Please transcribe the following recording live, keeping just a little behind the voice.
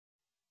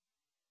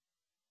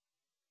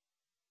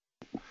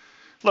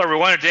Hello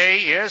everyone, today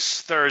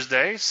is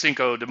Thursday,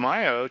 Cinco de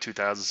Mayo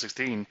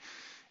 2016,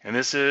 and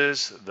this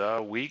is the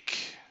Week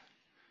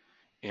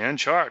in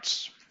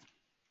Charts.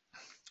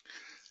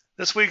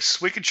 This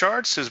week's Week in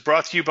Charts is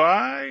brought to you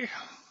by,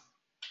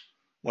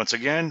 once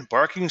again,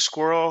 Barking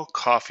Squirrel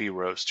Coffee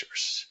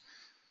Roasters.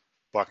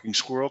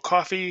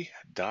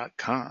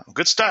 BarkingSquirrelCoffee.com.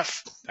 Good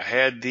stuff. I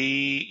had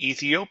the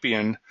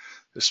Ethiopian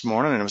this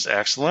morning and it was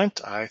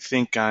excellent. I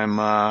think I'm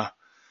a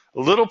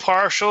little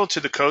partial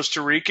to the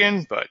Costa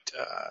Rican, but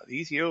the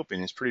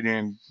Ethiopian is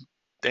pretty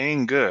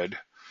dang good.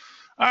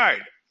 All right.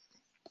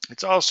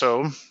 It's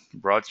also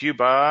brought to you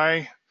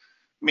by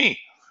me.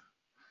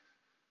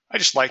 I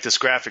just like this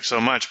graphic so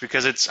much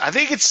because I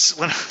think it's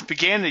when I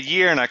began the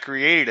year and I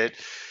created it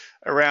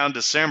around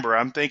December,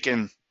 I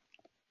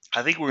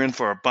think we're in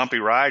for a bumpy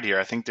ride here.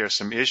 I think there's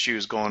some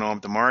issues going on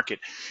with the market.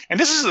 And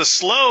this is the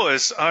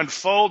slowest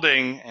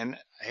unfolding, and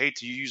I hate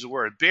to use the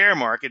word bear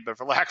market, but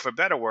for lack of a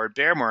better word,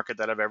 bear market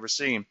that I've ever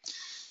seen.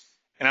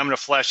 And I'm going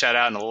to flesh that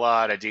out in a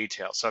lot of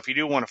detail. So if you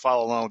do want to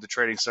follow along with the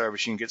trading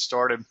service, you can get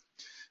started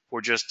for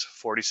just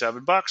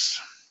 $47.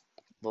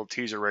 Little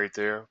teaser right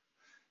there.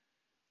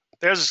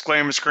 There's a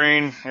disclaimer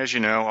screen. As you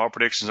know, all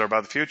predictions are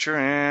about the future,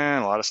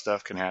 and a lot of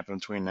stuff can happen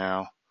between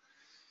now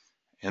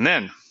and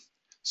then.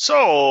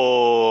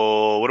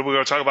 So, what are we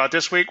going to talk about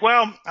this week?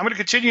 Well, I'm going to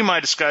continue my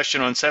discussion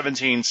on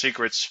 17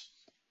 secrets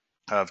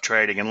of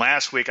trading. And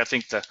last week, I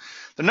think the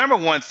number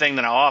one thing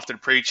that I often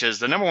preach is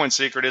the number one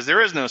secret is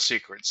there is no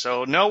secret.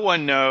 So no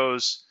one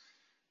knows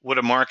what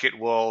a market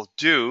will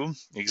do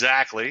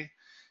exactly.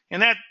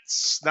 And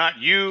that's not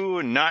you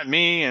and not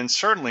me and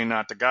certainly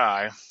not the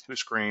guy who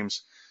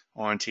screams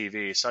on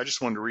TV. So I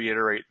just wanted to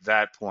reiterate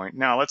that point.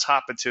 Now let's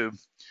hop into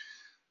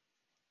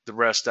the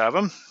rest of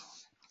them.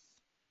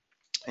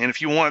 And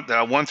if you want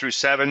 1 through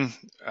 7,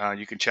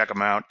 you can check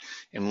them out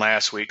in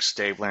last week's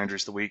Dave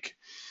Landry's The Week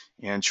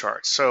in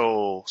Charts.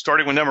 So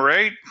starting with number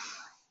 8,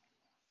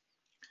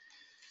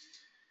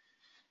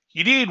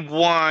 you need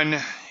one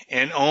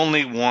and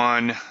only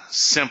one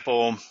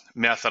simple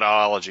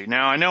methodology.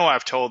 Now, I know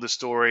I've told this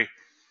story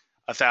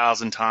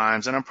 1,000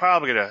 times, and I'm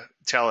probably going to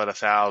tell it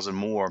 1,000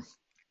 more.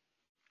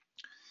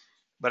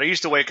 But I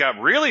used to wake up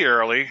really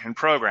early and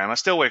program. I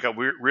still wake up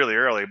really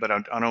early, but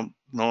I don't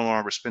no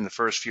longer spend the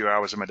first few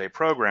hours of my day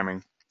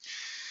programming.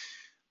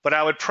 But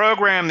I would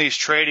program these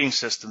trading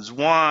systems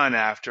one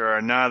after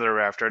another,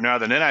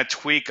 and then I'd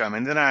tweak them,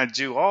 and then I'd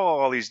do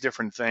all these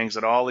different things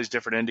and all these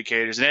different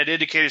indicators, and add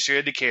indicators to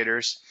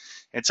indicators,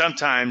 and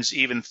sometimes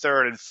even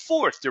third and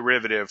fourth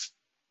derivative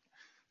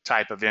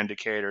type of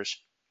indicators.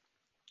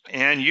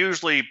 And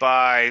usually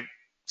by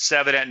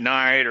 7 at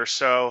night or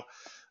so,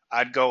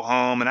 I'd go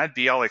home and I'd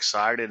be all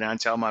excited and I'd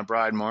tell my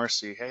bride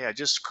Marcy, hey, I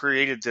just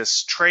created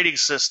this trading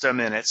system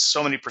and it's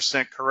so many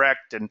 %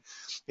 correct and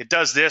it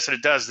does this and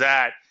it does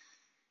that.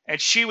 And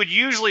she would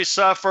usually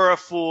suffer a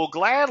fool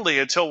gladly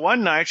until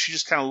one night she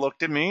just kind of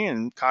looked at me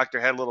and cocked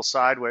her head a little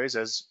sideways,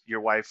 as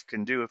your wife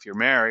can do if you're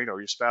married, or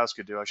your spouse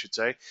could do, I should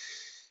say.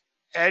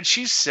 And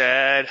she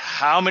said,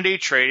 how many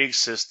trading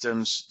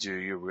systems do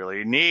you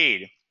really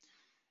need?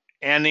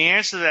 And the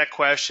answer to that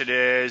question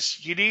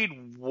is you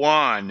need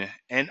one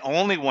and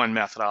only one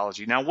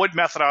methodology. Now, what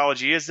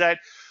methodology is that?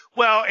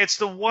 Well, it's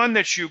the one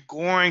that you're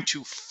going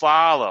to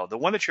follow,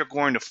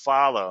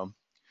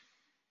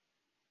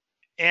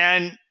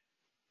 And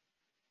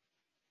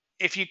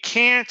if you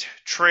can't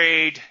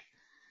trade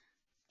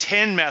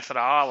 10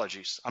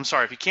 methodologies,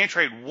 if you can't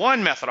trade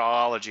one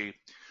methodology,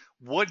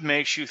 what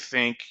makes you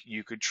think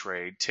you could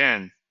trade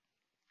 10?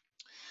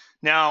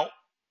 Now,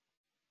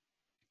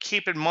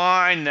 keep in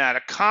mind that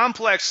a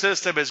complex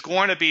system is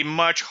going to be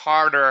much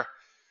harder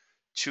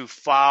to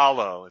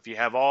follow. If you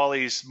have all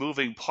these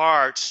moving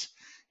parts,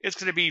 it's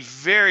going to be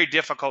very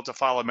difficult to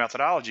follow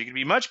methodology. You can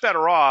be much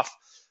better off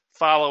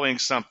following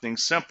something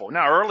simple.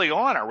 Now, early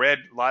on, I read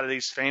a lot of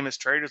these famous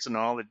traders and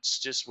all that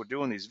just were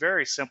doing these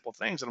very simple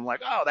things. And I'm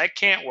like, oh, that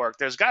can't work.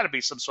 There's got to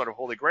be some sort of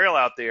holy grail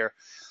out there.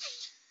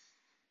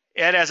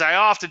 And as I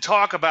often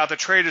talk about the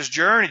trader's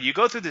journey, you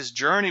go through this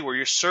journey where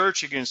you're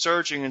searching and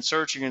searching and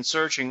searching and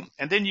searching,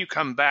 and then you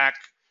come back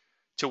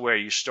to where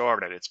you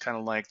started. It's kind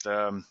of like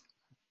the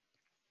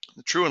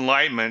true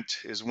enlightenment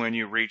is when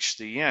you reach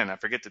the end. I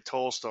forget the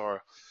Tolstoy,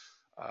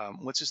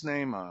 what's his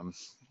name? I'm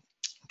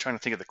trying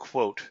to think of the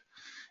quote.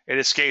 It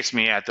escapes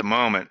me at the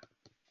moment.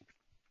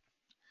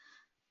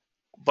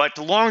 But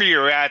the longer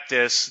you're at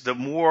this, the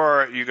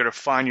more you're going to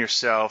find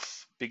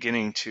yourself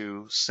beginning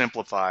to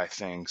simplify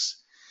things.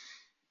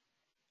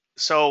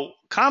 So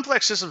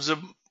complex systems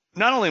are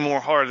not only more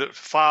hard to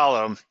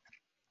follow,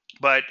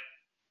 but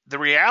the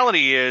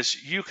reality is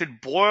you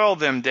could boil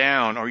them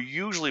down, or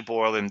usually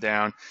boil them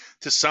down,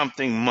 to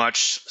something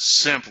much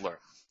simpler.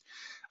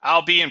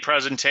 I'll be in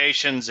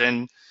presentations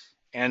and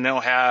they'll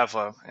have,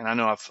 and I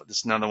know this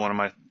is another one of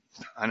my,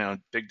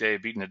 Big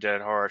Dave beating a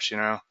dead horse,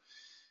 And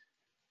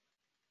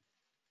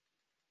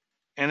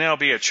there'll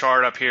be a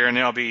chart up here, and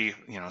there'll be,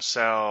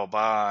 sell,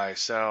 buy,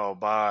 sell,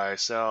 buy,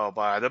 sell,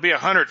 buy. There'll be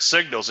 100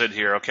 signals in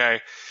here,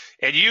 okay?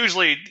 And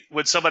usually,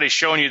 when somebody's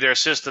showing you their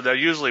system, they'll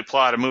usually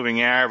plot a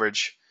moving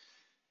average.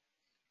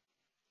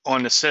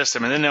 on the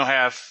system, and then they'll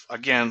have,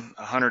 again,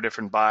 100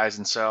 different buys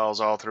and sells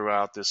all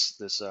throughout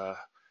this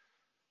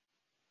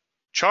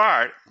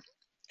chart.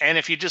 And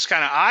if you just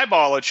kind of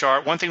eyeball a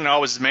chart, one thing that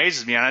always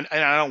amazes me, and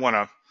I don't want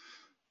to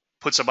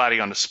put somebody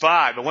on the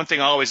spot, but one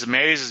thing always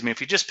amazes me,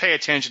 if you just pay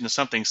attention to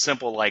something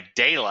simple like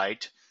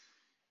daylight,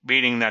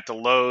 meaning that the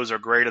lows are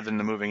greater than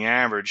the moving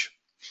average,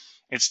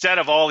 instead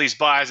of all these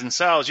buys and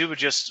sells, you would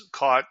just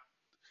caught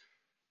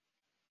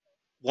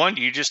one,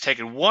 you just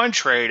taken one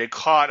trade and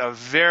caught a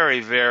very,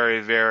 very,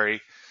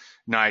 very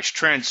nice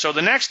trend. So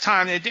the next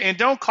time, and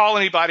don't call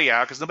anybody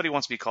out because nobody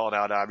wants to be called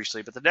out,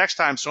 obviously, but the next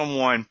time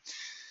someone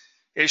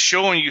is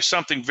showing you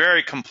something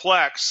very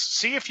complex,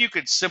 see if you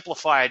could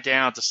simplify it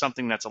down to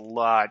something that's a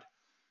lot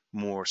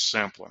more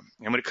simpler.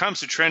 And when it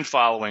comes to trend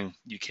following,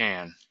 you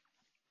can.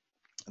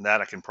 And that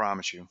I can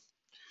promise you.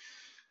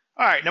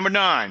 All right, number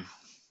 9.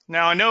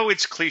 Now, I know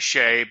it's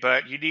cliche,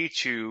 but you need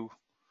to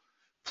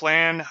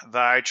plan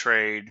thy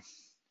trade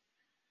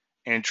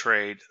and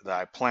trade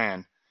thy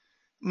plan.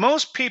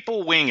 Most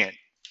people wing it.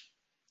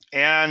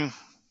 And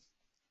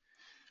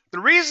the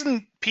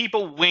reason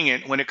people wing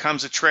it when it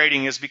comes to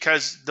trading is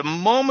because the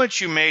moment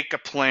you make a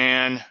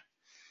plan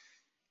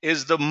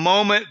is the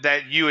moment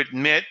that you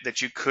admit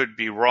that you could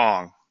be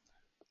wrong.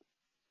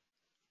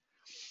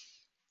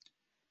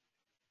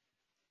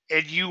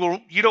 And you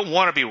don't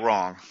want to be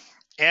wrong.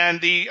 And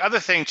the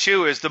other thing,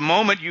 too, is the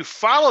moment you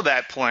follow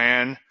that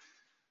plan,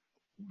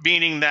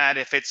 meaning that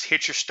if it's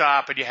hit your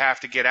stop and you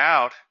have to get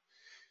out,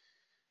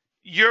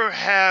 you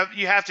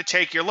have to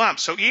take your lump.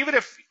 So even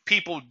if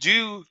people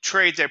do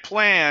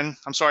plan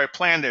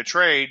their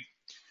trade,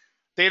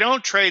 they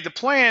don't trade the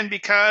plan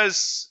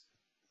because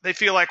they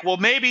feel like, well,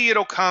 maybe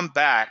it'll come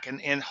back,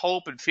 and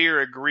hope and fear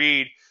and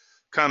greed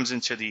comes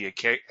into the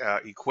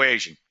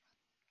equation.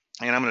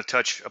 And I'm going to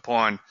touch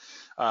upon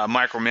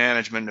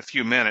micromanagement in a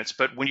few minutes.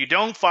 But when you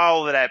don't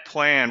follow that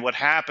plan, what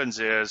happens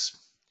is,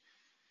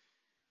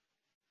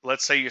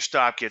 let's say your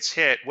stop gets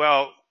hit.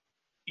 Well,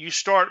 you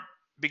start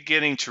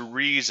beginning to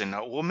reason,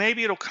 well,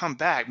 maybe it'll come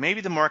back.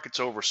 Maybe the market's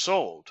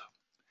oversold.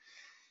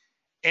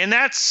 And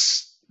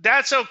that's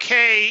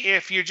okay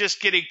if you're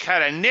just getting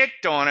kind of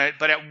nicked on it,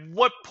 but at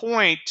what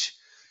point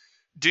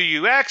do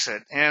you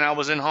exit? And I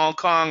was in Hong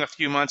Kong a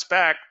few months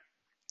back,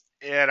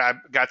 and I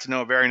got to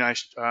know a very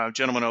nice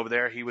gentleman over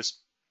there. He was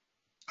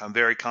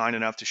very kind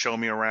enough to show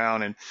me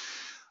around and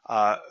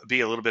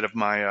be a little bit of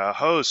my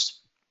host.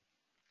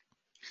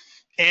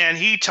 And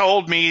he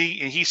told me,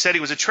 and he said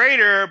he was a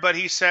trader, but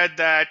he said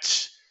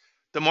that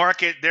their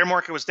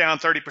market was down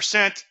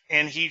 30%,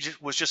 and he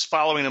was just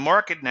following the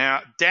market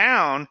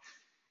down.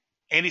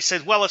 And he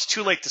said, well, it's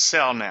too late to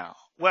sell now.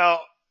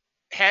 Well,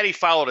 had he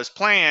followed his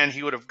plan,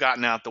 he would have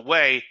gotten out the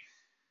way,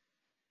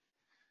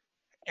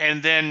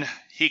 and then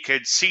he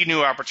could see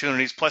new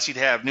opportunities. Plus, he'd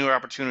have new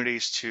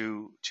opportunities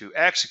to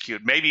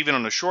execute, maybe even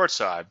on the short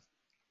side.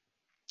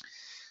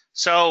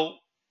 So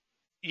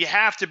you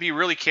have to be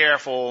really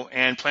careful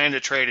and plan to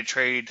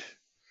trade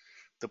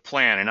the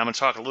plan. And I'm going to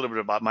talk a little bit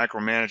about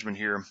micromanagement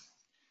here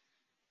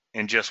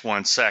in just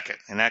one second,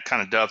 and that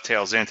kind of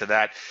dovetails into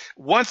that.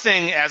 One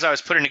thing, as I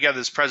was putting together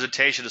this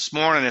presentation this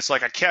morning, it's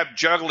like I kept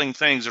juggling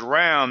things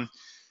around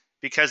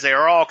because they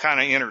are all kind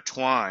of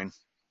intertwined.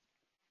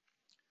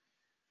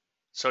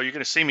 So you're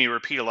going to see me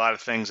repeat a lot of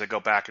things that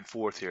go back and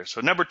forth here.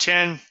 So number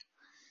 10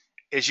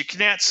 is you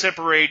cannot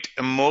separate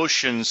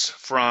emotions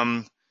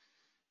from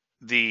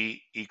the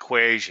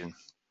equation.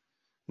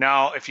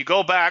 Now, if you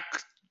go back,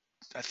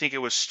 I think it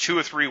was 2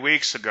 or 3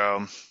 weeks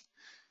ago,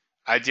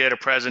 I did a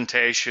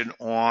presentation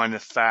on the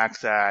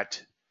fact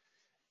that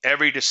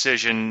every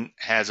decision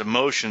has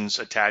emotions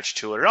attached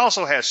to it. It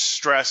also has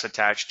stress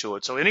attached to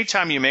it. So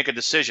anytime you make a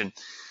decision,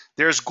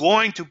 there's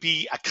going to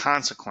be a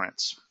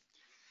consequence.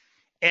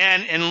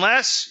 And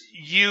unless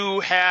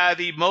you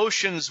have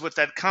emotions with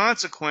that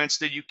consequence,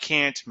 then you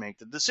can't make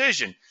the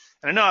decision.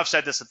 And I know I've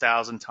said this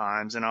 1,000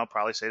 times, and I'll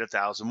probably say it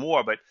 1,000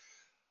 more, but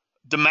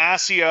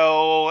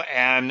Damasio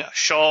and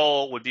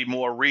Scholl would be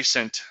more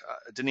recent.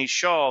 Denise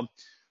Scholl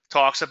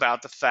talks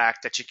about the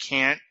fact that you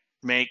can't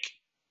make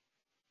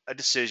a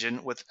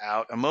decision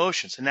without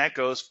emotions, and that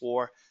goes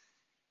for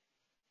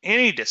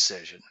any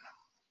decision.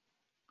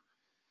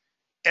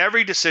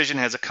 Every decision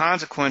has a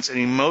consequence and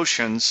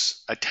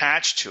emotions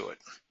attached to it.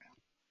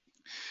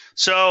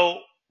 So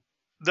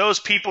those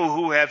people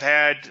who have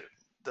had,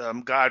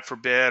 God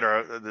forbid,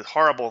 or the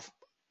horrible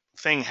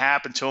thing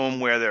happen to them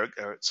where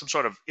they're some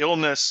sort of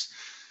illness,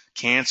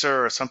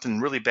 cancer, or something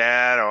really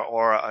bad,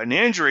 or an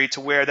injury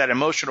to where that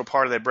emotional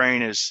part of their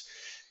brain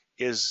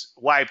is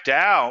wiped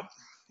out,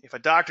 if a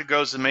doctor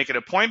goes to make an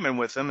appointment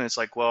with them, and it's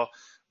like, well,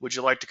 would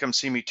you like to come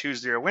see me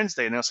Tuesday or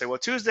Wednesday? And they'll say, well,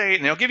 Tuesday,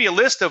 and they'll give you a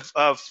list of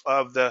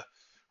the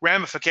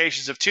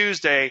ramifications of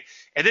Tuesday,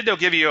 and then they'll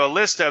give you a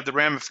list of the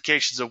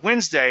ramifications of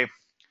Wednesday,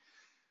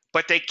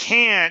 but they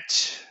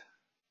can't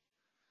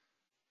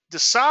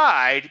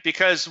decide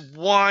because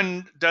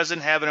one doesn't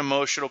have an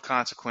emotional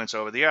consequence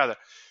over the other.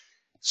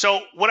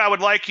 So what I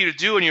would like you to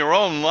do in your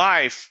own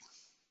life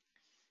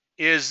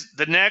is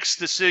the next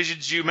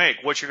decisions you make,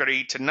 what you're going to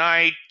eat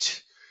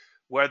tonight,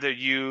 whether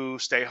you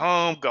stay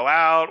home, go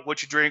out,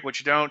 what you drink, what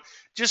you don't.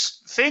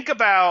 Just think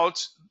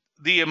about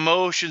the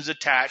emotions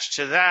attached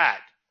to that.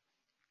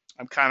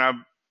 I'm kind of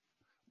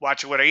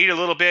watching what I eat a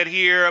little bit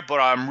here, but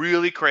I'm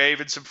really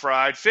craving some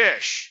fried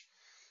fish.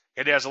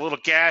 And there's a little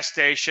gas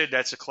station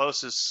that's the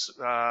closest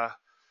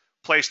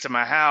place to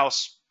my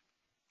house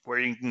where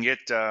you can get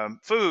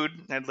food,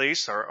 at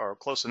least, or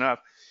close enough.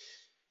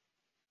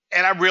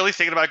 And I'm really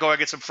thinking about going to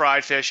get some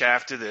fried fish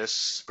after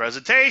this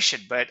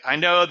presentation. But I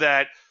know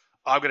that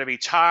I'm going to be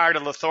tired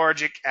and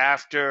lethargic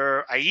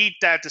after I eat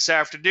that this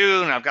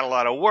afternoon. I've got a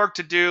lot of work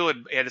to do,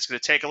 and it's going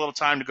to take a little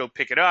time to go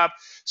pick it up.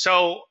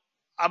 So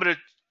I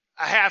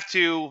have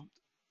to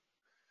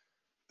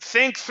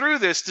think through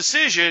this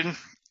decision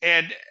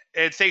and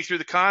think through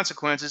the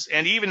consequences.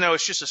 And even though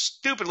it's just a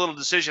stupid little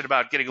decision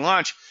about getting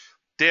lunch,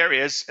 there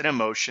is an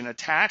emotion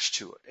attached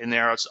to it. And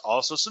there is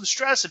also some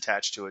stress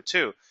attached to it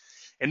too.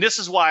 And this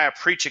is why I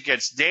preach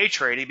against day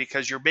trading,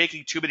 because you're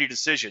making too many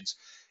decisions.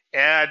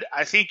 And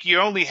I think you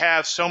only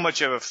have so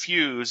much of a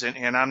fuse,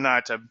 and I'm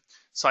not a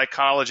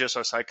psychologist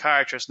or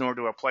psychiatrist, nor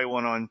do I play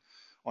one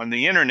on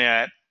the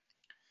internet.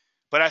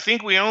 But I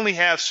think we only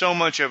have so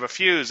much of a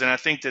fuse, and I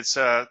think that's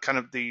kind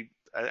of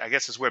I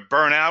guess is where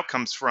burnout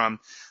comes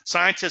from.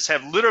 Scientists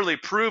have literally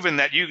proven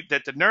that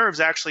the nerves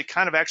actually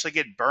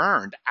get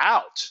burned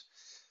out.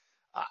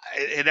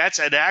 And that's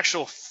an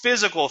actual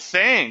physical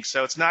thing.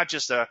 So it's not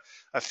just a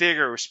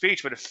figure of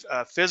speech, but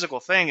a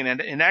physical thing.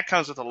 And that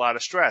comes with a lot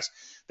of stress.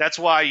 That's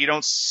why you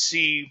don't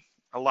see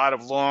a lot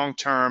of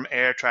long-term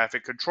air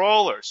traffic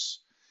controllers.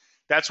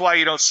 That's why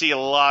you don't see a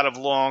lot of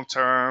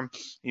long-term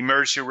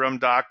emergency room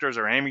doctors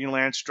or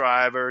ambulance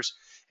drivers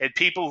and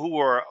people who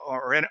are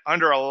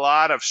under a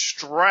lot of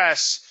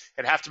stress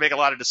and have to make a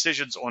lot of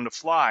decisions on the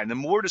fly. And the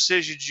more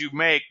decisions you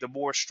make, the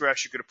more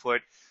stress you're going to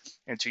put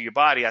into your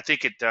body. I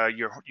think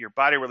your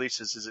body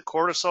releases, is it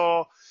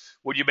cortisol,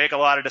 when you make a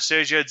lot of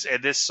decisions,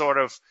 and this sort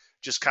of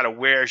just kind of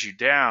wears you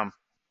down.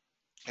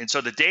 And so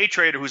the day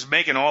trader who's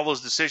making all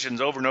those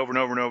decisions over and over and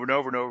over and over and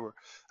over and over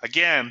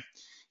again,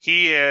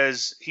 he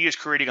is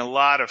creating a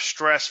lot of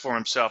stress for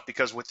himself,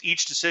 because with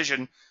each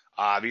decision,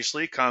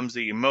 obviously, comes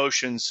the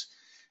emotions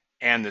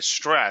and the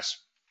stress.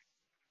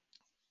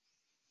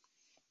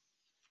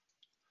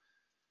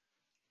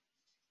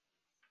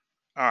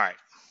 All right.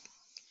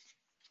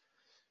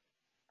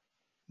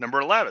 Number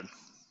 11.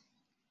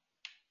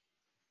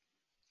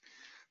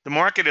 The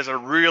market is a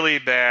really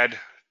bad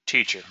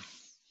teacher.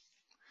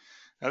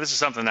 Now, this is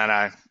something that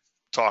I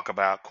talk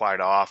about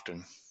quite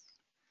often.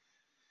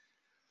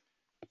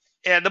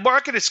 And the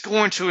market is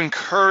going to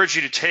encourage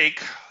you to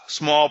take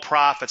small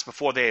profits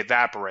before they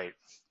evaporate,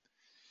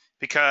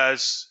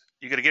 because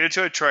you're going to get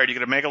into a trade, you're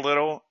going to make a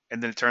little,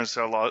 and then it turns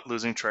to a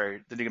losing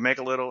trade. Then you can make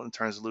a little and it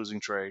turns to a losing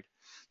trade.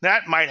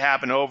 That might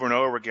happen over and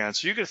over again.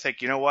 So you're going to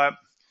think, you know what?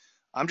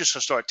 I'm just going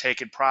to start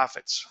taking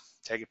profits.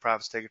 Taking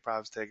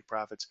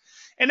profits.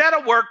 And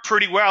that'll work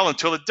pretty well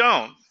until it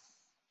don't.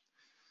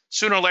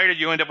 Sooner or later,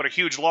 you end up with a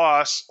huge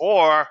loss,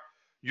 or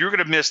you're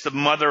going to miss the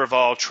mother of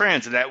all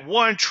trends. And that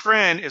one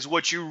trend is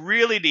what you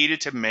really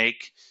needed to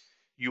make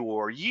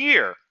your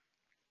year.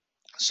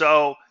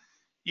 So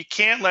you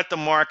can't let the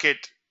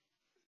market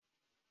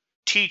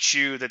teach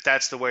you that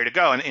that's the way to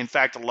go. And in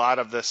fact, a lot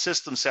of the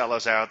system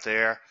sellers out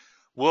there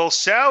will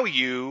sell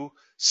you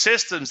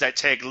systems that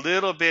take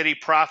little bitty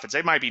profits.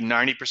 They might be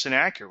 90%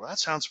 accurate. Well, that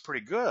sounds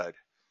pretty good.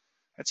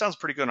 That sounds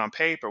pretty good on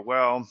paper.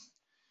 Well,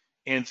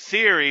 in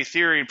theory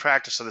and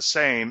practice are the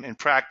same. In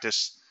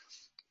practice,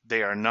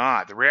 they are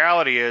not. The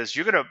reality is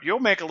you'll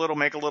make a little,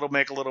 and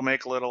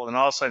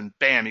all of a sudden,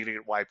 bam, you're going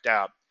to get wiped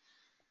out.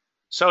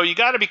 So you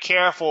got to be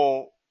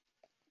careful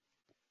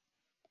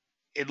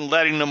in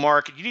letting the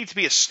market. You need to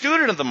be a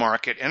student of the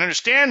market and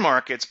understand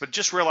markets, but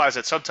just realize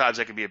that sometimes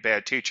they can be a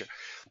bad teacher.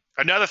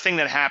 Another thing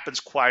that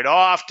happens quite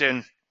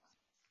often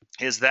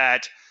is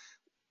that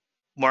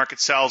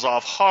market sells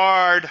off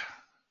hard,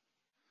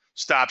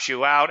 stops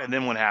you out, and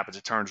then what happens?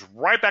 It turns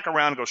right back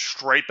around and goes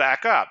straight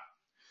back up.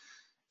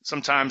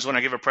 Sometimes when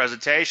I give a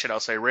presentation, I'll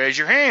say, raise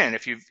your hand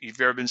if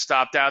you've ever been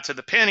stopped out to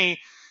the penny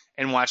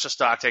and watched the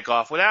stock take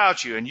off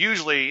without you. And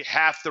usually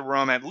half the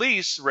room at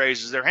least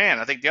raises their hand.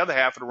 I think the other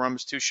half of the room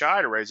is too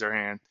shy to raise their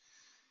hand.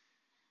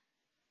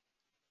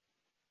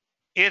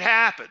 It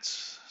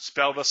happens.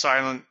 Spelled with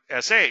silent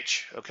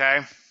SH,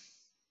 okay?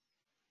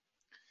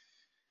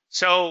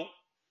 So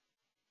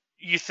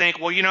you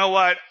think, well, you know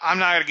what? I'm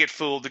not going to get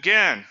fooled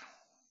again.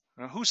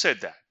 Now, who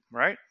said that,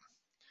 right?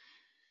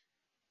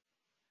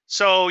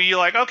 So you're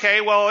like,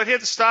 okay, well, it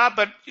hit the stop,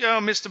 but,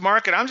 Mr.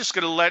 Market,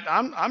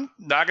 I'm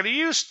not going to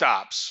use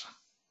stops.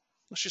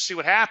 Let's just see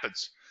what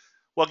happens.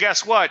 Well,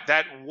 guess what?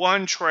 That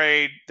one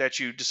trade that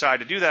you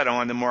decide to do that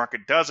on, the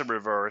market does a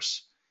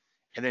reverse,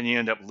 and then you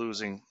end up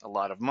losing a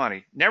lot of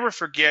money. Never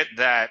forget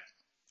that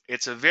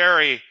it's a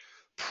very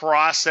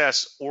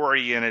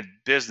process-oriented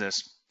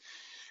business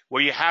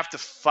where you have to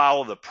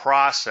follow the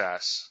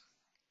process.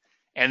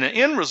 And the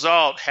end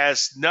result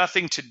has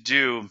nothing to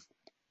do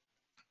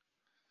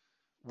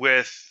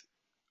with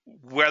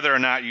whether or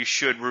not you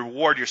should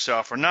reward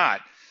yourself or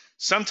not.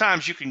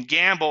 Sometimes you can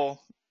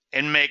gamble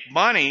and make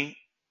money.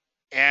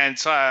 And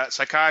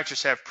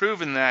psychiatrists have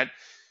proven that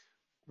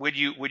when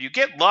you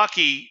get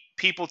lucky,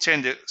 people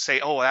tend to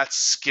say, "Oh, that's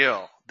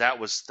skill. That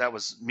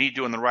was me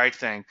doing the right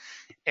thing."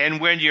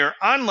 And when you're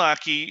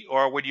unlucky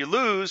or when you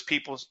lose,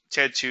 people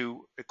tend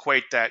to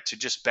equate that to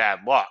just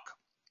bad luck,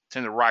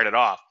 tend to write it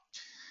off.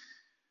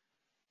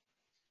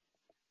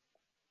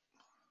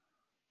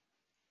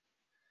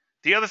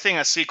 The other thing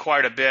I see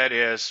quite a bit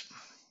is,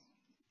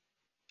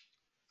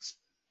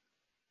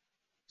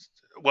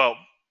 well,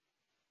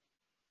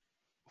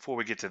 before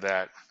we get to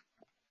that,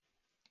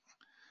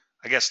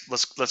 I guess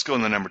let's go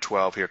in the number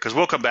 12 here, because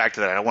we'll come back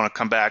to that. I want to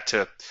come back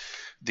to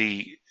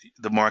the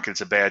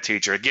market's a bad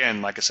teacher.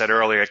 Again, like I said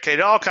earlier,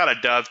 it all kind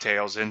of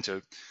dovetails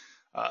into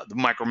the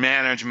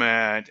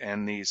micromanagement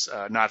and these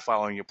not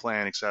following your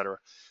plan, etc.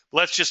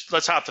 Let's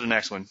hop to the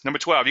next one. Number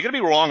 12, you're going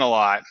to be wrong a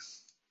lot.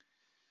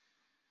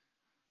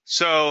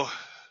 So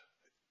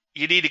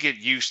you need to get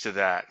used to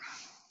that.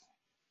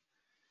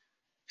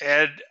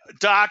 And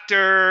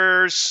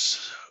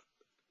doctors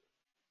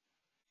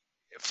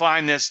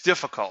find this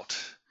difficult.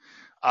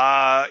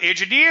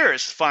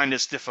 Engineers find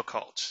this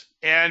difficult.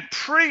 And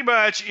pretty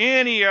much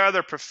any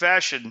other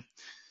profession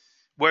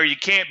where you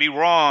can't be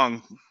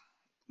wrong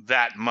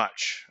that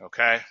much,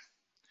 okay?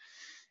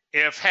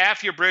 If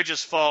half your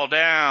bridges fall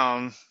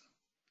down,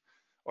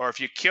 or if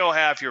you kill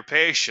half your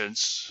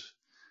patients,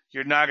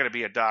 you're not going to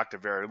be a doctor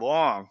very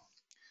long.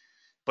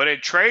 But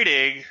in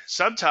trading,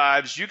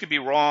 sometimes you can be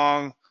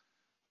wrong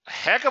a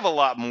heck of a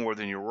lot more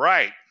than you're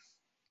right.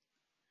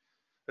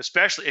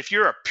 Especially if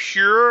you're a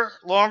pure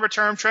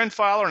longer-term trend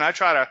follower, and I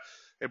try to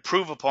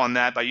improve upon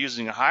that by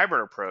using a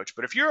hybrid approach.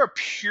 But if you're a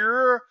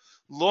pure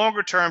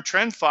longer-term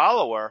trend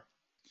follower,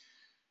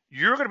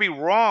 you're going to be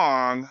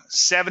wrong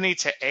 70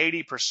 to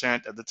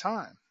 80% of the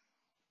time,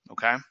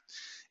 okay?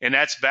 And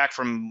that's back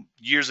from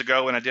years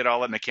ago when I did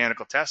all that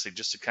mechanical testing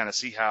just to kind of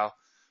see how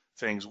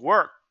things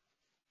work.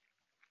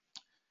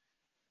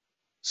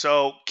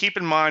 So keep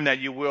in mind that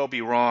you will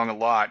be wrong a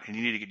lot, and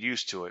you need to get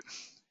used to it.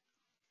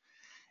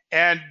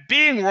 And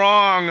being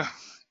wrong,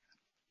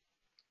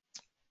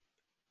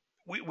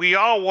 we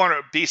all want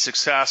to be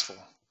successful.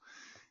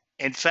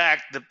 In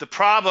fact, the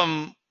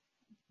problem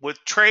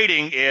with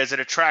trading is it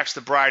attracts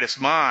the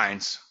brightest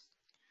minds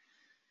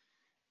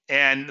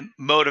and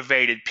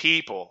motivated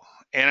people.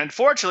 And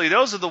unfortunately,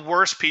 those are the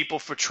worst people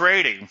for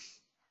trading,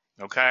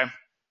 okay?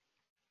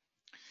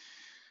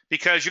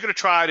 Because you're going to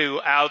try to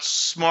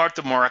outsmart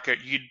the market.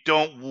 You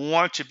don't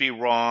want to be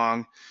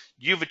wrong.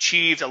 You've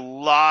achieved a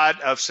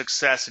lot of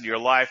success in your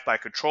life by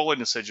controlling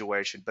the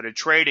situation. But in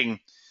trading,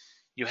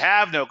 you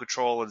have no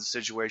control of the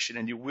situation,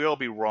 and you will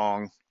be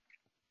wrong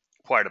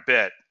quite a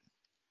bit.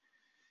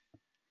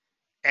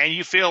 And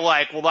you feel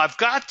like, well, I've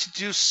got to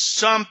do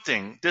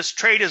something. This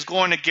trade is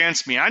going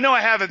against me. I know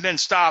I haven't been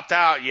stopped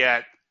out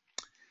yet,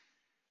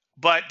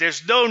 but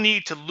there's no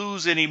need to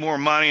lose any more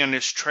money on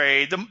this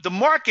trade. The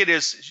market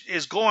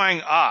is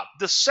going up.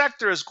 The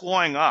sector is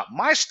going up.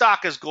 My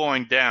stock is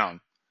going down.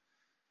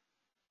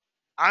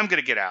 I'm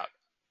going to get out.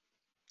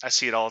 I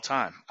see it all the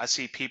time. I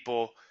see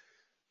people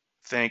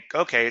think,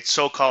 okay, it's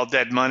so-called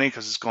dead money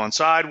because it's gone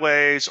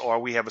sideways, or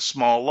we have a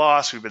small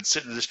loss. We've been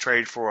sitting in this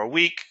trade for a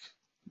week,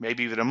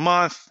 maybe even a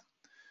month.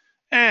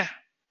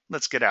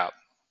 Let's get out.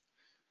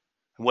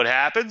 And what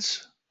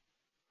happens?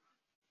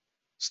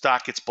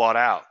 Stock gets bought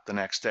out the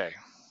next day.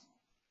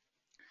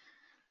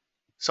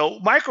 So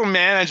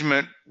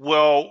micromanagement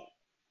will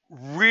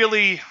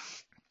really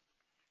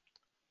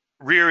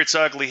rear its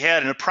ugly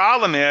head. And the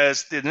problem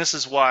is, and this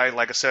is why,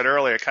 like I said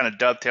earlier, it kind of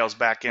dovetails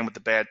back in with the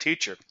bad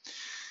teacher.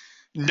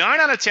 9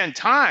 out of 10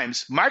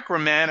 times,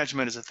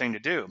 micromanagement is a thing to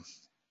do.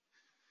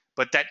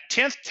 But that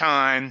 10th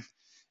time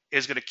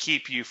is going to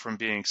keep you from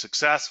being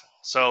successful.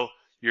 So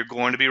you're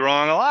going to be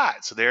wrong a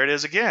lot. So there it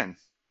is again.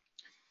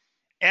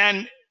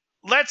 And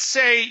let's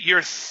say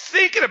you're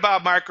thinking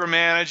about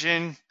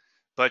micromanaging,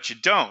 but you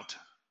don't.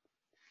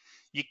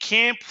 You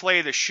can't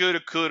play the shoulda,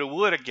 coulda,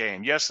 woulda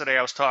game. Yesterday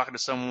I was talking to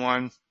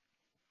someone,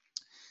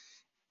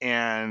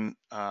 and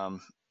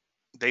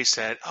they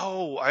said,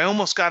 oh, I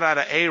almost got out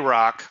of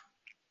A-Rock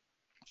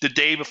the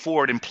day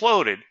before it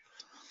imploded.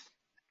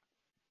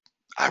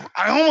 I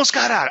almost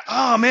got out.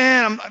 Oh,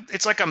 man.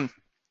 He's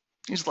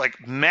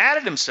like mad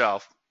at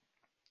himself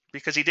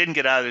because he didn't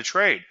get out of the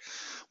trade.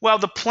 Well,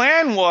 the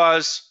plan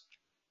was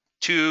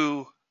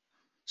to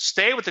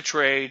stay with the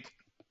trade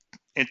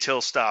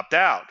until stopped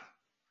out.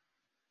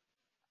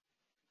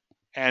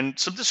 And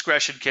some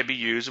discretion can be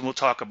used, and we'll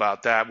talk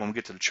about that when we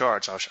get to the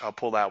charts. I'll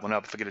pull that one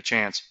up if I get a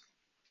chance.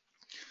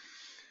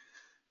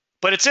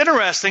 But it's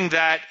interesting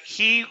that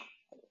he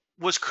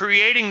was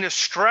creating the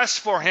stress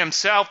for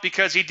himself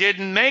because he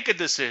didn't make a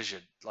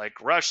decision.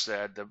 Like Rush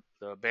said, the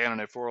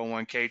abandoned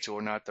 401k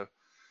tour, not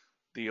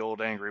the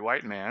old angry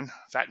white man,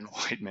 fat and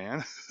white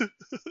man.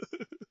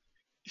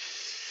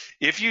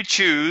 If you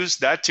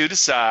choose not to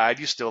decide,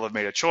 you still have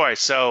made a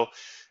choice. So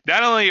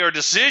not only are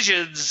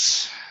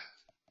decisions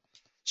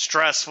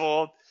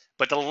stressful,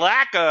 but the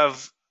lack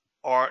of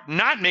or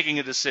not making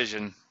a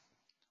decision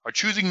or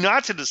choosing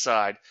not to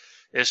decide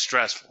is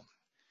stressful.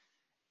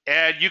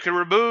 And you can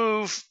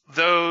remove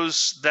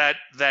those that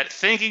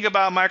thinking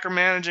about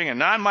micromanaging and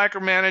not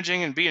micromanaging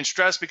and being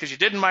stressed because you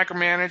didn't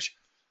micromanage.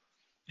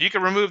 You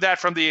can remove that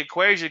from the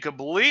equation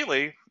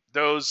completely.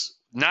 Those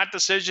not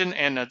decision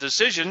and a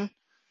decision,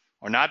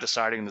 or not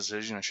deciding the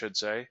decision, I should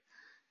say.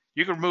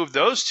 You can remove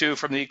those two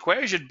from the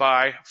equation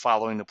by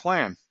following the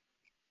plan.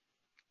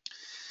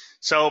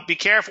 So be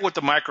careful with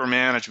the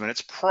micromanagement.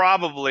 It's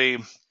probably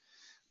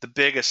the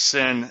biggest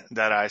sin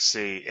that I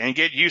see, and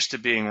get used to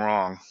being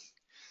wrong.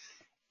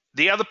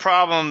 The other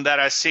problem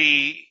that I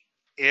see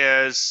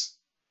is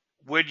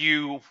when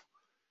you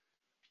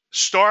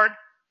start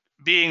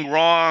being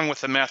wrong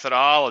with the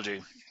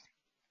methodology,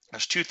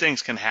 there's two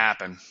things can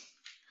happen.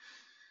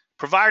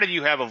 Provided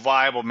you have a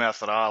viable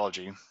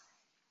methodology,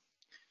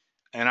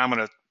 and I'm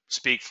going to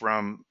speak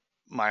from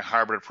my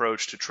hybrid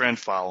approach to trend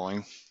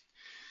following,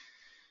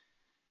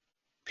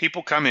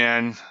 people come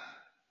in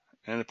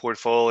and the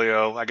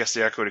portfolio, I guess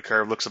the equity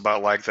curve looks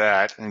about like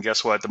that, and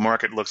guess what? The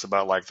market looks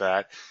about like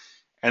that.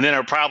 And then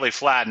it'll probably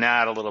flatten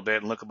out a little bit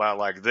and look about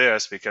like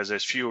this because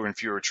there's fewer and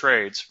fewer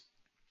trades.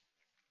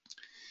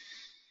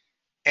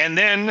 And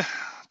then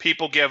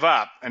people give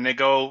up and they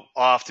go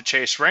off to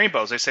chase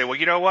rainbows. They say, well,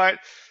 you know what?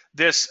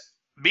 This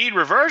mean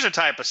reversion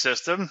type of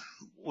system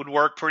would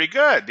work pretty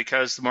good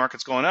because the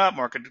market's going up,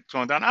 market's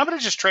going down. I'm going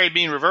to just trade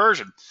mean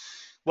reversion.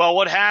 Well,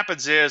 what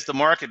happens is the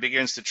market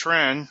begins to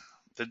trend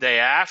the day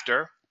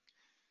after,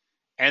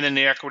 and then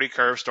the equity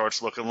curve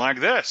starts looking like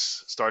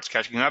this, starts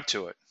catching up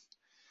to it.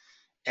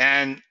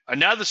 And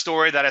another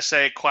story that I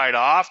say quite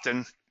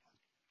often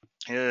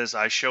is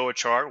I show a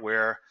chart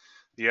where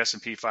the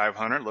S&P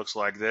 500 looks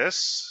like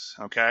this,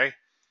 okay?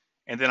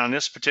 And then on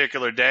this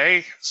particular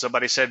day,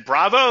 somebody said,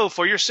 bravo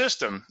for your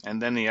system.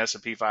 And then the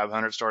S&P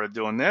 500 started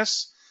doing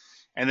this.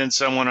 And then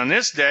someone on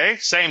this day,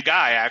 same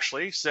guy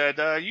actually,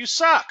 said, you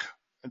suck,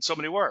 in so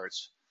many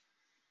words.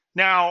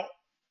 Now,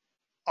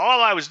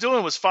 all I was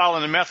doing was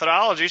following the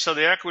methodology, so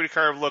the equity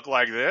curve looked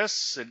like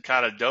this. It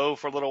kind of dove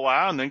for a little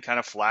while and then kind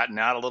of flattened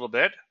out a little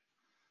bit.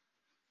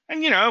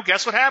 And,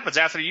 guess what happens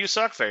after the you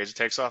suck phase? It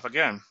takes off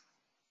again.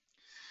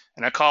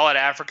 And I call it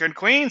African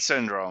Queen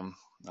Syndrome.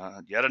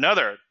 Yet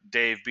another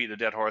Dave beat the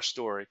dead horse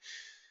story.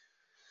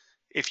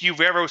 If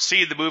you've ever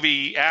seen the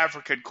movie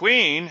African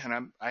Queen,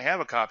 and I have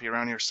a copy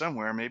around here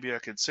somewhere, maybe I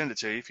could send it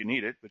to you if you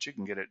need it, but you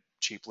can get it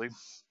cheaply.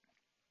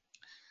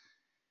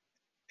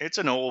 It's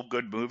an old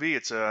good movie.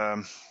 It's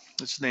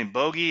named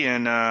Bogey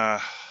and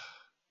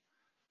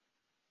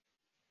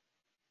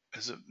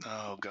is it?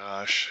 Oh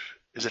gosh,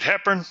 is it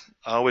Hepburn?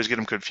 I always get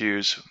them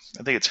confused.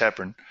 I think it's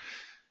Hepburn,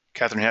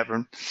 Katharine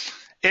Hepburn.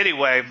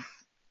 Anyway,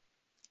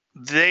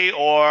 they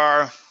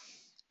are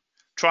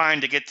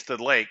trying to get to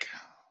the lake,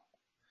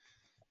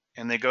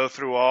 and they go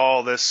through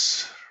all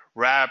this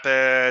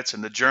rapids,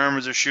 and the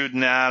Germans are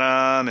shooting at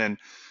them, and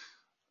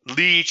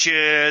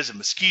leeches and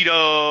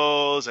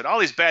mosquitoes, and all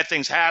these bad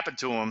things happen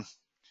to him.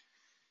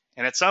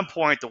 And at some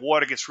point, the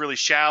water gets really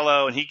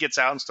shallow, and he gets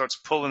out and starts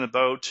pulling the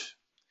boat.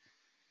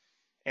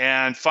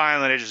 And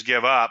finally, they just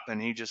give up, and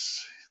they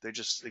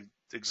just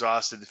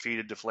exhausted,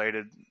 defeated,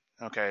 deflated.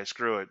 Okay,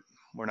 screw it.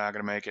 We're not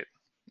going to make it.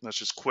 Let's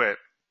just quit.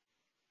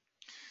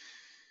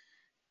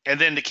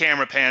 And then the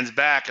camera pans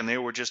back, and they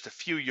were just a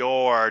few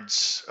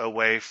yards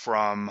away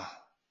from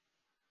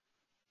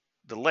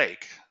the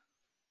lake.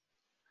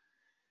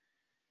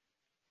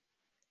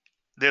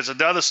 There's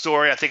another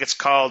story, I think it's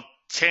called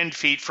 10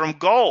 Feet from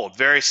Gold.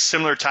 Very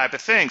similar type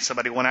of thing.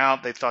 Somebody went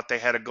out, they thought they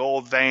had a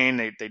gold vein.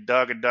 They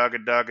dug and dug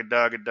and dug and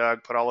dug and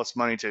dug, put all this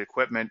money into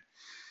equipment,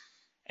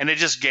 and they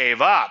just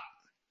gave up.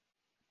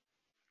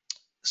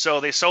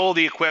 So they sold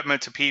the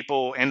equipment to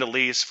people in the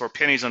lease for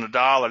pennies on the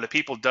dollar. The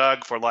people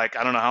dug for I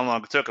don't know how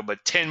long it took them,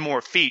 but 10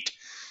 more feet,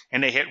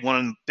 and they hit one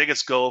of the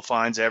biggest gold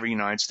finds ever in the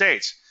United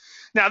States.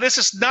 Now, this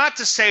is not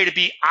to say to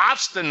be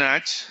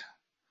obstinate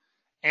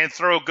and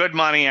throw good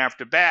money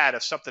after bad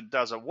if something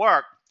doesn't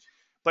work.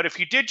 But if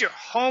you did your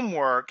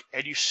homework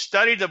and you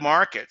studied the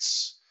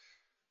markets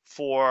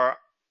for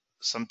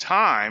some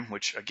time,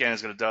 which again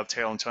is going to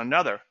dovetail into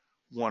another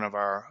one of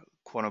our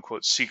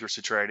quote-unquote secrets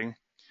to trading,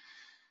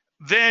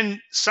 then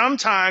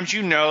sometimes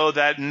you know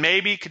that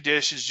maybe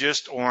conditions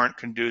just aren't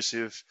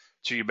conducive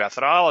to your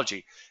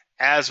methodology.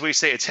 As we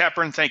say, it's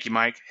Hepburn. Thank you,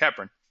 Mike.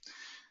 Hepburn.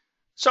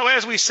 So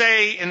as we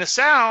say in the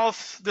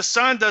South, the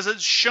sun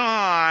doesn't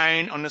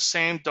shine on the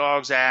same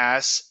dog's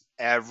ass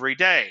every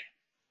day.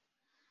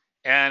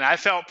 And I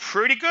felt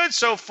pretty good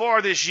so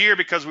far this year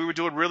because we were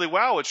doing really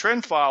well with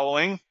trend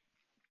following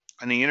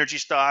and the energy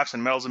stocks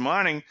and metals and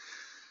mining.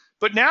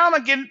 But now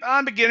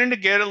I'm beginning to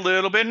get a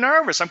little bit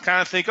nervous. I'm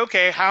kind of thinking,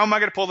 okay, how am I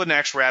going to pull the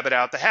next rabbit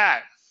out the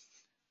hat?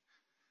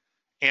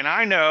 And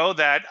I know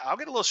that I'll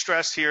get a little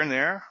stressed here and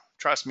there.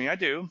 Trust me, I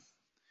do.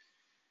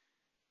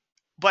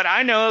 But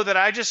I know that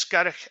I just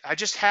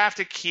have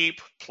to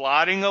keep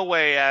plodding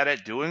away at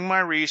it, doing my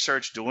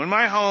research, doing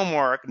my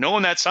homework,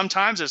 knowing that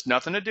sometimes there's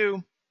nothing to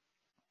do,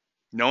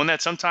 knowing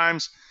that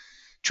sometimes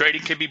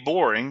trading can be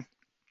boring,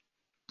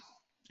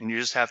 and you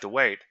just have to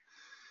wait.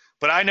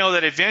 But I know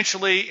that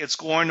eventually it's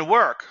going to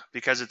work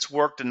because it's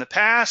worked in the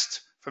past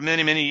for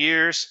many, many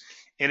years,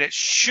 And it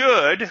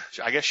should,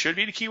 I guess should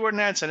be the keyword in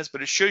that sentence,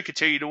 but it should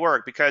continue to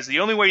work, because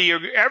the only way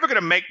you're ever going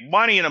to make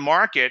money in a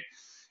market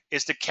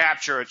is to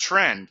capture a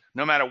trend,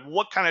 no matter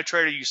what kind of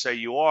trader you say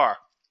you are.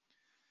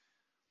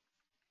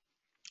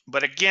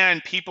 But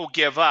again, people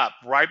give up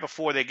right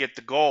before they get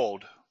the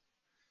gold.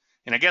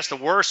 And I guess the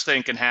worst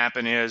thing can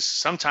happen is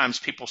sometimes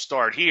people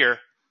start here,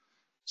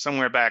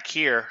 somewhere back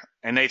here,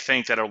 and they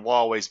think that it'll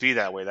always be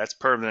that way. That's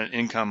permanent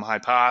income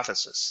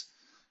hypothesis.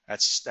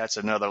 That's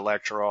another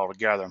lecture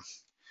altogether.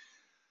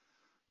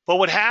 But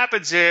what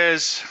happens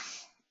is,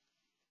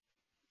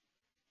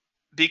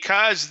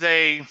 because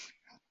they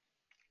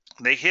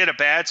hit a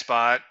bad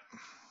spot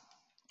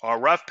or a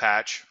rough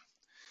patch,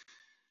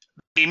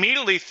 they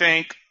immediately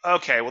think,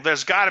 okay, well,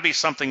 there's got to be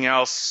something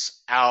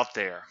else out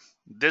there.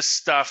 This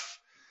stuff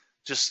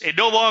it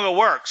no longer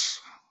works.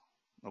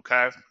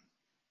 Okay.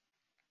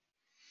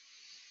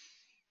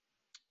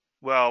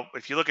 Well,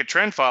 if you look at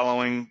trend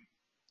following,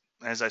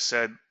 as I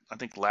said, I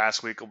think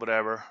last week or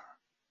whatever,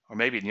 or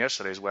maybe in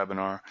yesterday's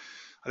webinar,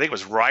 I think it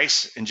was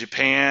rice in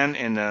Japan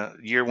in the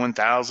year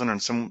 1000 or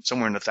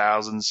somewhere in the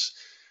thousands.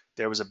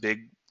 There was a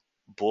big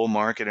bull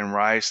market in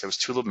rice. There was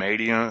tulip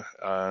mania,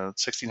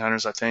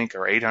 1600s, I think,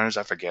 or 800s,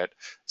 I forget,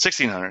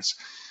 1600s.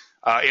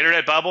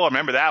 Internet bubble, I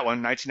remember that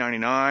one,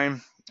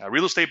 1999.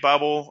 Real estate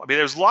bubble. I mean,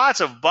 there's lots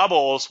of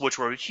bubbles which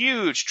were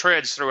huge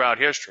trends throughout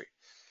history.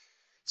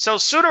 So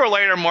sooner or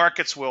later,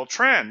 markets will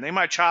trend. They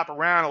might chop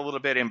around a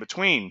little bit in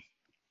between.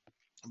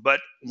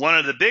 But one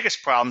of the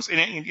biggest problems, and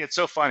it's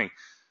so funny,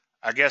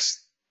 I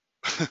guess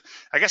I'm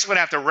going to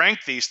have to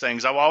rank these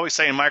things. I'm always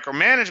saying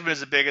micromanagement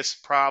is the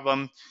biggest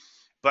problem,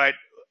 but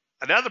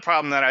another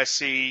problem that I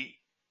see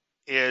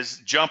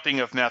is jumping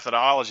of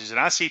methodologies. And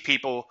I see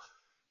people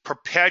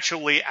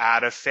perpetually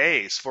out of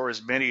phase for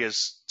as many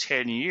as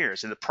 10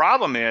 years. And the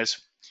problem is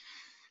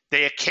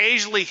they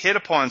occasionally hit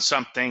upon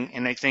something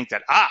and they think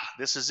that,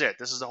 this is it.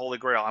 This is the Holy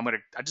Grail.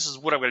 This is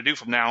what I'm going to do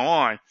from now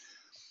on.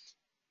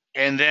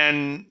 And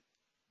then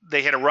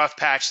they hit a rough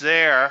patch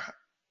there.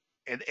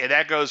 And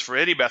that goes for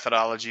any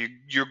methodology.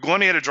 You're going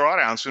to hit a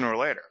drawdown sooner or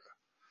later.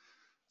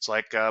 It's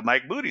like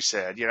Mike Moody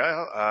said,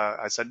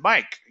 I said,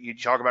 Mike, you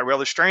talk about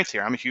relative strength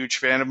here. I'm a huge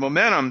fan of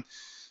momentum.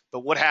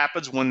 But what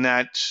happens when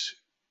that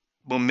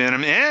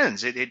momentum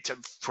ends?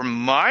 From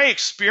my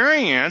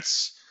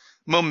experience,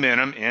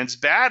 momentum ends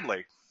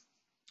badly.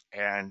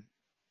 And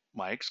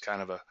Mike's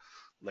kind of a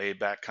laid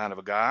back kind of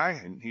a guy,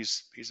 and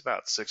he's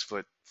about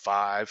 6'5",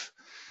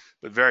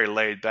 but very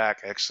laid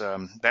back, ex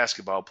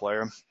basketball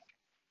player.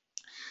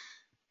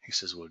 He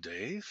says, well,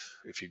 Dave,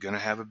 if you're going to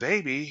have a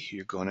baby,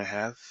 you're going to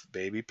have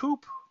baby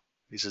poop.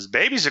 He says,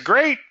 babies are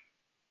great,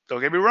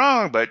 don't get me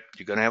wrong, but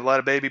you're going to have a lot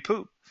of baby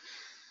poop.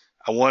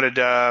 I wanted,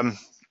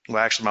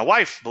 actually my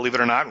wife, believe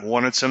it or not,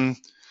 wanted some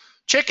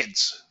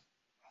chickens.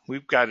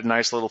 We've got a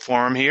nice little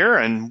farm here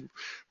and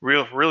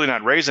really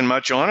not raising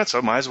much on it,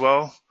 so might as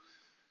well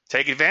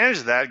take advantage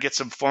of that, get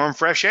some farm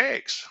fresh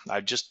eggs.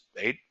 I just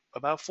ate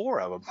about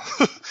 4 of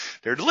them.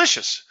 They're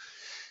delicious.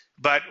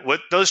 But with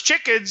those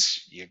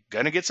chickens, you're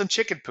going to get some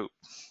chicken poop.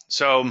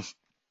 So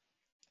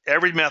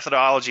every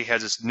methodology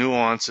has its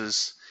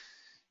nuances.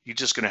 You're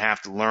just going to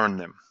have to learn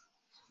them.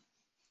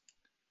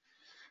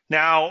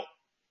 Now,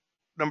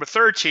 number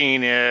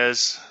 13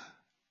 is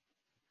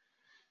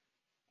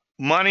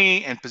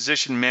money and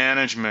position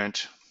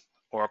management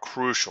are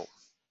crucial.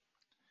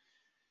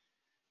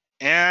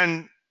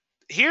 And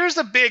here's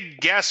the big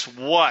guess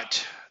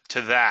what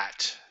to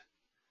that.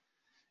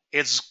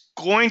 It's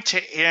going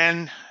to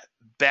end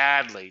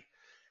badly.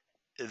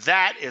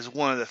 That is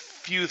one of the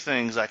few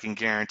things I can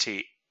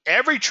guarantee.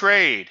 Every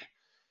trade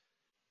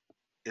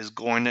is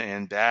going to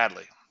end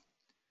badly.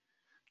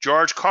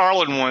 George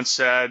Carlin once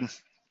said,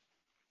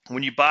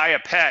 when you buy a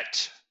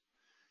pet,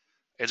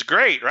 it's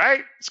great,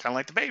 right? It's kind of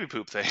like the baby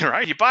poop thing,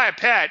 right? You buy a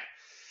pet,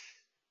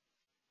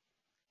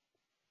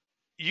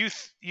 you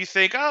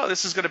think, oh,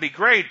 this is going to be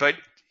great, but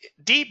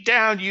deep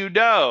down you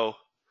know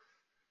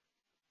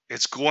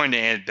it's going to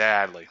end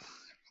badly.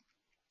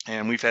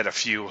 And we've had a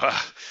few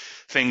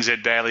things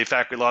end badly. In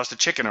fact, we lost a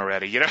chicken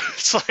already.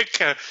 It's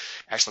like,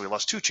 actually, we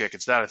lost 2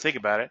 chickens now that I think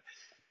about it.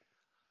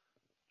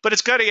 But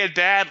it's going to end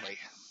badly.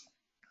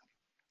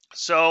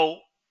 So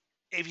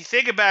if you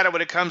think about it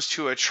when it comes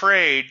to a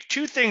trade,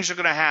 2 things are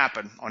going to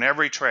happen on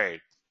every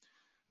trade.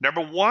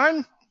 Number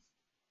 1,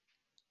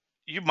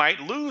 you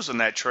might lose on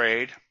that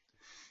trade.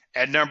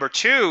 And number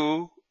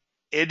 2,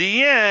 in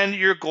the end,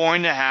 you're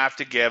going to have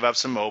to give up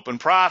some open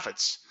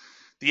profits.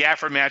 The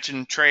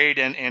aforementioned trade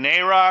in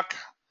AROC,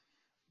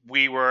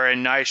 we were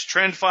in nice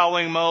trend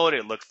following mode.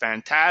 It looked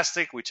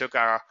fantastic. We took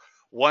our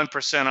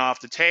 1%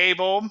 off the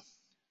table.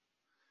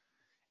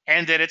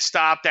 And then it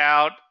stopped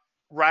out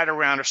right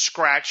around a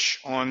scratch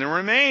on the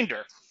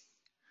remainder.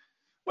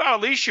 Well,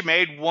 at least you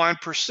made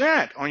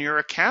 1% on your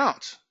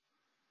account.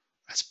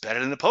 That's better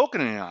than the poke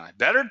in the eye.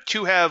 Better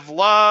to have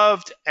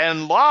loved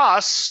and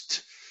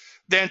lost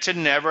than to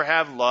never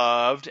have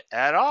loved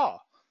at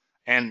all.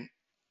 And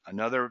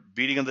another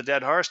beating of the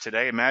dead horse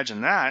today,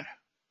 imagine that.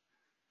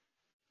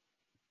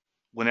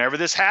 Whenever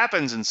this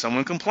happens and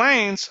someone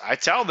complains, I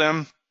tell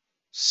them,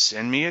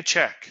 send me a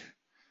check.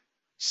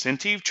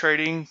 Cinti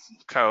Trading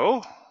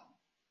Co.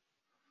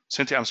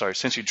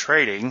 Cinti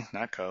Trading,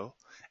 not Co.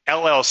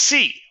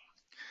 LLC.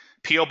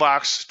 P.O.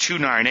 Box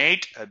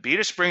 298,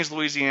 Beta Springs,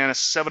 Louisiana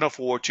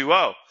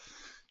 70420.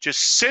 Just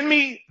send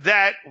me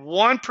that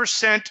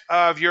 1%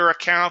 of your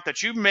account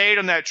that you made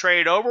on that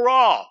trade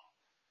overall.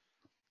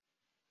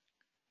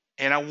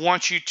 And I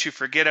want you to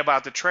forget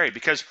about the trade,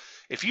 because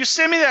if you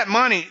send me that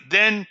money,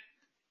 then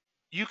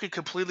you could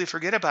completely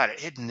forget about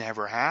it. It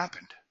never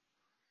happened.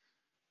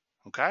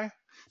 Okay?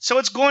 So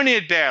it's going to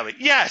end badly.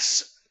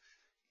 Yes.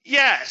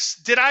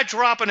 Did I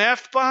drop an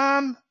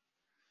F-bomb?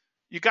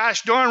 You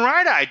gosh darn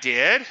right I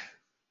did.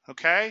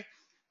 Okay?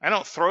 I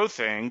don't throw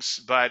things,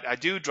 but I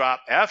do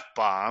drop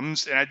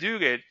F-bombs, and I do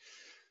get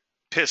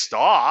pissed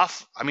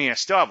off. I mean, I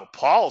still have a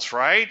pulse,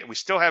 right? We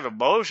still have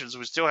emotions.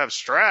 We still have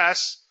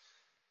stress.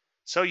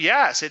 So,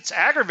 yes, it's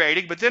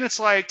aggravating, but then it's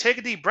like, take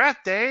a deep breath,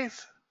 Dave.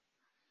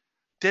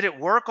 Did it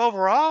work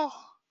overall?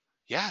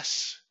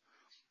 Yes.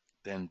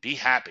 Then be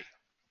happy.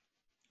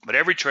 But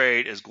every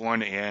trade is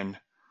going to end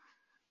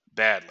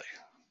badly.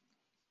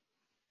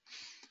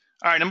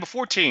 All right, number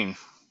 14.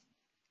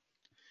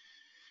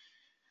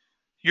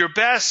 Your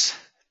best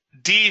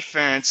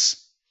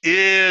defense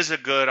is a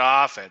good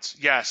offense.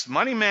 Yes,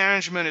 money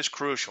management is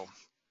crucial.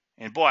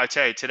 And boy, I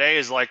tell you, today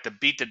is like the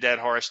beat the dead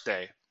horse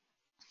day.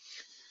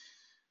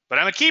 But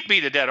I'm going to keep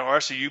beating the dead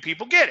horse so you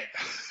people get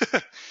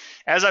it.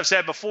 As I've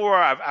said before,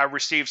 I've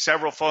received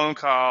several phone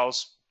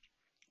calls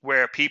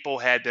where people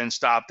had been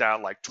stopped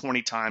out like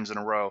 20 times in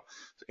a row.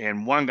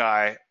 And one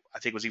guy, I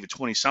think, was even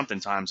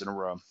 20-something times in a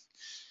row.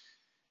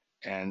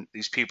 And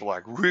these people are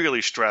like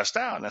really stressed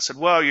out. And I said,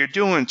 well, you're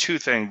doing two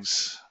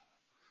things,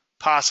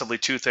 possibly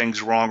two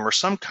things wrong, or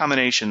some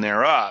combination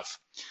thereof.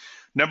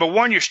 Number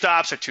one, your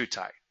stops are too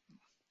tight.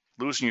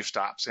 Losing your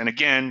stops. And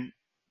again,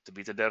 to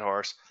beat the dead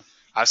horse,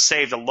 I've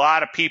saved a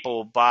lot of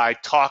people by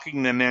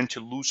talking them into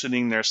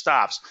loosening their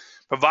stops.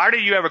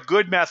 Provided you have a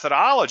good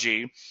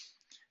methodology,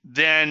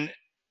 then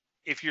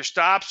if your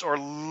stops are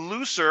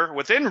looser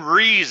within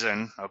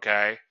reason,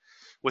 okay,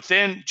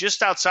 within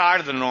just outside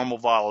of the normal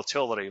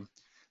volatility,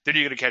 then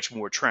you're going to catch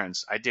more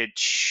trends. I did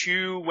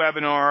 2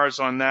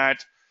 webinars on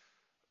that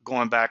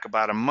going back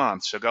about a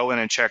month. So go in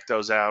and check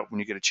those out when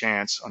you get a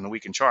chance on the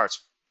weekend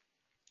charts.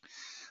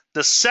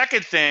 The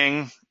second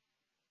thing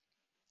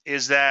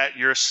is that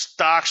your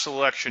stock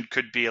selection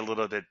could be a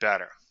little bit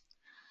better.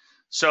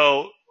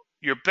 So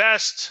your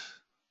best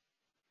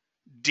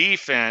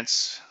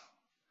defense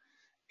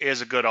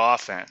is a good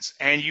offense.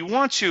 And you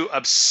want to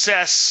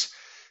obsess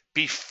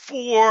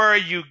before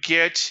you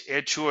get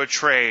into a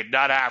trade,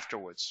 not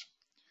afterwards.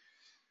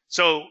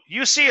 So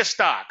you see a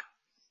stock,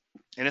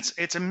 and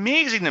it's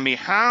amazing to me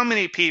how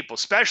many people,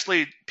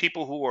 especially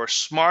people who are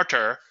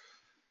smarter,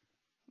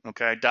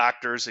 okay,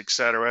 doctors,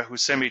 etc., who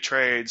send me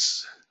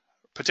trades,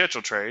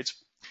 potential trades.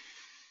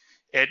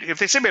 And if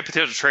they send me a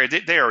potential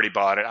trade, they already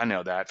bought it. I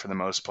know that for the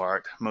most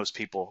part. Most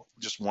people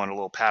just want a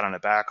little pat on the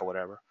back or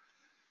whatever.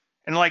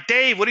 And like,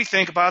 Dave, what do you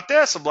think about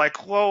this? I'm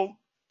like, well,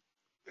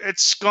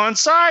 it's gone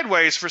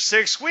sideways for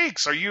 6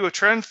 weeks. Are you a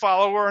trend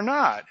follower or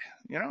not?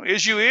 You know,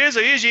 is you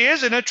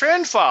isn't a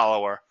trend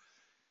follower,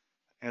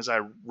 as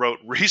I wrote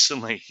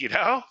recently, you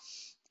know?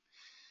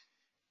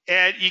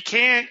 And you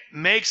can't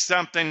make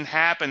something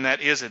happen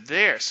that isn't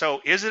there. So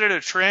is it a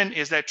trend?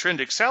 Is that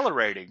trend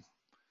accelerating?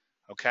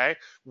 Okay.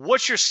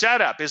 What's your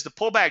setup? Is the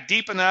pullback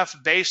deep enough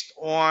based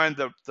on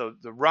the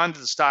run that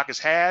the stock has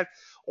had?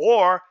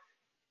 Or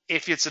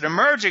if it's an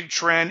emerging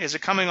trend, is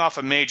it coming off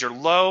a major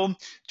low?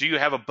 Do you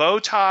have a bow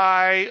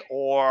tie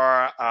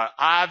or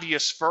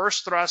obvious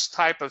first thrust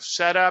type of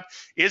setup?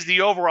 Is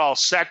the overall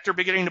sector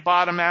beginning to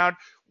bottom out?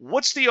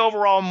 What's the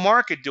overall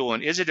market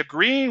doing? Is it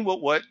agreeing with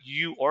what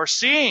you are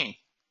seeing?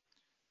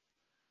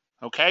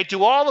 Okay,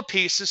 do all the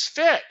pieces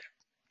fit?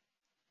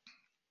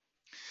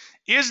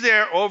 Is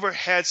there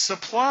overhead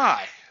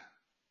supply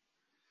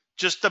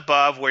just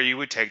above where you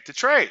would take the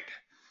trade?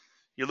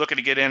 You're looking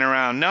to get in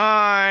around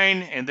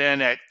 9, and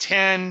then at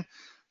 10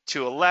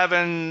 to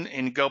 11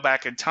 and go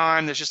back in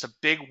time, there's just a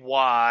big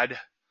wad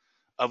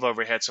of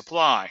overhead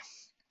supply.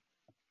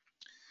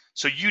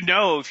 So you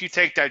know if you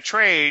take that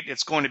trade,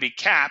 it's going to be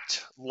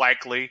capped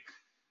likely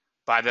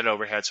by that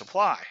overhead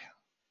supply.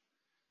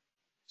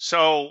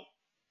 So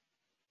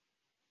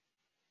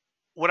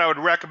what I would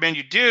recommend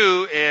you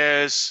do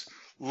is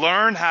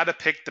learn how to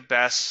pick the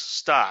best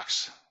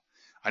stocks.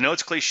 I know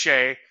it's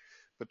cliche,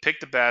 but pick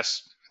the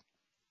best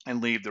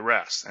and leave the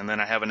rest. And then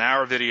I have an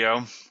hour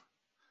video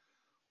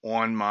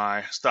on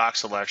my stock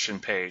selection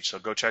page. So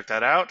go check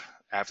that out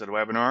after the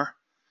webinar.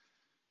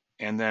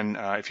 And then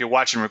if you're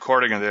watching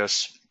recording of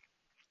this,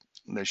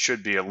 there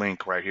should be a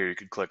link right here you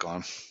could click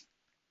on.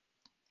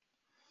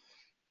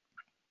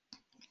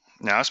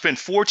 Now, I spent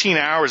 14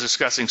 hours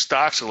discussing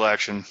stock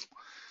selection,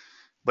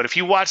 but if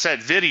you watch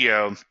that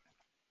video,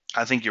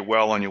 I think you're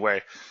well on your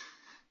way.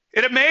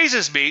 It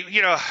amazes me,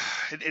 you know,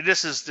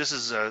 this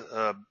is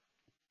a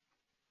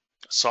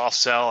soft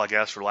sell, I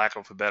guess, for lack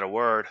of a better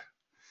word.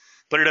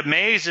 But it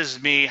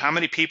amazes me how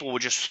many people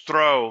would just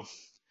throw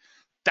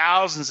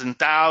thousands and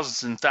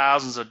thousands and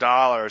thousands of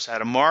dollars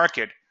at a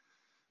market,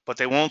 but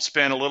they won't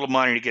spend a little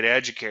money to get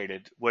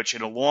educated, which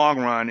in the long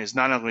run is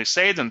not only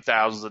save them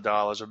thousands of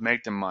dollars, but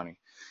make them money.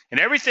 And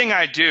everything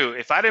I do,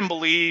 if I didn't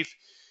believe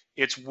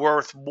it's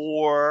worth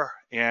more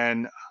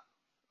in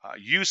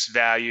use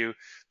value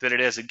than it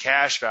is in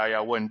cash value,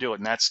 I wouldn't do it.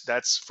 And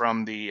that's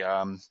from the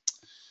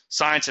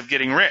Science of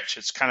Getting Rich.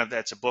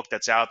 That's a book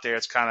that's out there.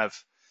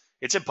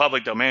 It's in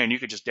public domain. You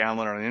could just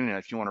download it on the internet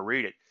if you want to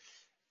read it.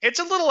 It's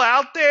a little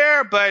out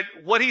there, but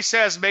what he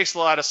says makes a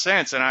lot of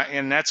sense,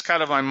 and that's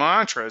kind of my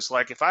mantra. Is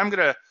like, if I'm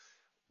gonna,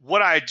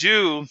 what I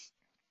do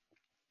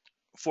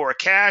for a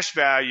cash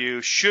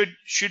value should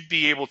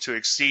be able to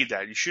exceed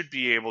that. You should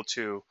be able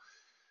to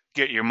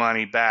get your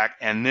money back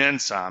and then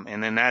some,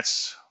 and then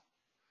that's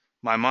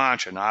my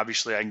mantra. And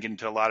obviously, I can get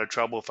into a lot of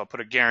trouble if I put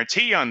a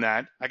guarantee on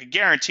that. I can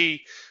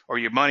guarantee or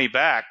your money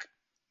back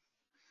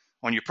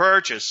on your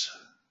purchase,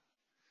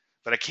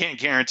 but I can't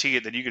guarantee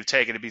it that you can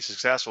take it to be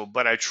successful.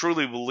 But I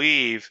truly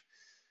believe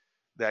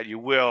that you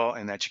will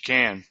and that you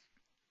can.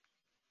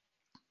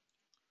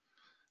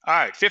 All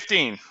right,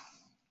 15.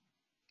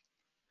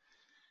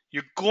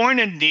 You're going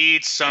to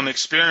need some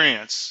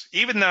experience,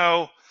 even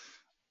though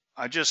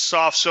I just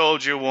soft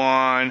sold you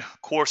on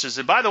courses.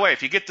 And by the way,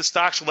 if you get the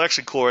stock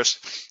selection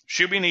course,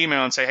 shoot me an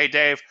email and say, hey,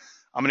 Dave,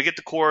 I'm going to get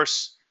the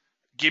course.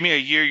 Give me a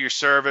year your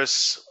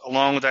service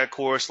along with that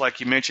course,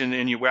 like you mentioned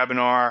in your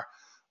webinar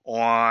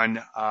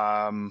on,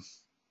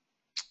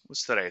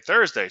 what's today?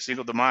 Thursday,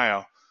 Cinco de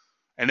Mayo.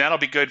 And that'll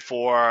be good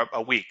for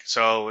a week.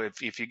 So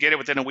if you get it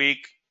within a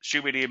week,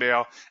 shoot me an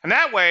email. And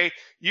that way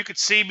you could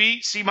see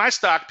my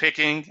stock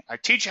picking. I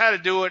teach you how to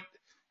do it,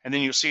 and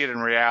then you'll see it in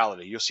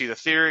reality. You'll see the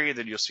theory,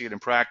 then you'll see it in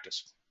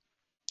practice.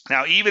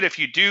 Now, even if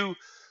you do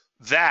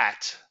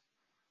that,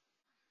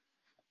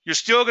 you're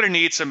still going to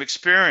need some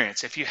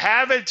experience. If you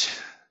haven't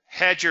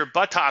had your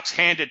buttocks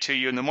handed to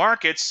you in the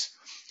markets,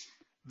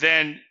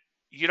 then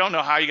you don't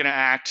know how you're going to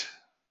act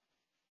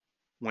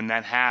when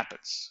that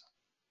happens,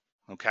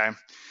 okay?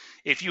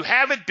 If you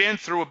haven't been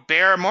through a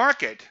bear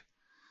market,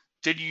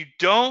 then you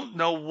don't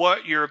know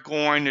what you're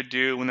going to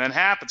do when that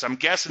happens. I'm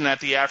guessing that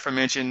the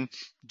aforementioned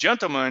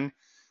gentleman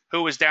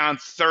who was down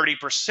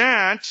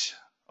 30%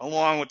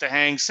 along with the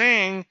Hang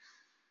Seng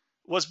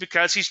was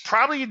because he's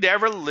probably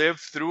never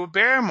lived through a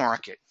bear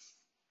market.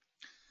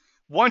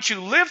 Once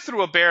you live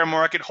through a bear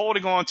market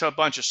holding on to a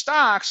bunch of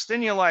stocks,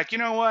 then you're like, you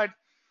know what?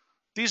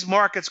 These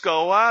markets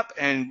go up,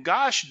 and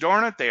gosh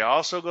darn it, they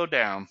also go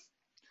down.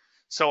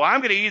 So I'm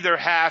going to either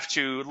have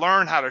to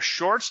learn how to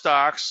short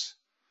stocks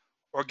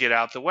or get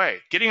out the way.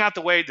 Getting out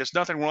the way, there's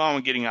nothing wrong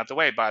with getting out the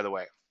way, by the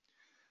way.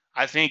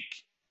 I think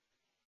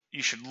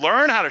you should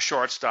learn how to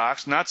short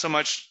stocks, not so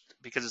much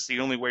because it's the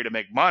only way to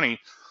make money,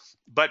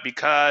 but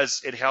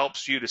because it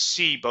helps you to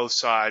see both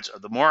sides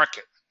of the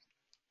market.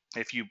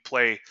 If you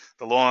play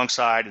the long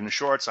side and the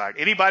short side,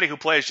 anybody who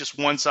plays just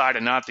one side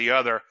and not the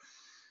other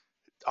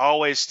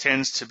always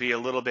tends to be a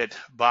little bit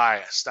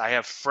biased. I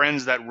have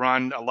friends that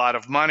run a lot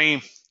of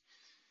money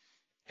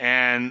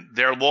and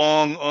they're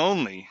long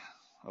only,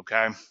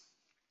 okay?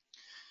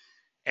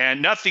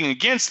 And nothing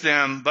against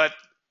them, but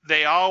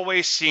they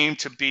always seem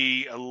to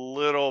be a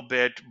little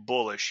bit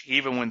bullish,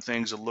 even when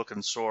things are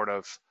looking sort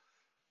of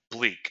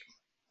bleak.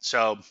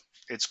 So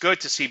it's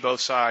good to see both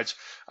sides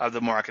of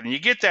the market. And you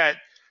get that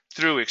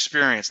through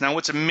experience. Now,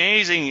 what's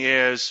amazing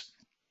is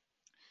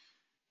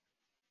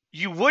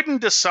you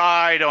wouldn't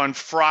decide on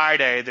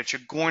Friday that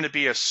you're going to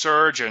be a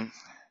surgeon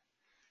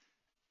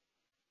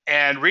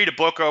and read a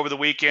book over the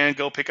weekend,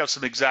 go pick up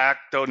some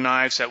X-Acto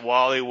knives at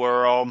Wally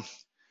World,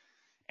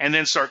 and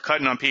then start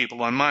cutting on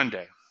people on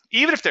Monday.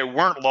 Even if there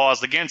weren't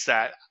laws against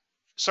that,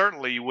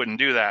 certainly you wouldn't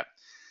do that.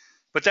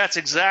 But that's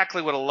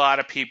exactly what a lot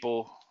of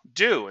people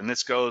do, and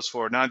this goes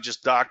for not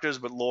just doctors,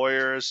 but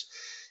lawyers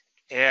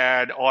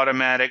and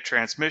automatic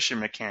transmission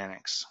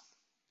mechanics.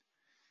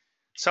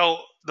 So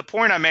the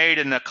point I made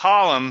in the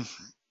column,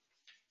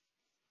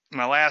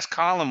 my last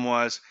column,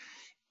 was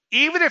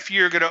even if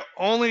you're going to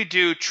only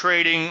do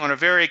trading on a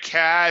very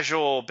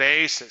casual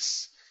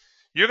basis,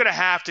 you're going to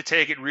have to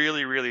take it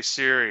really, really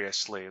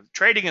seriously.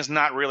 Trading is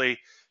not really,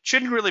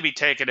 shouldn't really be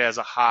taken as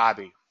a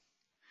hobby.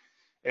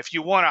 If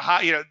you want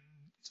to,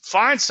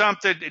 find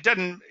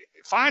something,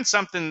 find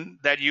something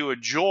that you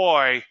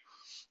enjoy,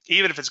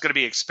 even if it's going to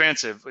be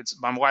expensive.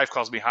 My wife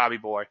calls me hobby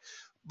boy.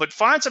 But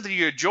find something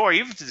you enjoy,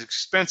 even if it's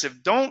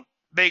expensive. Don't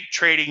make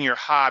trading your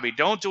hobby.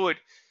 Don't do it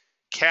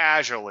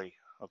casually,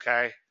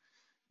 okay?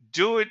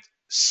 Do it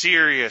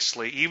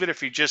seriously, even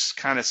if you just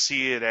kind of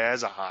see it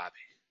as a hobby.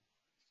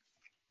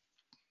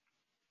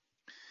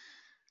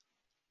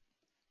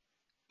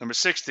 Number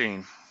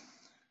 16,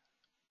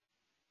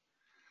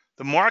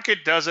 the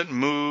market doesn't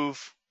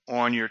move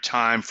on your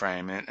time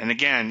frame. And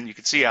again, you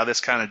can see how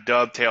this kind of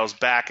dovetails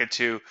back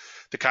into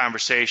the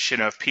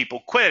conversation of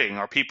people quitting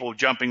or people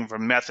jumping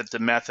from method to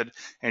method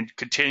and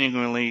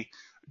continually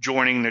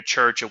joining the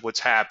church of what's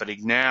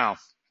happening now.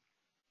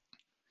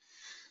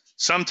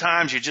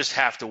 Sometimes you just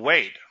have to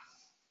wait.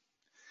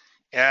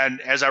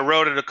 And as I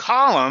wrote in a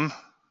column,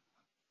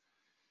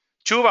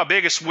 Two of our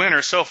biggest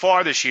winners so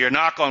far this year,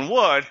 knock on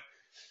wood,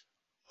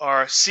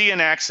 are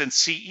CNX and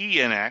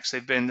CENX.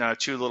 They've been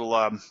two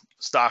little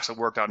stocks that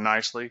worked out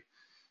nicely,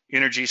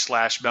 energy /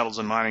 metals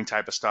and mining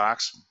type of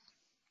stocks.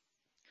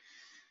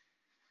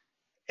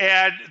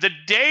 And the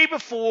day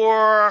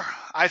before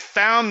I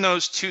found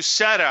those two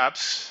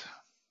setups,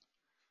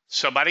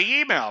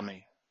 somebody emailed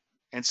me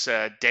and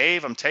said,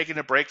 Dave, I'm taking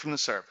a break from the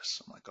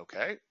service. I'm like,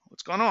 okay,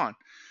 what's going on?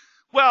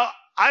 Well,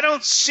 I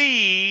don't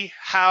see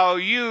how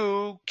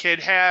you could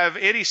have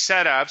any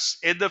setups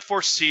in the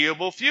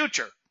foreseeable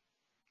future.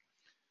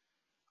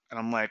 And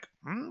I'm like,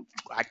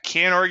 I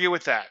can't argue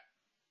with that.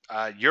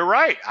 You're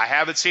right. I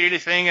haven't seen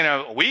anything in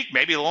a week,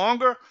 maybe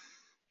longer.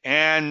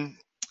 And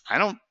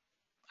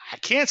I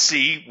can't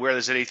see where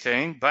there's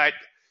anything, but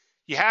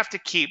you have to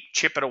keep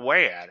chipping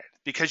away at it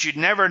because you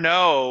never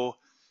know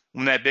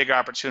when that big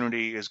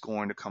opportunity is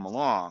going to come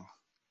along.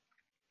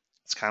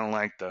 It's kind of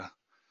like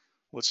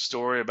what's the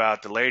story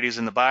about the ladies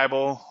in the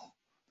Bible,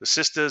 the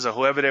sisters or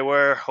whoever they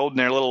were, holding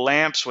their little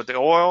lamps with the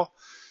oil.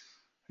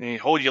 And you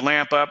hold your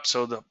lamp up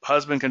so the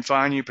husband can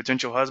find you,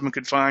 potential husband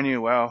can find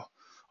you. Well,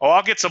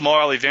 I'll get some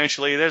oil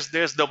eventually.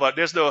 There's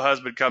no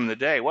husband coming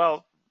today.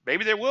 Well,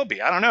 maybe there will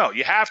be. I don't know.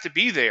 You have to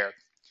be there,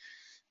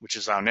 which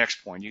is our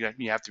next point.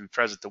 You have to be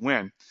present to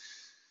win.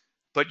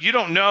 But you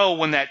don't know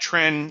when that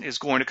trend is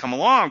going to come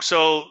along.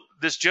 So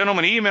this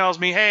gentleman emails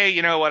me, hey,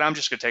 you know what? I'm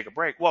just going to take a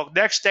break. Well,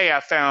 next day I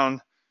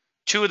found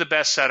two of the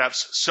best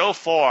setups so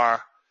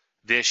far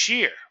this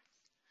year.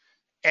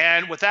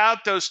 And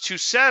without those two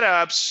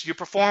setups, your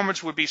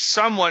performance would be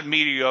somewhat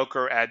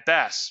mediocre at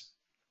best.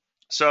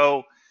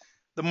 So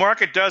the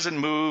market doesn't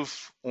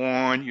move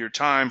on your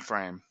time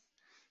frame.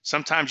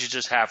 Sometimes you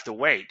just have to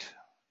wait.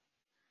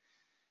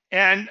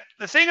 And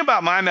the thing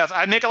about my method,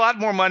 I make a lot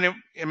more money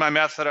in my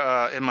method,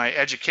 in my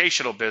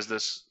educational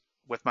business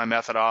with my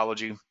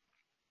methodology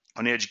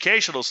on the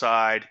educational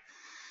side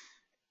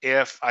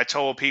if I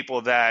told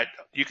people that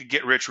you could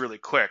get rich really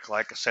quick.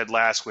 Like I said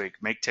last week,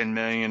 make $10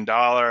 million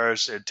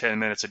in 10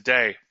 minutes a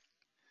day.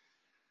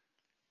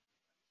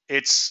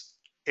 It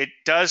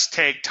does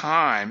take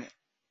time.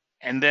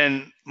 And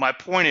then my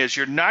point is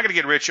you're not going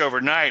to get rich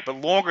overnight,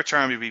 but longer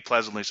term you'll be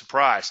pleasantly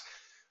surprised.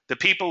 The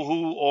people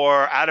who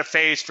are out of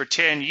phase for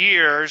 10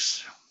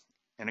 years,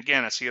 and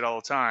again, I see it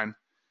all the time,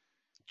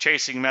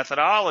 chasing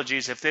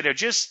methodologies, if they'd have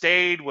just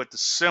stayed with the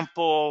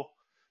simple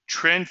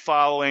trend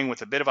following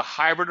with a bit of a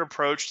hybrid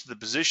approach to the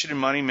position in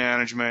money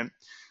management,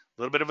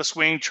 a little bit of a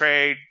swing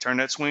trade, turn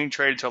that swing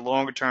trade into a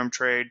longer term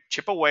trade,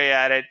 chip away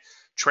at it,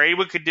 trade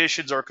when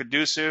conditions are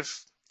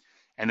conducive,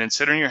 and then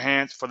sit on your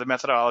hands for the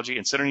methodology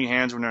and sit on your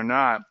hands when they're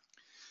not,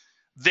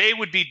 they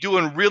would be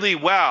doing really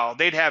well.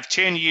 They'd have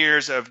 10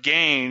 years of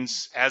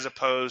gains as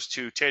opposed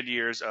to 10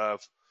 years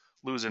of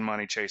losing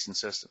money chasing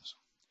systems.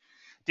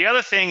 The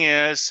other thing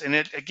is, and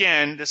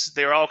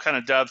they're all kind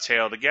of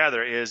dovetail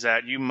together, is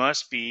that you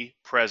must be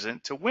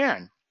present to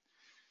win.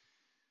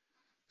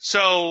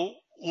 So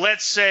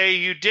let's say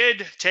you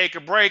did take a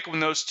break when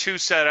those two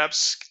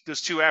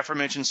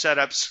aforementioned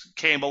setups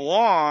came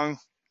along,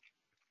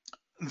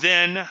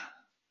 then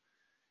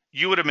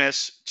you would have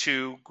missed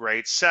two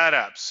great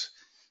setups.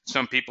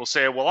 Some people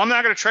say, well, I'm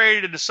not going to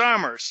trade in the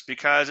summers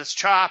because it's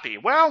choppy.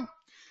 Well,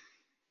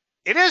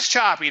 it is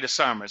choppy the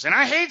summers, and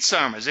I hate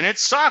summers, and it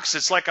sucks.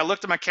 It's like I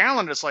looked at my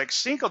calendar. It's like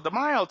Cinco de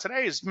Mayo.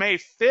 Today is May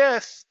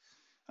 5th.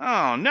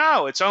 Oh,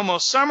 no, it's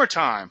almost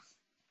summertime.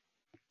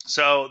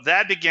 So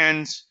that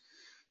begins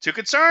to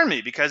concern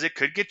me because it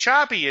could get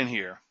choppy in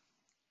here.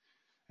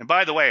 And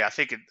by the way, I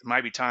think it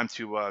might be time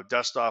to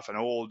dust off an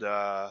old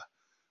webinar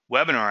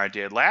I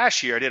did.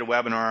 Last year, I did a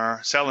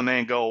webinar, Sell in May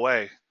and Go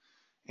Away.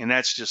 And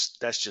that's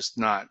just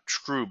not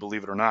true,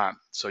 believe it or not.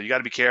 So you got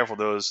to be careful of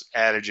those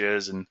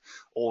adages and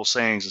old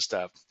sayings and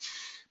stuff.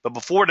 But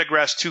before I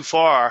digress too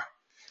far,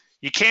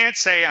 you can't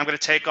say I'm going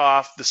to take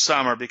off the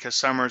summer because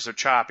summers are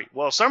choppy.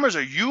 Well, summers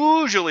are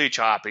usually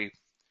choppy,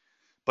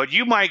 but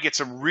you might get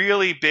some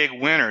really big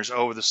winners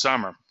over the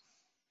summer.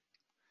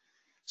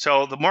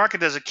 So the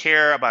market doesn't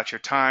care about your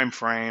time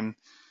frame,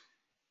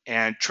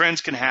 and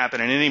trends can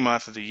happen in any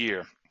month of the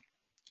year.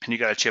 And you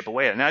got to chip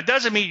away at it. Now, it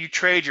doesn't mean you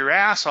trade your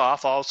ass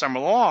off all summer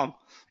long.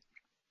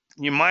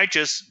 You might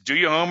just do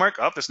your homework.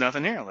 Oh, there's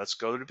nothing here. Let's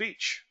go to the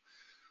beach.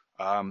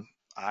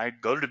 I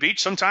go to the beach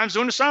sometimes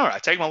during the summer. I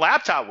take my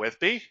laptop with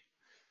me.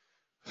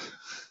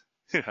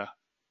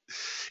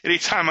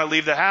 Anytime I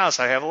leave the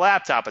house, I have a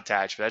laptop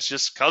attached. That's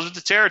just because of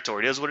the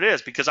territory. It is what it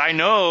is because I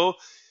know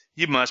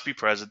you must be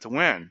present to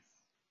win.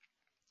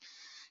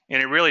 And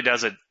it really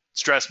doesn't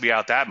stress me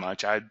out that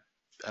much. I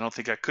don't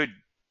think I could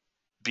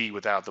be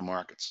without the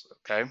markets.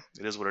 Okay,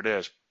 it is what it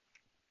is.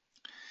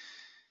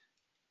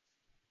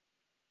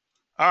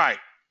 All right,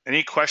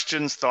 any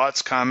questions,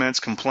 thoughts,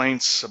 comments,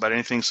 complaints about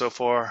anything so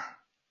far?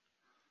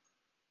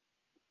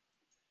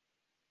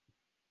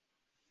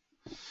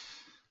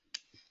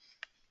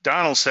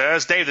 Donald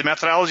says, Dave, the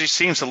methodology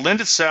seems to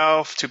lend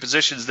itself to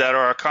positions that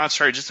are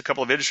concentrated just a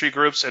couple of industry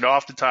groups, and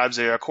oftentimes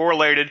they are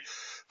correlated.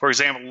 For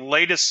example,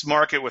 latest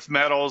market with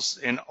metals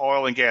in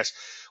oil and gas.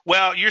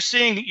 Well, you're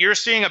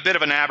seeing a bit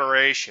of an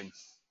aberration.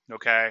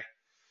 Okay,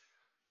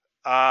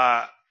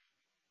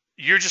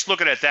 you're just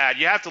looking at that.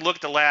 You have to look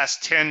at the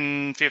last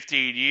 10,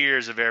 15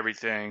 years of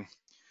everything,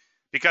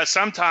 because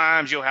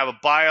sometimes you'll have a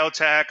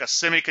biotech, a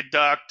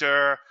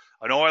semiconductor,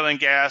 an oil and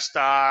gas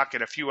stock,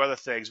 and a few other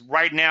things.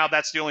 Right now,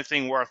 that's the only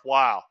thing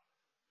worthwhile.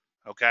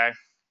 Okay?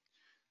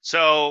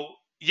 So,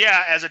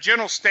 yeah, as a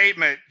general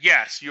statement,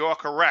 yes, you're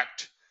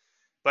correct.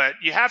 But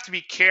you have to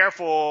be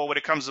careful when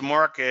it comes to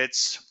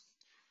markets.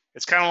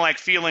 It's kind of like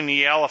feeling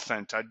the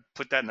elephant. I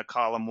put that in the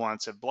column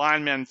once. A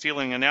blind man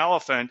feeling an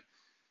elephant.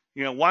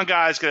 You know, one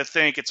guy's going to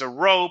think it's a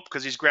rope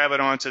because he's grabbing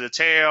onto the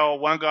tail.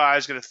 One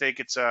guy's going to think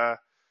it's a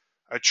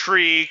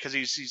tree because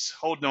he's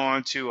holding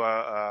on to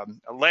a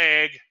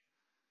leg.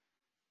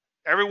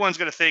 Everyone's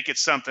going to think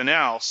it's something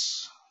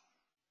else.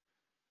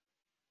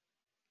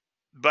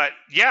 But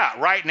yeah,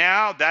 right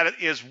now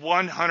that is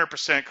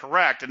 100%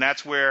 correct, and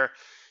that's where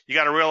you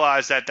got to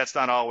realize that that's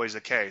not always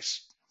the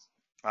case.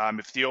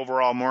 If the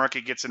overall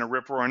market gets in a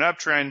rip-roaring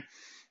uptrend,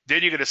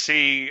 then you're going to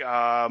see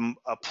a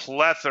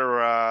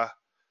plethora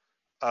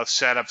of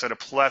setups at a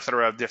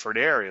plethora of different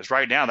areas.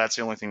 Right now, that's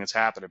the only thing that's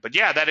happening. But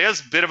yeah, that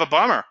is a bit of a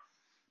bummer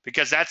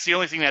because that's the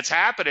only thing that's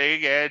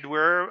happening, and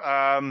we're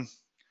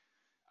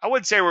I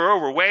wouldn't say we're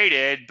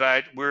overweighted,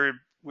 but we're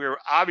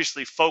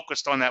obviously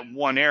focused on that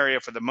one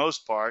area for the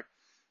most part,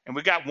 and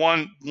we got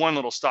one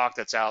little stock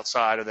that's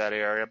outside of that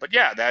area. But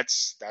yeah,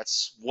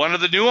 that's one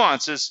of the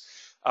nuances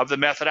of the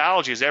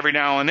methodology is every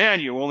now and then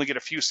you only get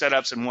a few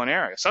setups in one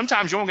area.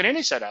 Sometimes you won't get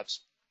any setups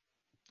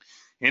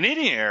in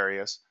any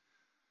areas.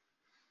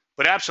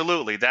 But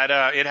absolutely, that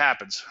it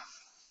happens.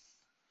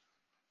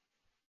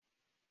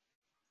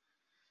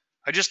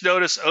 I just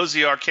noticed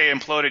OZRK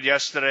imploded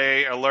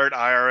yesterday. Alert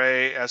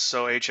IRA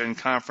SOHN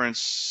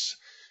conference.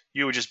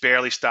 You were just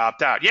barely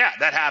stopped out. Yeah,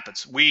 that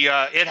happens.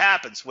 It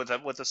happens with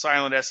a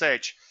silent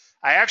SH.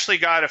 I actually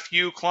got a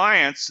few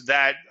clients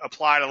that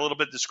applied a little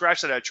bit of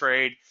discretion to that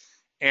trade,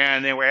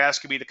 and they were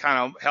asking me to kind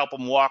of help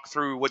them walk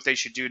through what they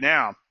should do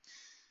now.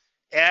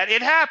 And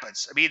it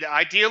happens. I mean,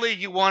 ideally,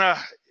 you want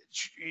to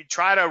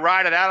try to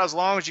ride it out as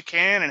long as you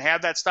can and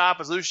have that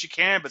stop as loose as you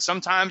can, but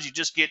sometimes you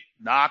just get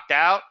knocked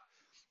out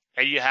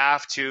and you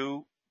have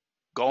to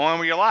go on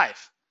with your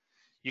life.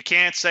 You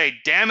can't say,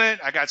 damn it,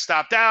 I got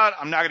stopped out,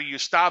 I'm not going to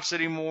use stops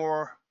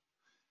anymore.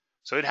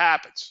 So it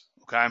happens,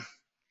 okay?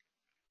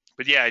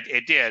 But yeah,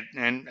 it did.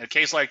 And in a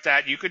case like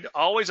that, you could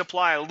always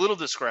apply a little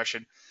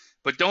discretion,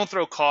 but don't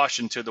throw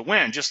caution to the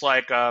wind. Just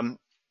like I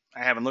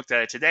haven't looked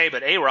at it today,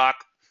 but AROC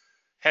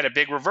had a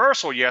big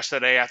reversal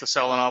yesterday after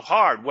selling off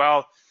hard.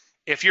 Well,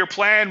 if your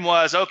plan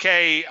was,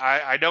 okay,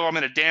 I know I'm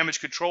in a damage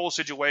control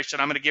situation,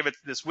 I'm going to give it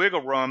this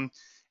wiggle room,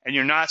 and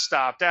you're not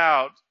stopped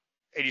out,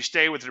 and you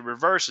stay with the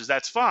reverses,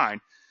 that's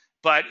fine.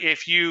 But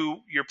if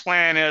your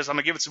plan is, I'm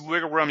going to give it some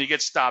wiggle room, you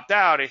get stopped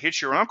out, it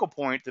hits your uncle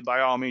point, then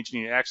by all means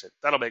you need to exit.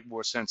 That'll make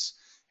more sense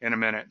in a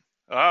minute.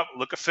 Oh,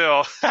 look at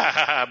Phil,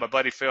 my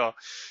buddy Phil.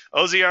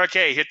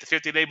 OZRK hit the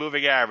 50-day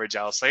moving average.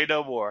 I'll say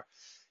no more.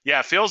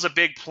 Yeah, Phil's a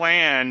big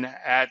plan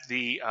at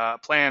the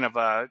plan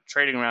of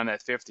trading around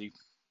that 50.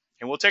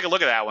 And we'll take a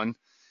look at that one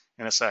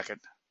in a second.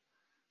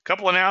 A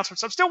couple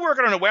announcements. I'm still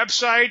working on a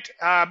website.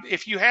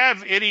 If you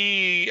have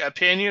any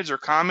opinions or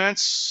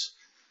comments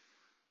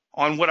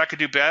on what I could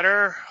do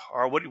better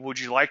or what would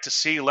you like to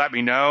see, let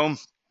me know.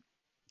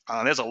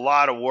 There's a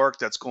lot of work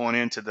that's going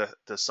into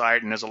the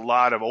site, and there's a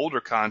lot of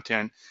older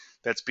content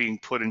that's being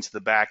put into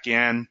the back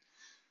end.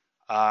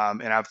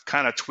 And I've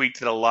kind of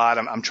tweaked it a lot.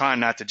 I'm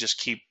trying not to just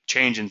keep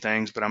changing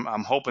things, but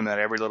I'm hoping that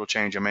every little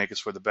change I make is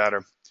for the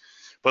better.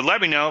 But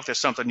let me know if there's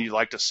something you'd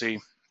like to see.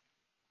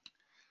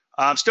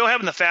 I'm still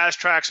having the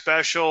fast track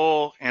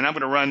special, and I'm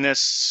going to run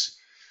this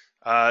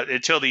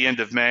until the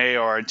end of May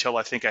or until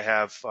I think I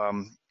have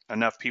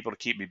enough people to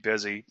keep me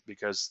busy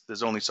because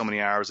there's only so many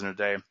hours in a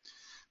day.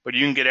 But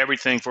you can get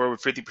everything for over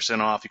 50%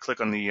 off. You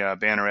click on the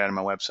banner ad on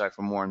my website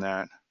for more on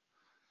that.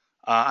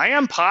 I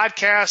am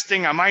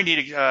podcasting. I might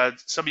need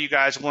some of you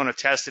guys want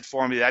to test it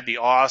for me. That'd be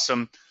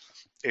awesome.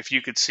 If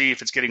you could see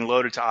if it's getting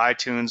loaded to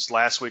iTunes.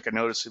 Last week I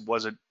noticed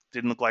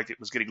didn't look like it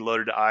was getting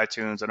loaded to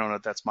iTunes. I don't know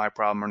if that's my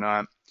problem or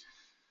not.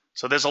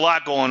 So there's a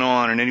lot going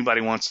on, and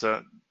anybody wants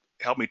to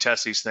help me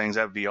test these things,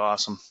 that would be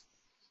awesome.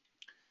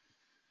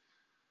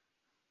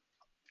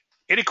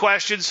 Any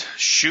questions,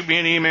 shoot me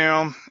an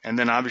email, and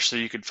then obviously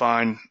you could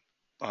find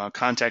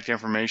contact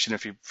information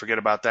if you forget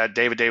about that,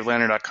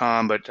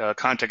 davidlandry.com, but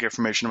contact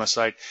information on my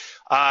site.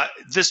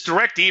 This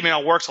direct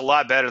email works a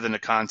lot better than the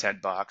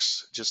contact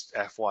box, just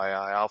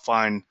FYI. I'll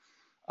find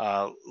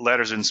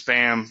letters in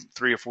spam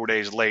 3 or 4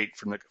 days late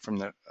from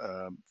the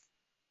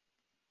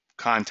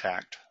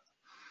contact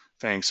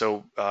thing.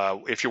 So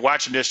if you're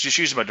watching this, just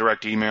use my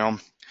direct email.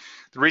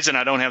 The reason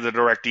I don't have the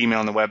direct email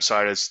on the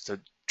website is to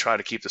try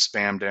to keep the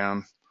spam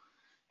down.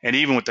 And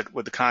even with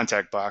the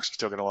contact box, we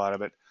still get a lot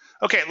of it.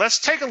 Okay, let's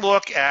take a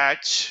look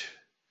at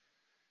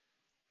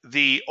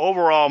the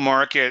overall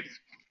market.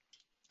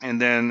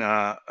 And then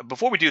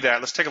before we do that,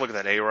 let's take a look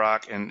at that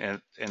AROC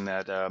and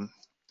that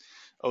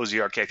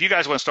OZRK. If you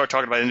guys want to start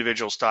talking about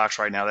individual stocks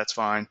right now, that's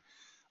fine.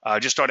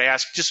 Just start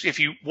asking. Just if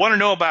you want to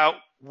know about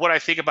what I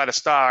think about a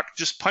stock,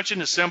 just punch in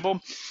the symbol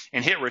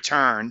and hit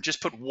return.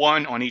 Just put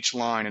 1 on each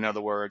line, in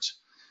other words.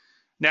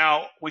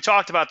 Now, we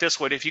talked about this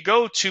one. If you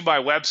go to my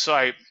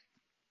website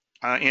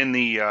from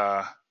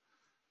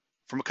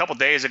a couple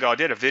days ago, I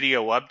did a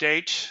video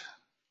update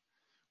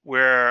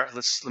where,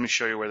 let me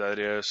show you where that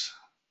is.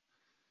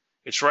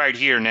 It's right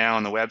here now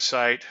on the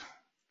website.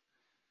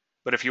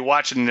 But if you're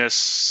watching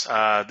this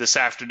this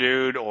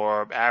afternoon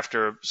or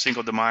after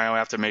Cinco de Mayo,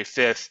 after May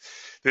 5th,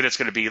 then it's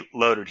going to be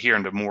loaded here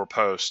into more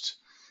posts.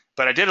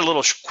 But I did a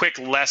little quick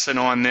lesson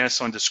on this,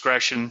 on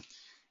discretion.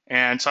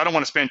 And so I don't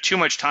want to spend too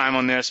much time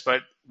on this,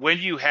 but when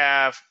you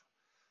have,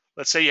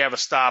 let's say you have a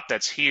stop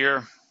that's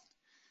here,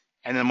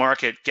 and the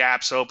market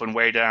gaps open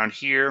way down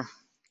here,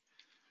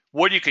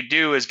 what you could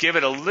do is give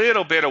it a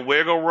little bit of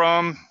wiggle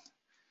room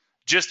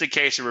just in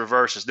case it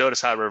reverses.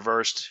 Notice how it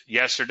reversed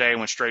yesterday and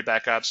went straight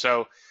back up.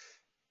 So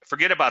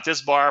forget about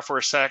this bar for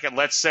a second.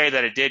 Let's say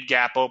that it did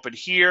gap open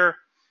here.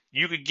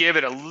 You could give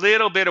it a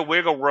little bit of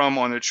wiggle room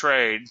on the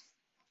trade.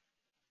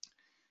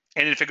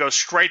 And if it goes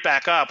straight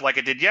back up like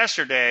it did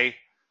yesterday,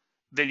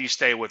 then you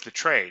stay with the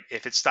trade.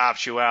 If it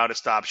stops you out, it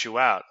stops you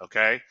out,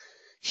 okay?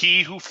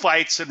 He who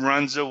fights and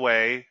runs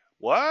away,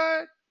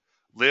 what?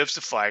 Lives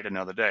to fight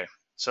another day.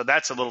 So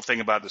that's a little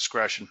thing about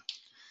discretion.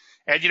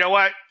 And you know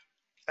what?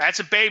 That's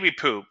a baby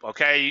poop,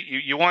 okay?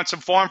 You want some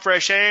farm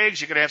fresh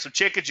eggs, you're going to have some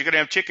chickens, you're going to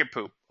have chicken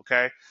poop,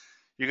 okay?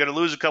 You're going to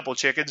lose a couple of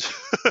chickens,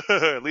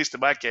 at least in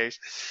my case,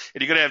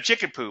 and you're going to have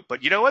chicken poop.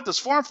 But you know what? Those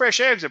farm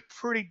fresh eggs are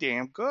pretty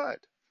damn good.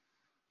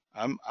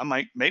 I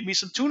might make me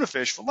some tuna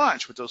fish for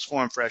lunch with those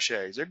farm fresh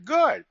eggs. They're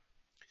good.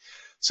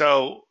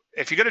 So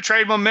if you're going to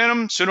trade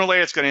momentum, sooner or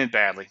later it's going to end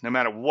badly, no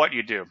matter what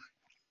you do.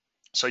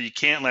 So you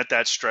can't let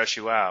that stress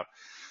you out.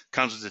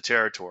 Comes with the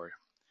territory.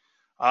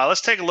 Let's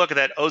take a look at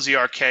that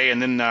OZRK,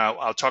 and then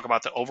I'll talk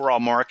about the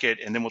overall market,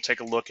 and then we'll take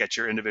a look at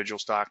your individual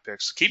stock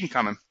picks. Keep them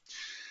coming.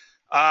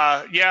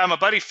 Yeah, my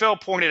buddy Phil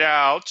pointed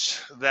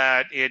out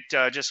that it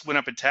just went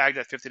up and tagged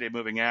that 50-day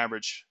moving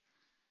average.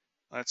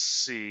 Let's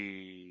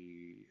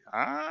see.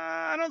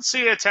 I don't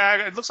see a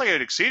tag. It looks like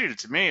it exceeded it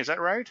to me. Is that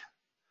right?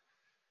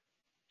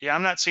 Yeah,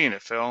 I'm not seeing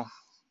it, Phil.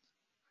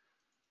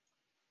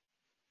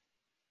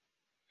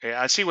 Yeah,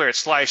 I see where it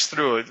sliced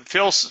through it.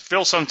 Phil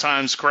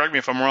sometimes, correct me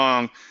if I'm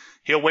wrong,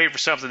 he'll wait for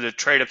something to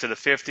trade up to the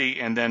 50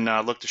 and then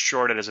look to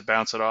short it as it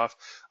bounces it off.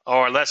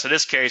 Or unless, in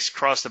this case,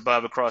 crossed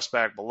above and crossed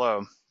back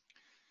below.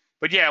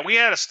 But yeah, we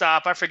had a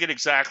stop. I forget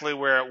exactly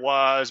where it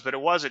was, but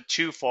it wasn't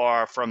too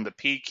far from the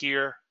peak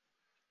here.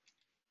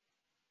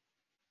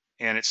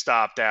 And it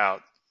stopped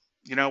out.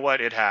 You know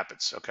what? It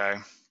happens, okay?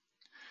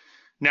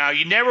 Now,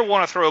 you never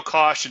want to throw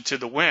caution to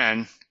the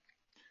wind,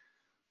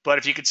 but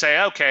if you could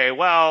say, okay,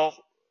 well,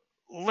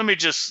 let me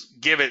just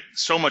give it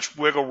so much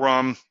wiggle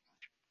room,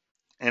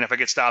 and if I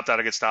get stopped out,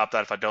 I get stopped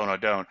out. If I don't, I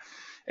don't.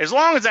 As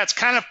long as that's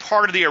kind of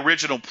part of the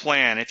original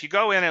plan. If you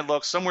go in and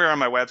look somewhere on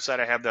my website,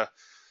 I have the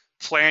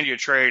plan your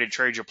trade and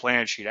trade your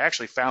plan sheet. I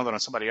actually found it on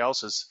somebody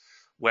else's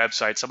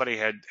website. Somebody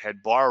had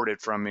borrowed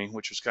it from me,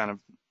 which was kind of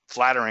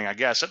flattering, I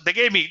guess. They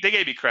gave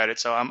me credit,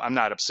 so I'm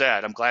not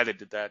upset. I'm glad they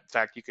did that. In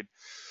fact, you could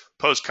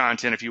post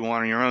content if you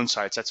want on your own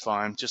sites. That's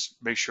fine. Just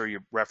make sure you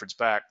reference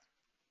back,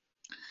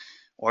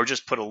 or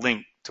just put a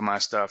link to my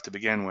stuff to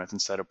begin with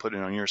instead of putting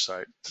it on your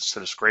site,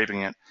 instead of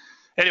scraping it.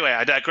 Anyway,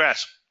 I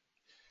digress.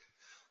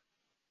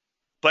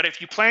 But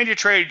if you plan your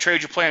trade,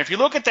 trade your plan. If you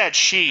look at that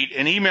sheet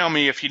and email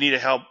me if you need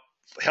help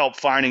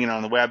finding it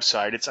on the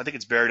website. I think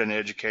it's buried in the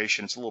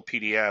education. It's a little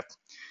PDF.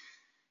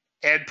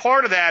 And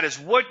part of that is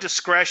what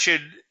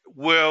discretion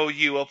will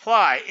you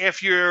apply?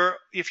 If you're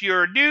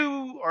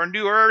new or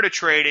newer to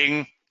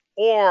trading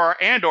or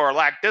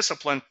lack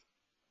discipline,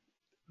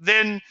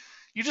 then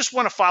you just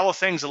want to follow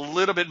things a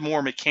little bit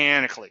more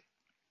mechanically.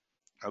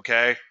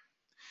 Okay?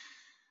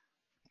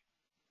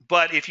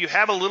 But if you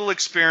have a little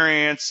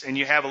experience and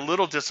you have a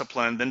little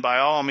discipline, then by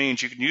all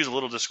means you can use a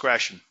little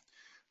discretion.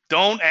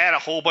 Don't add a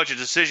whole bunch of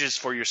decisions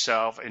for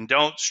yourself, and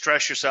don't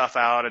stress yourself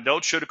out, and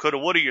don't shoulda, coulda,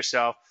 woulda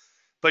yourself.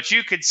 But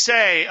you could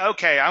say,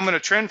 okay, I'm going to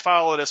trend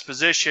follow this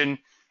position,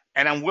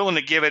 and I'm willing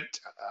to give it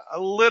a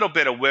little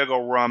bit of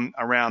wiggle room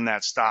around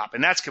that stop,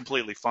 and that's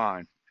completely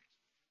fine.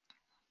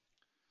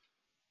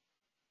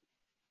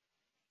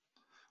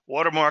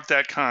 Watermark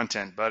that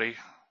content, buddy.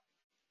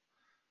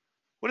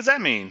 What does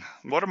that mean?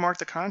 Watermark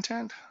the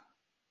content?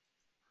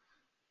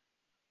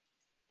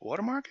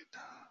 Watermark it?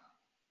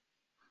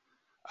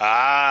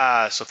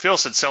 So Phil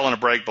said selling a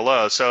break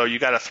below. So you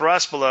got a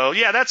thrust below.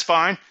 Yeah, that's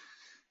fine.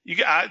 You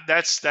got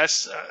that's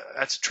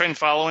trend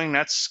following.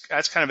 That's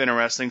kind of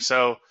interesting.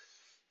 So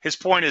his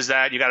point is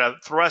that you got a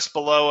thrust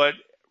below it,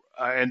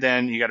 and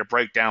then you got a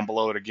break down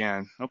below it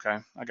again. Okay,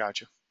 I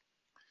got you.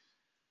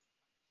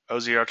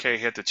 OZRK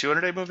hit the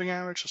 200-day moving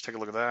average. Let's take a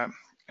look at that.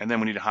 And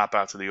then we need to hop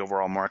out to the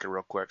overall market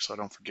real quick so I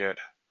don't forget.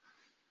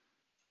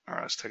 All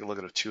right, let's take a look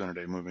at a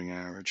 200-day moving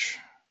average.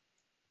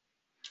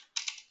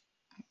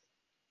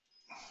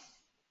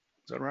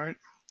 Is that right?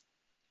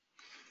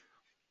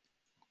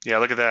 Yeah,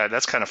 look at that.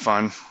 That's kind of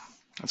fun.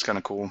 That's kind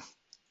of cool.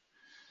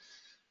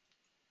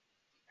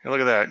 Hey,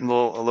 look at that. A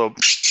little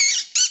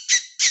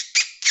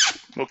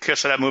We'll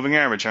kiss of that moving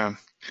average, huh?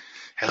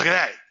 Hey, look at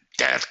that.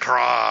 Death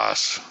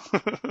cross.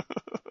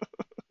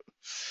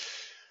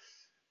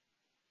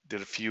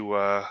 Did a few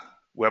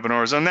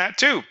webinars on that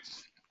too.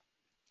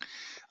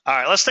 All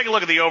right, let's take a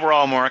look at the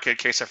overall market in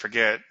case I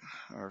forget,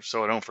 or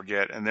so I don't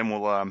forget, and then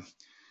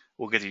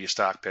we'll get to your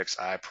stock picks.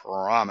 I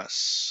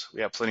promise.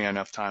 We have plenty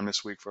enough time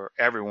this week for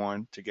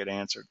everyone to get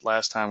answered.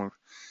 Last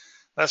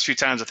few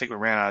times I think we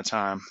ran out of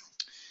time.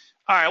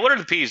 All right, what are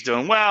the P's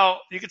doing?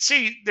 Well, you can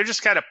see they're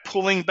just kind of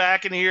pulling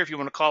back in here, if you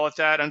want to call it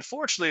that.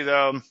 Unfortunately,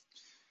 though,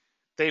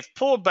 they've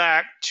pulled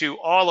back to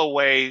all the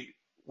way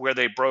where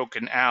they've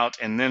broken out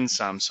and then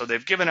some. So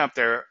they've given up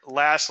their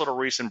last little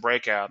recent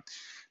breakout.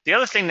 The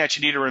other thing that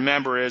you need to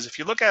remember is if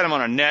you look at them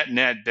on a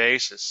net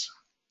basis,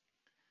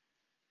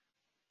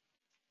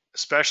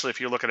 especially if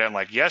you're looking at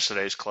like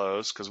yesterday's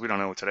close, because we don't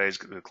know what today's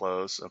going to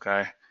close,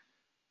 okay?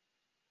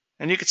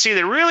 And you can see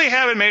they really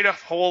haven't made a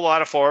whole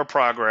lot of forward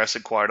progress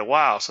in quite a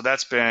while. So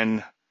that's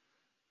been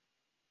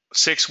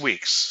 6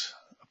 weeks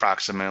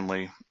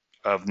approximately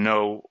of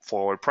no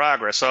forward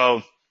progress.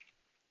 So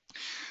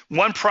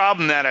one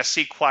problem that I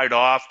see quite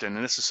often,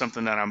 and this is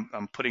something that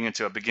I'm putting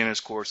into a beginner's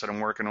course that I'm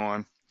working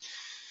on,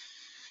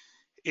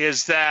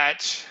 is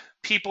that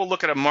people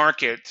look at a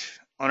market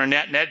on a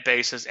net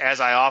basis,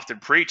 as I often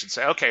preach, and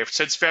say, okay,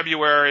 since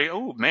February,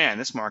 oh man,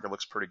 this market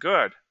looks pretty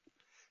good.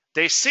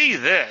 They see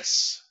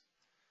this,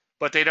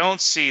 but they don't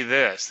see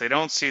this. They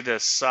don't see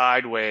this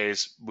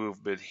sideways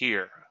movement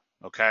here,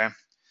 okay?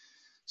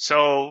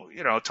 So,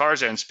 you know,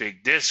 Tarzan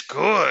speak, this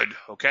good,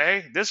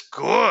 okay? This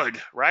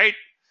good, right?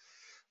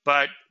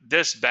 But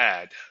this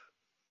bad.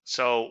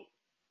 So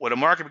when a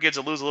market begins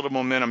to lose a little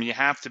momentum, you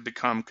have to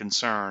become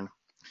concerned.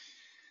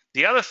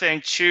 The other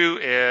thing, too,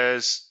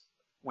 is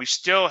we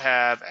still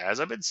have, as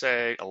I've been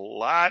saying, a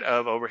lot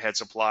of overhead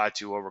supply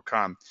to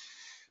overcome.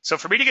 So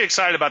for me to get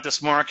excited about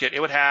this market, it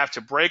would have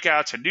to break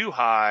out to new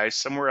highs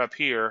somewhere up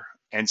here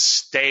and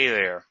stay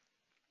there.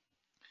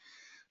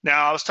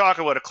 Now, I was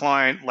talking with a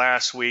client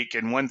last week,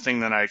 and one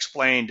thing that I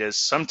explained is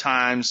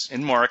sometimes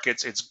in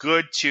markets, it's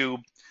good to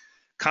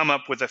come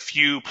up with a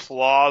few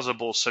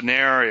plausible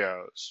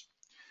scenarios.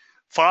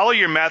 Follow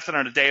your method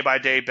on a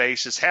day-by-day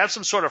basis. Have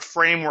some sort of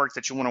framework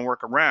that you want to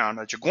work around,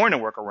 that you're going to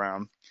work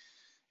around.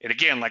 And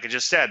again, like I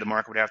just said, the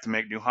market would have to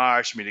make new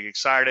highs for me to get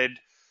excited.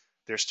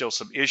 There's still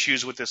some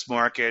issues with this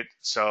market.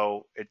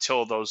 So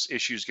until those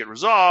issues get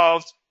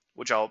resolved,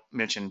 which I'll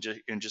mention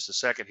in just a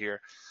second here,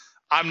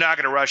 I'm not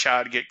going to rush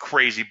out and get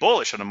crazy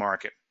bullish on the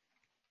market.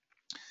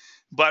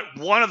 But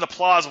one of the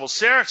plausible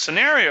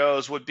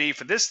scenarios would be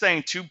for this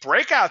thing to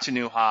break out to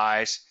new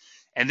highs,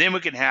 and then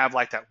we can have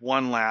like that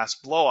one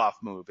last blow-off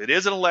move. It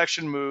is an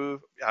election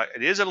move.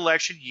 It is an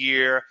election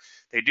year.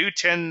 They do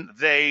tend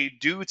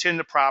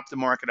to prop the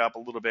market up a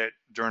little bit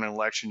during an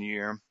election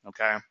year.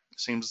 Okay,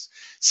 seems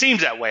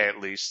that way at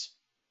least.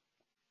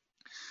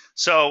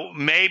 So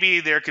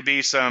maybe there could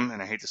be some,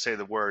 and I hate to say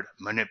the word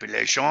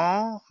manipulation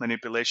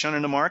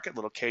in the market.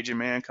 Little Cajun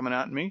man coming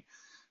out in me,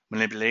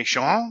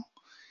 manipulation,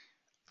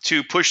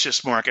 to push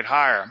this market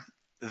higher.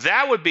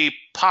 That would be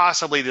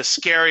possibly the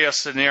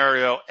scariest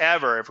scenario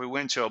ever if we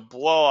went to a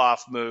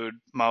blow-off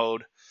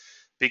mode,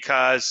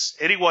 because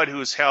anyone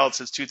who's held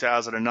since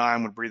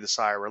 2009 would breathe a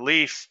sigh of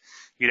relief.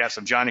 You'd have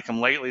some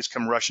Johnny-come-latelys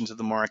come rushing to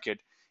the market,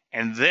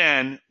 and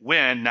then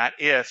when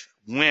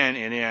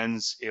it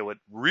ends, it would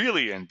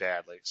really end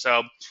badly.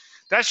 So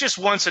that's just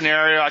one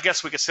scenario. I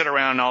guess we could sit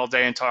around all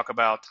day and talk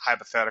about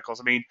hypotheticals.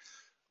 I mean,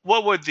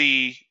 what would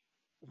the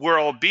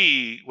world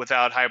be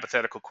without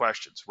hypothetical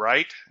questions,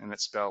 right? And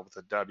it's spelled with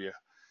a W.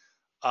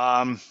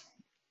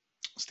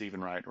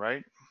 Stephen Wright,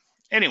 right?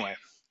 Anyway,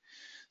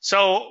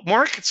 so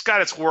market's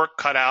got its work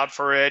cut out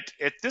for it.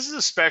 This is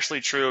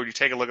especially true when you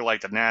take a look at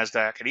like the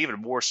NASDAQ, and even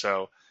more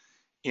so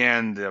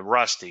in the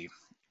Rusty.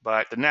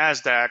 But the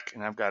NASDAQ,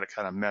 and I've got it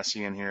kind of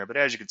messy in here, but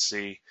as you can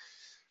see,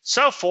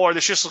 so far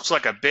this just looks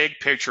like a big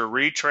picture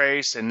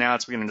retrace, and now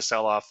it's beginning to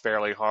sell off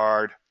fairly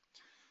hard.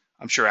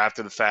 I'm sure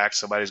after the fact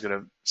somebody's going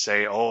to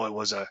say, "Oh, it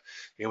was a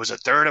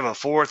third of a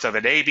fourth of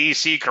an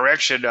ABC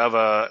correction of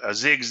a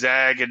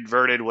zigzag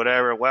inverted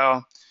whatever."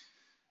 Well,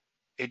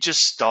 it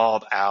just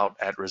stalled out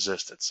at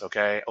resistance.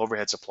 Okay,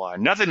 overhead supply.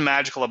 Nothing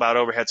magical about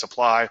overhead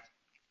supply.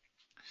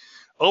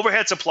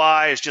 Overhead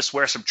supply is just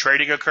where some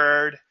trading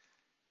occurred,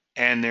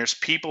 and there's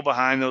people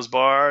behind those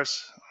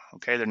bars.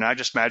 Okay, they're not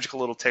just magical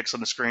little ticks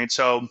on the screen.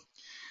 So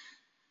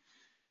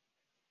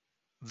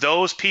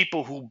those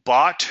people who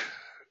bought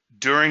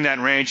during that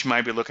range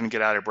might be looking to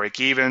get out of break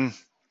even,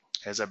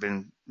 as I've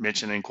been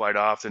mentioning quite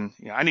often.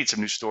 You know, I need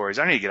some new stories.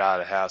 I need to get out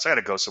of the house. I got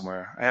to go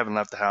somewhere. I haven't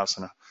left the house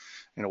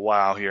in a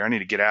while here. I need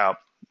to get out,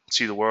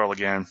 see the world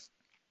again.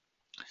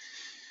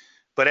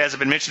 But as I've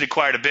been mentioning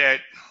quite a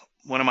bit,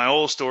 one of my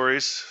old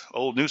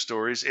news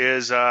stories,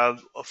 is a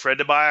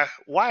friend of my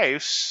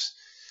wife's.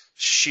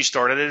 She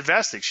started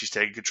investing. She's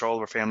taking control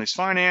of her family's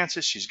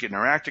finances. She's getting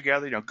her act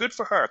together. You know, good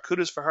for her.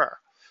 Kudos for her.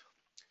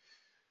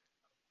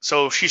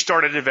 So she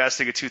started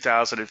investing in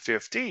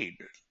 2015.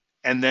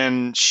 And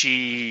then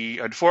she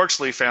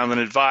unfortunately found an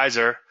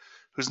advisor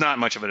who's not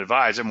much of an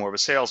advisor, more of a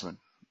salesman.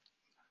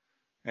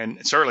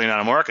 and certainly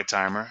not a market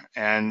timer.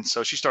 And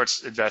so she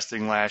starts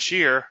investing last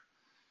year.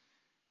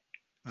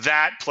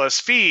 That plus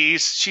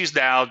fees, she's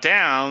now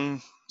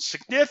down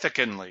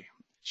significantly.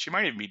 She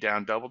might even be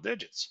down double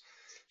digits.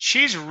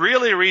 She's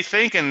really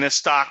rethinking this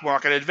stock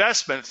market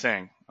investment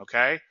thing,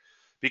 okay?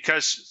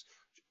 Because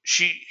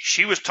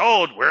she was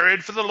told we're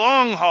in for the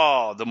long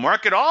haul. The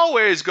market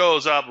always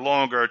goes up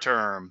longer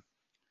term.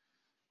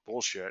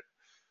 Bullshit.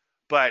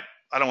 But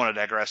I don't want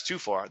to digress too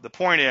far. The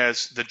point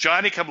is, the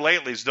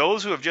Johnny-come-latelys,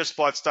 those who have just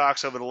bought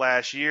stocks over the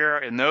last year,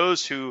 and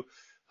those who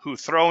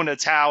throw in the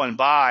towel and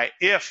buy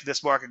if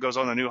this market goes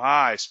on the new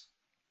highs,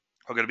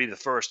 are going to be the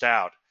first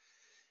out.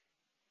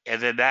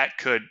 And then that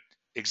could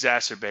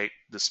exacerbate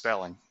the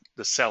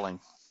selling.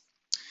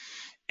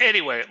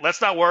 Anyway,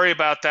 let's not worry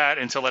about that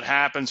until it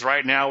happens.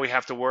 Right now, we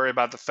have to worry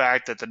about the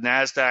fact that the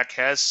NASDAQ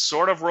has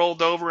sort of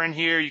rolled over in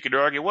here. You could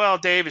argue, well,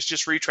 Dave, it's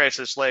just retraced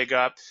this leg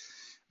up.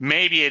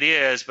 Maybe it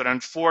is, but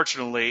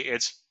unfortunately,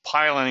 it's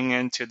piling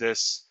into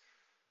this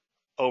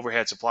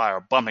overhead supply, or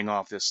bumping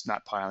off this,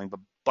 not piling, but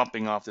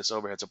bumping off this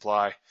overhead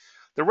supply.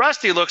 The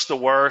Rusty looks the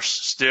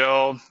worst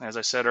still, as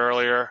I said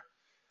earlier.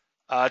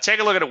 Take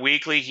a look at a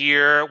weekly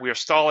here. We are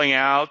stalling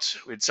out.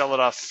 We'd sell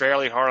it off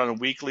fairly hard on a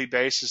weekly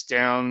basis,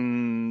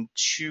 down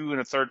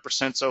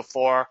 2.33% so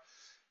far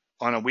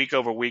on a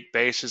week-over-week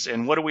basis.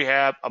 And what do we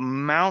have? A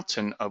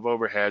mountain of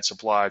overhead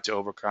supply to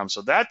overcome.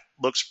 So that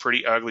looks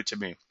pretty ugly to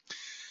me.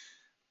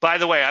 By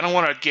the way, I don't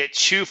want to get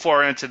too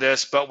far into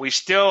this, but we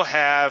still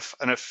have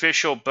an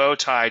official bow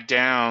tie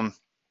down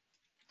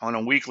on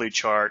a weekly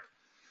chart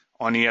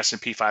on the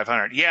S&P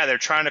 500. Yeah, they're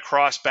trying to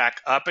cross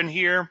back up in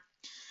here,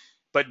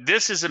 but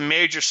this is a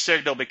major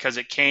signal because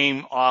it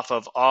came off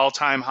of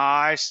all-time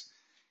highs,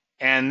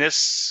 and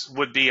this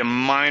would be a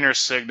minor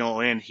signal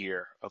in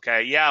here,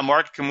 okay? Yeah,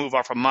 market can move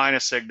off a minor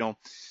signal,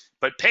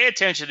 but pay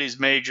attention to these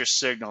major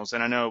signals.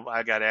 And I know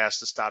I got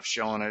asked to stop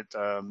showing it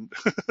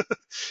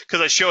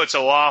because I show it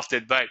so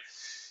often. But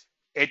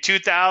in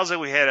 2000,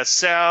 we had a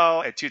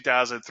sell. In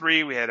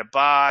 2003, we had a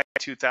buy.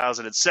 In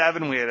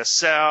 2007, we had a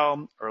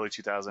sell. Early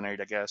 2008,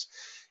 I guess.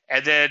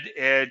 And then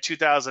in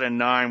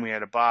 2009, we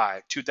had a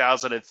buy.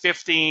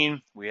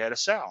 2015, we had a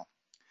sell.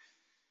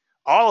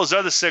 All those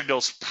other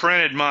signals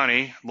printed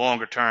money,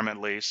 longer term at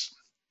least.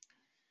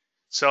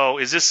 So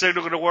is this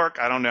signal going to work?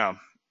 I don't know.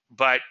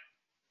 But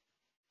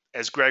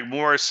as Greg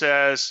Morris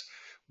says,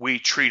 we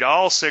treat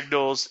all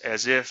signals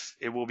as if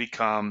it will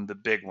become the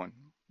big one,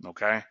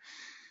 okay?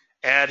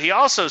 And he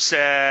also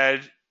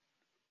said,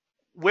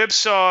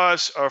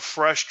 whipsaws are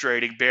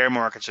frustrating, bear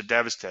markets are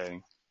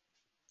devastating.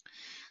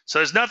 So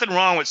there's nothing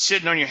wrong with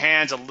sitting on your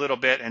hands a little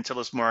bit until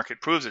this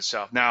market proves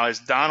itself. Now, as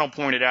Donald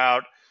pointed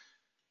out,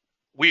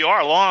 we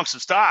are long some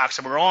stocks,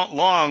 and we're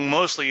long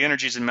mostly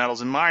energies and metals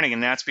and mining,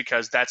 and that's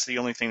because that's the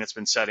only thing that's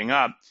been setting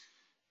up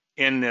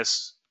in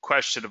this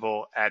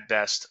questionable at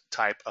best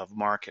type of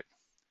market.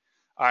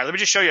 All right, let me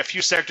just show you a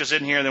few sectors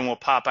in here, then we'll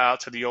pop out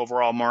to the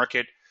overall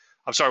market.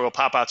 I'm sorry, we'll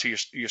pop out to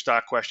your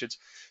stock questions.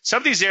 Some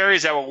of these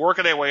areas that were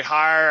working their way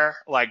higher,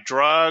 like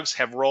drugs,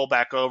 have rolled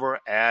back over,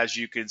 as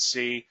you can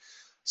see.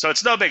 So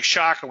it's no big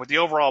shocker with the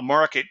overall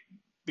market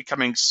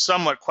becoming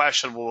somewhat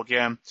questionable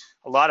again.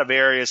 A lot of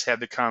areas have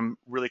become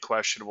really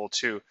questionable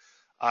too.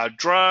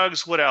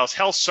 Drugs, what else?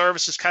 Health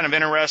services, kind of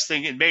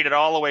interesting. It made it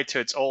all the way to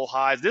its old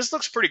highs. This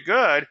looks pretty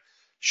good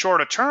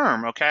shorter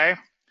term, okay?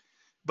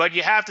 But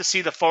you have to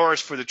see the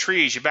forest for the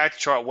trees. You back the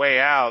chart way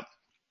out,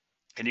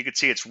 and you can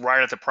see it's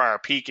right at the prior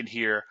peak in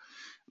here.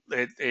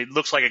 It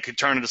looks like it could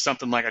turn into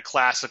something like a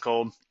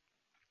classical,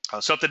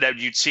 something that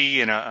you'd see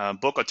in a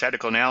book of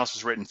technical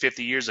analysis written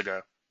 50 years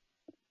ago.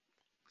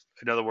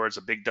 In other words,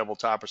 a big double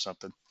top or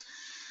something.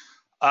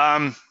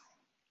 A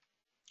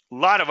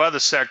lot of other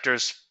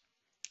sectors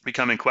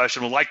becoming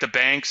questionable, like the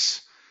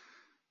banks.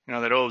 You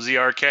know, that old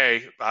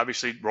ZRK,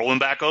 obviously rolling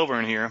back over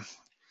in here.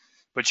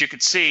 But you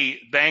could see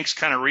banks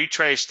kind of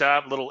retraced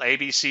up, little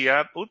ABC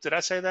up. Oop, did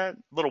I say that?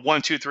 Little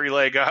 1, 2, 3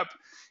 leg up.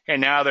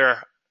 And now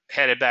they're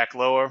headed back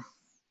lower.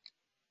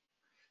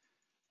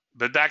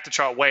 But back the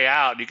chart way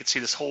out, you can see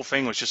this whole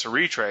thing was just a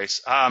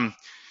retrace.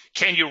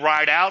 Can you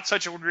ride out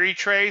such a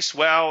retrace?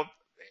 Well,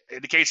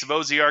 in the case of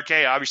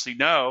OZRK, obviously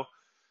no.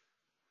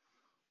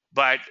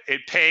 But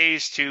it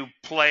pays to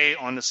play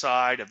on the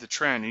side of the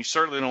trend. You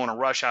certainly don't want to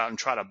rush out and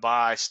try to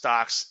buy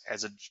stocks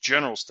as a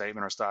general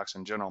statement, or stocks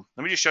in general.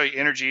 Let me just show you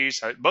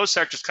energies. Both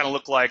sectors kind of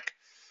look like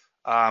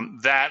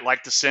that,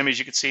 like the semis.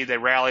 You can see they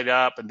rallied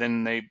up and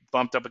then they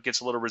bumped up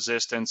against a little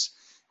resistance,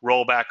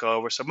 roll back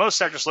over. So most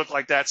sectors look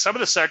like that. Some of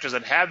the sectors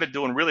that have been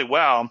doing really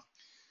well,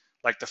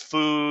 like the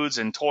foods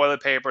and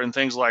toilet paper and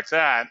things like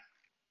that,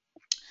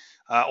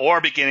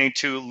 are beginning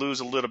to lose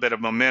a little bit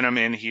of momentum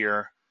in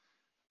here.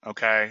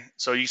 Okay,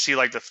 so you see,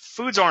 like, the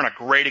foods aren't a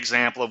great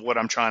example of what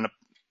I'm trying to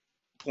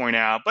point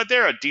out, but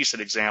they're a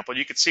decent example.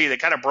 You can see they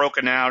kind of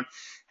broken out,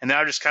 and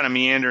now just kind of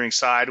meandering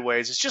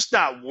sideways. It's just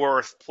not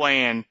worth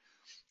playing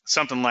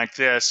something like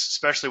this,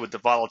 especially with the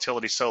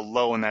volatility so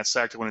low in that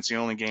sector when it's the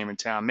only game in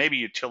town. Maybe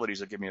utilities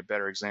will give me a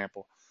better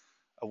example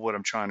of what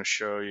I'm trying to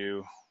show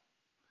you.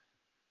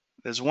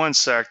 There's one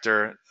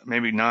sector,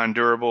 maybe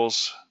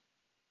non-durables.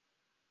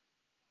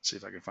 Let's see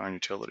if I can find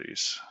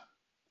utilities.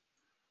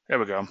 There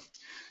we go.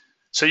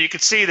 So you can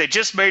see they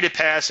just made it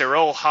past their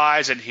old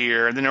highs in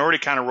here, and then they're already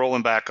kind of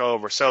rolling back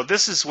over. So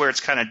this is where it's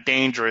kind of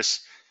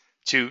dangerous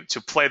to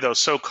play those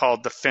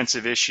so-called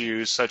defensive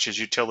issues, such as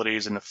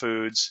utilities and the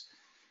foods.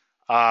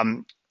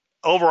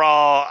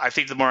 Overall, I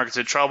think the market's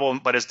in trouble,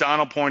 but as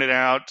Donald pointed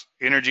out,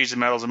 energies and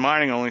metals and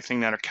mining, the only thing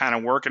that are kind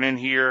of working in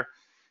here.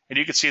 And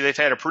you can see they've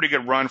had a pretty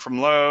good run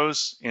from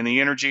lows in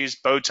the energies,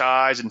 bow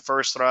ties, and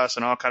first thrust,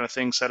 and all kind of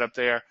things set up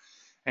there.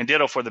 And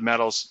ditto for the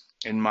metals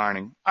in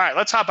mining. All right,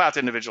 let's hop out to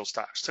individual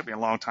stocks. It took me a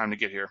long time to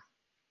get here.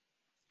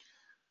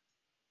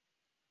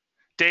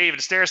 Dave,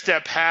 the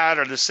stair-step pad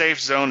or the safe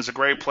zone is a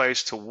great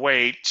place to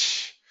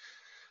wait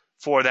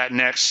for that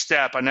next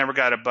step. I never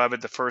got above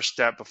it the first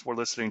step before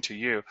listening to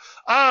you.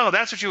 Oh,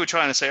 that's what you were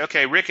trying to say.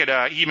 Okay, Rick had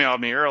emailed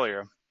me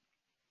earlier.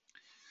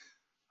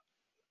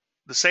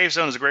 The safe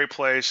zone is a great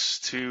place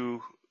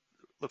to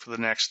look for the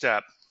next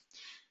step.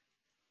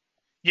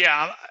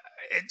 Yeah,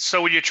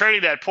 so when you're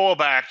trading that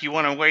pullback, you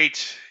want to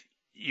wait.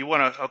 You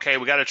want to, okay,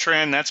 we got a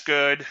trend. That's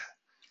good.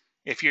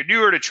 If you're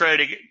newer to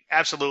trading,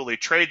 absolutely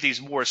trade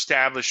these more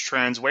established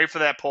trends. Wait for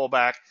that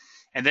pullback,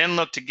 and then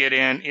look to get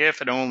in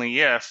if and only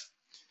if,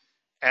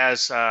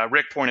 as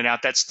Rick pointed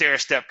out, that stair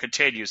step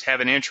continues. Have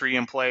an entry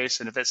in place,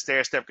 and if that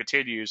stair step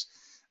continues,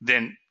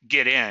 then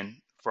get in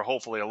for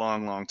hopefully a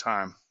long, long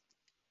time.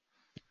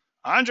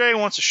 Andre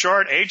wants to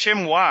short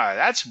HMY.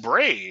 That's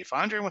brave.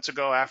 Andre wants to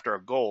go after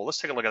a goal. Let's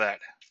take a look at that.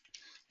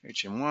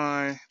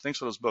 HMY. Thanks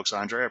for those books,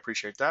 Andre. I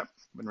appreciate that.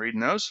 Been reading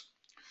those.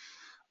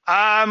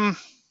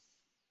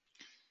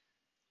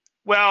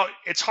 Well,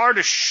 it's hard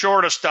to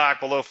short a stock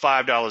below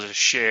 $5 a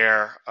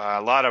share.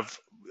 A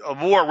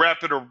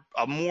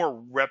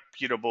more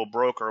reputable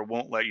broker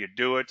won't let you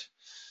do it.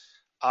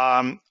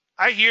 I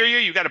hear you.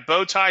 You got a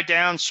bow tie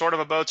down, sort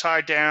of a bow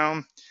tie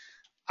down.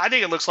 I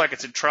think it looks like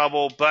it's in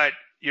trouble, but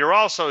you're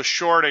also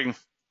shorting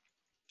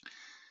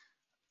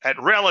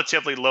at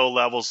relatively low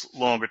levels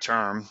longer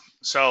term.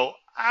 So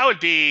I would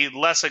be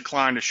less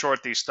inclined to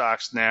short these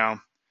stocks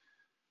now.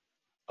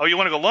 Oh, you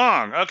want to go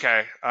long?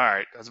 Okay. All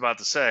right. I was about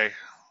to say.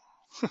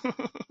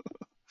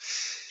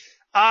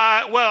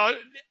 Well,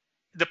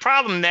 the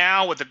problem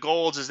now with the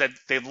golds is that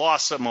they've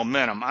lost some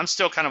momentum. I'm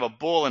still kind of a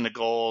bull in the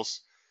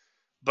golds,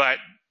 but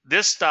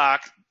this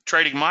stock,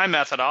 trading my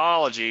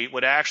methodology,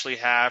 would actually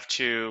have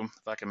to,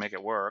 if I can make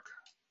it work,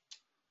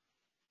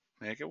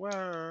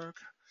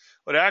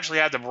 would actually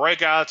have to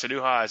break out to new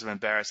highs. I'm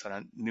embarrassed that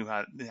I knew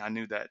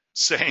that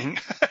saying.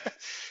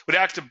 Would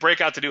have to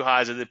break out to new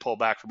highs and then pull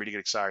back for me to get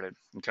excited.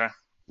 Okay.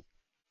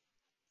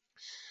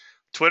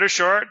 Twitter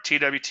short,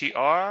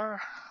 TWTR.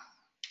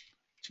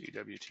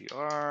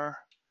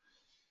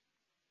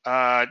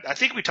 I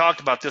think we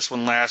talked about this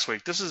one last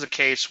week. This is a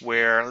case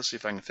where, let's see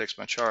if I can fix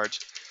my charts.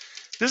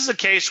 This is a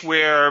case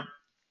where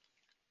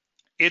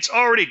it's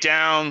already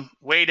down,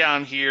 way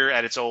down here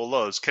at its old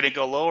lows. Can it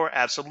go lower?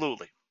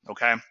 Absolutely.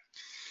 Okay.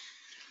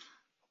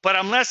 But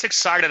I'm less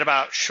excited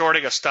about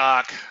shorting a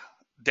stock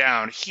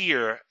down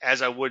here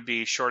as I would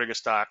be shorting a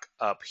stock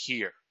up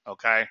here.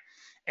 Okay.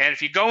 And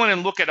if you go in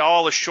and look at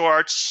all the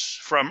shorts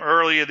from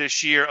earlier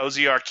this year,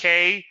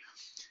 OZRK,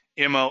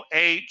 MOH,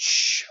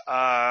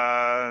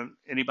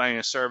 anybody in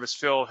the service,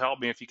 Phil, help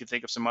me if you can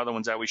think of some other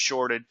ones that we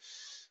shorted.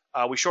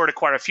 We shorted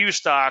quite a few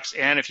stocks.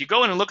 And if you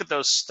go in and look at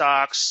those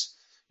stocks,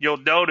 you'll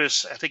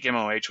notice, I think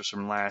MOH was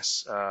from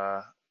last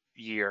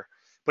year,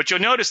 but you'll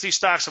notice these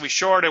stocks that we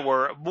shorted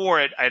were more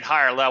at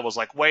higher levels,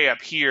 like way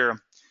up here,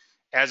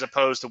 as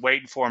opposed to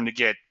waiting for them to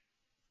get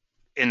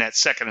in that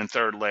second and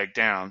third leg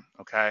down,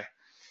 okay?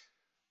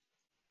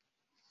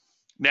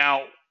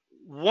 Now,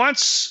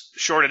 once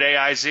shorted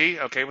AIZ,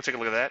 okay, we'll take a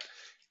look at that.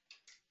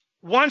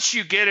 Once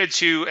you get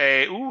into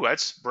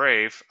that's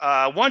brave.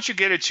 Once you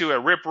get into a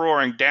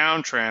rip-roaring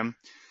downtrend,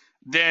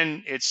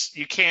 then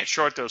you can't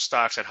short those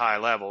stocks at high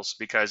levels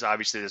because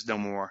obviously there's no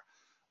more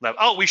level.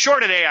 Oh, we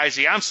shorted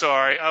AIZ. I'm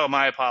sorry. Oh,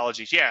 my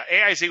apologies. Yeah,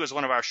 AIZ was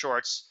one of our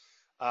shorts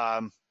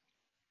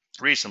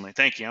recently.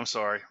 Thank you. I'm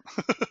sorry.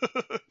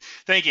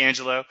 Thank you,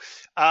 Angelo.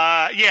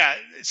 Yeah,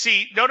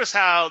 see, notice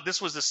how this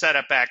was the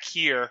setup back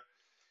here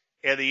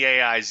in the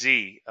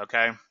AIZ,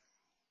 okay?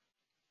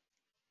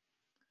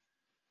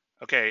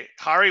 Okay,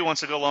 Hari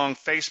wants to go along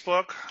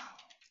Facebook.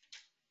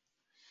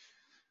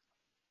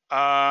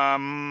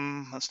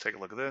 Let's take a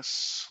look at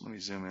this. Let me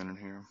zoom in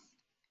here.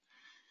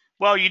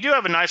 Well, you do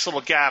have a nice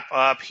little gap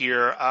up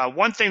here.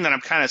 One thing that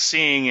I'm kind of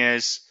seeing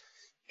is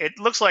it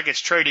looks like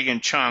it's trading in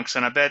chunks,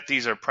 and I bet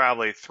these are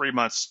probably 3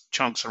 months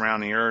chunks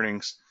around the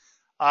earnings.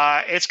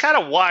 It's kind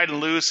of wide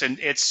and loose, and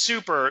it's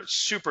super,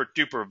 super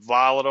duper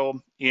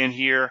volatile in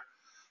here.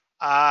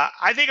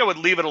 I think I would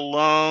leave it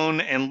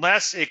alone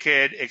unless it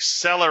could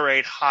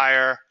accelerate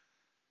higher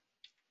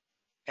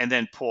and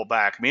then pull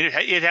back. I mean,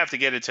 it'd have to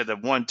get into the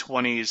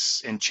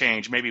 120s and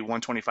change, maybe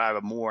 125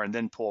 or more, and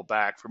then pull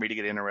back for me to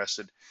get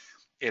interested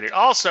in it.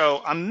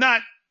 Also, I'm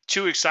not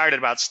too excited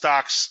about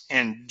stocks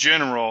in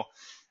general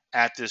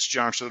at this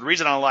juncture. The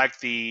reason I like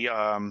the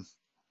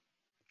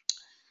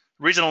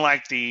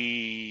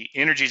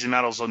energies and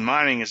metals and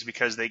mining is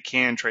because they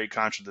can trade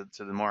contra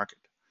to the market.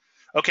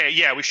 Okay,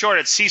 yeah, we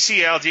shorted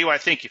CCL, DY,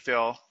 thank you,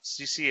 Phil.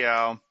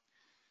 CCL.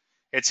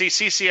 And see,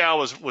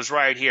 CCL was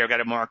right here. Got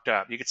it marked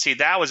up. You can see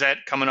that was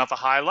at coming off a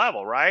high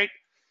level, right?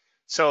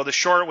 So the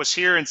short was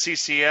here in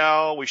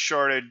CCL. We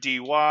shorted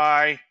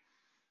DY.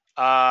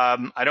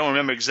 I don't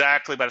remember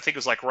exactly, but I think it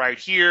was like right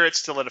here. It's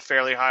still at a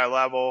fairly high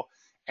level.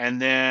 And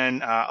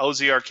then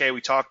OZRK we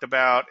talked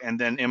about, and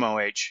then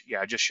MOH. Yeah,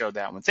 I just showed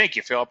that one. Thank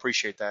you, Phil.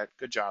 Appreciate that.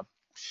 Good job.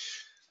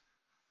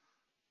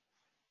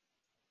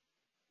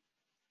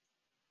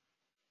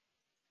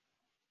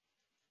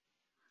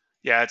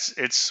 Yeah,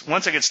 it's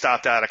once I get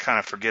stopped out, I kind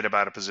of forget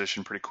about a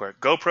position pretty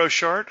quick. GoPro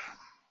short.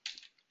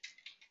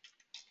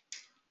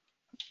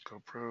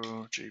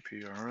 GoPro,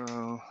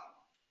 GPRO.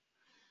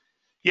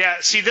 Yeah,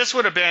 see, this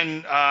would have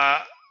been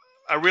a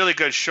really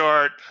good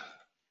short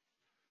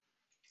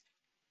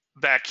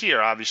back here,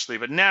 obviously,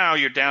 but now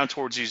you're down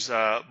towards these.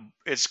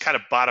 It's kind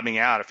of bottoming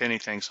out, if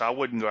anything, so I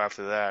wouldn't go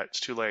after that. It's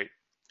too late.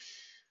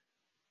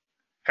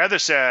 Heather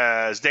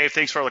says, Dave,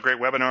 thanks for all the great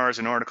webinars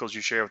and articles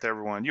you share with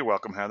everyone. You're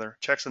welcome, Heather.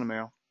 Checks in the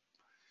mail.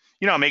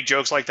 You know, I make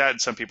jokes like that, and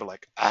some people are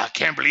like, I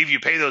can't believe you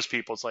pay those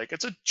people. It's like,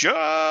 it's a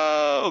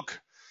joke.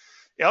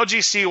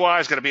 LGCY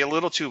is going to be a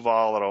little too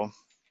volatile.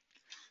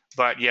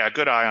 But yeah,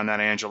 good eye on that,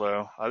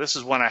 Angelo. This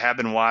is one I have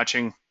been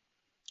watching.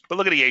 But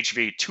look at the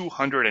HV,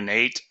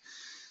 208.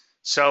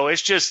 So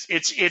it's just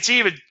it's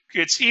even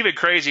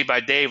crazy by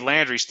Dave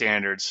Landry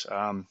standards.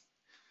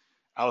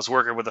 I was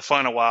working with a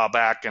fund a while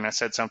back, and I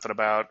said something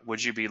about,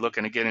 would you be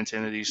looking to get into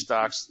any of these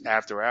stocks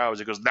after hours?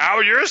 He goes,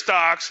 now your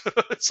stocks.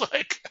 It's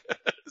like,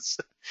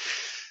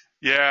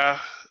 yeah,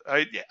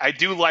 I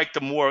do like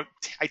I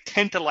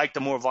tend to like the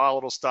more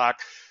volatile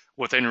stock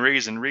within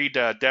reason. Read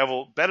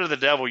Better the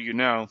Devil You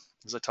Know,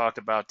 as I talked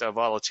about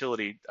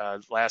volatility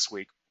last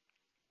week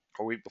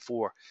or week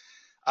before.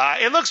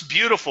 It looks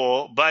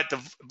beautiful, but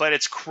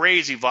it's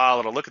crazy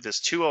volatile. Look at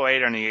this,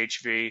 208 on the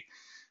HV.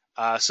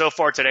 So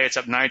far today, it's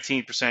up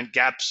 19%.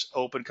 Gaps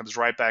open, comes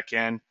right back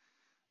in.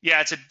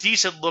 Yeah, it's a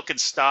decent looking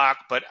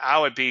stock, but I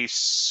would be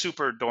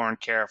super darn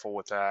careful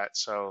with that.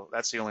 So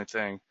that's the only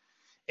thing.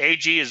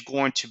 AG is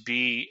going to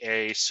be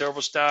a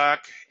silver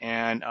stock,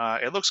 and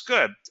it looks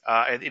good.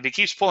 If it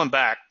keeps pulling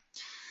back,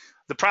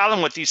 the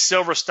problem with these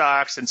silver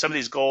stocks and some of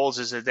these golds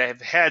is that they've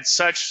had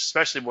such,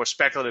 especially more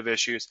speculative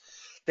issues,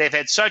 they've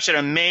had such an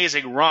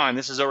amazing run.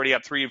 This is already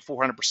up 300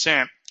 and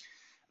 400%.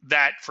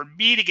 That for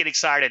me to get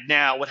excited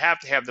now would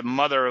have to have the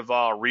mother of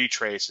all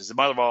retraces. The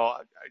mother of all,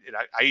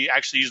 I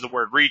actually use the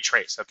word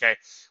retrace, okay?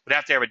 Would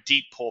have to have a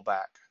deep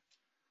pullback.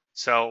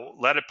 So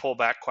let it pull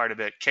back quite a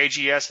bit.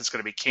 KGS, it's going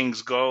to be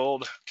King's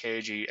Gold.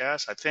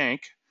 KGS, I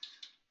think.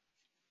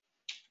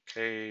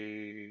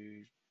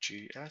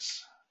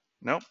 KGS?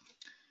 Nope.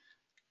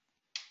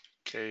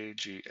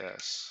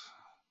 KGS.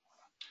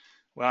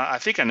 Well, I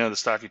think I know the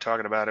stock you're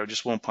talking about. It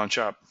just won't punch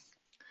up.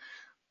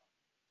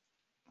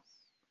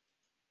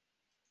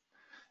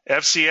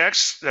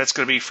 FCX, that's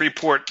going to be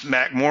Freeport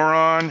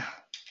McMoran.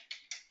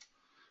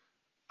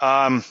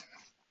 Yeah,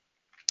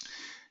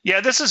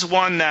 this is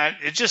one that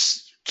it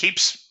just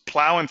keeps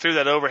plowing through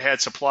that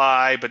overhead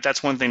supply, but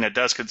that's one thing that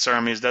does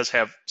concern me, is it does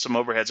have some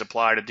overhead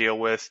supply to deal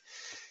with.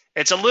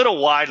 It's a little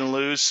wide and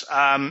loose.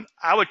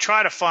 I would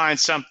try to find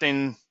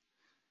something.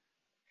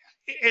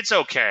 It's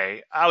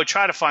okay. I would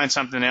try to find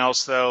something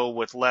else, though,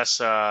 with less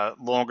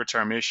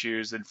longer-term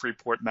issues than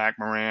Freeport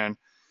McMoran.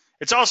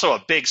 It's also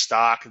a big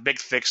stock, a big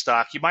thick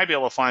stock. You might be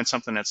able to find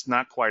something that's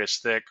not quite as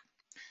thick,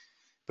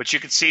 but you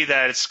can see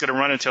that it's going to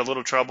run into a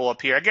little trouble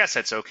up here. I guess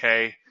that's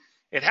okay.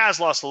 It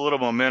has lost a little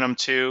momentum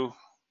too.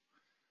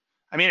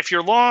 I mean, if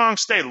you're long,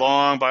 stay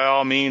long by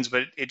all means,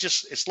 but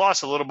it's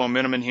lost a little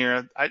momentum in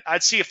here.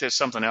 I'd see if there's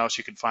something else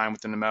you could find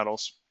within the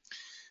metals.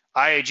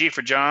 IAG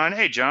for John.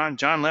 Hey, John.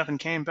 John left and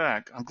came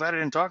back. I'm glad I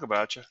didn't talk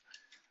about you.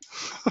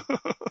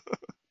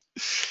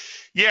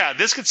 Yeah,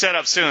 this could set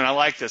up soon. I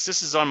like this.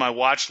 This is on my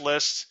watch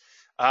list.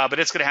 But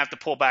it's going to have to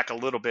pull back a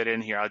little bit in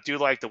here. I do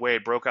like the way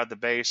it broke out the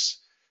base.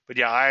 But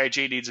yeah,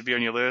 IAG needs to be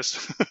on your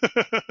list.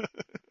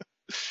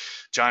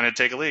 John had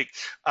to take a leak.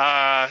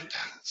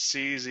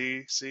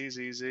 CZZ.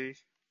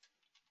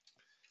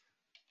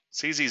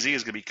 CZZ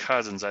is going to be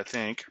Cousins, I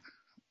think,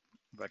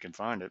 if I can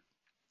find it.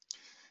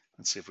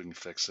 Let's see if we can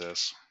fix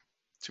this.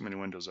 Too many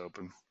windows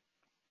open.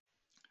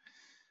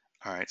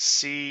 All right,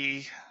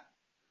 CZZ,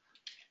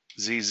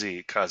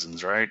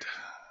 Cousins, right?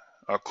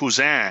 Or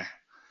Cousin.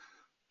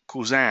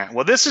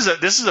 Well, this is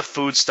a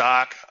food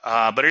stock,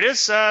 but it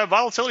is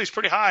volatility is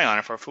pretty high on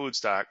it for a food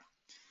stock.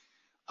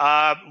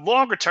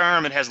 Longer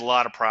term, it has a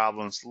lot of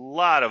problems, a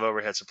lot of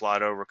overhead supply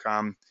to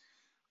overcome.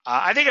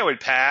 I think I would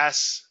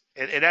pass.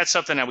 That's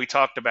something that we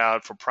talked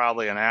about for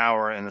probably an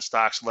hour in the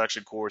stock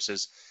selection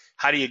courses.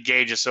 How do you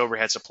gauge this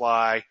overhead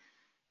supply?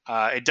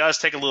 It does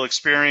take a little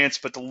experience,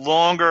 but the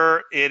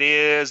longer it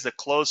is, the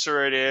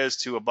closer it is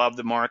to above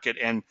the market,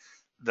 and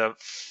the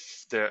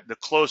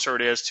closer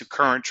it is to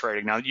current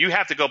trading. Now, you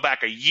have to go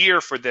back a year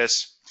for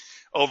this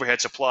overhead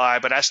supply,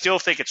 but I still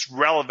think it's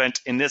relevant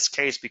in this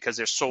case because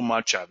there's so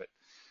much of it.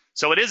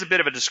 So it is a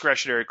bit of a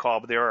discretionary call,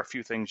 but there are a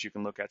few things you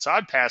can look at. So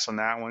I'd pass on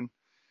that one.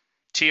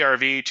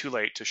 TRV, too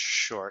late to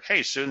short.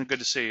 Hey, Susan, good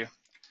to see you.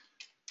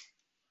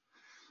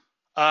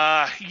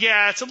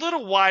 Yeah, it's a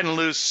little wide and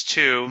loose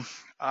too.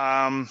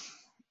 I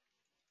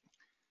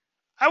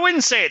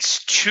wouldn't say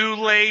it's too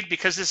late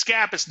because this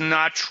gap is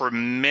not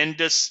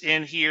tremendous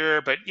in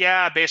here, but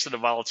yeah, based on the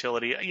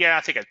volatility, yeah,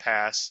 I think I'd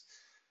pass.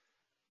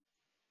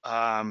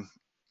 But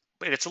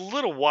it's a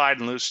little wide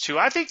and loose too.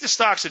 I think the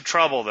stock's in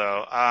trouble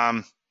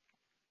though.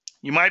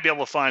 You might be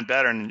able to find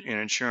better in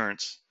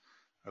insurance.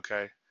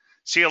 Okay.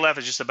 CLF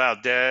is just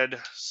about dead.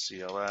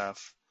 CLF.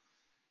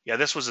 Yeah,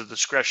 this was a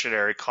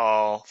discretionary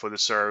call for the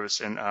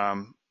service, and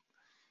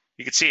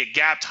you can see it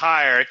gapped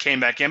higher. It came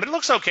back in, but it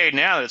looks okay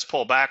now that it's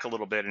pulled back a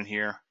little bit in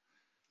here.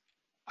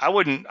 I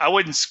wouldn't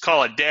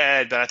call it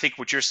dead, but I think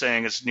what you're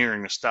saying is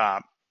nearing a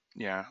stop.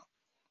 Yeah.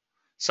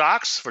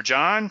 Socks for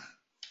John.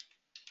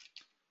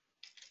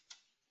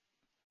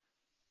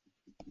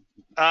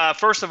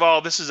 First of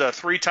all, this is a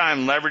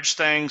 3-time leverage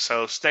thing,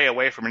 so stay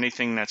away from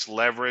anything that's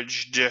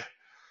leveraged.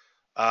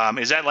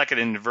 Is that like an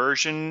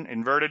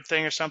inverted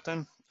thing or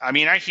something? I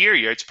mean, I hear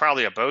you. It's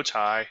probably a bow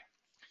tie.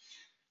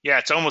 Yeah,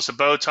 it's almost a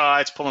bow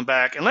tie. It's pulling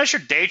back. Unless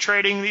you're day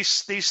trading these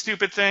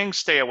stupid things,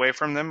 stay away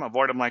from them.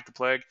 Avoid them like the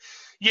plague.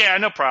 Yeah,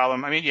 no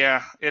problem. I mean,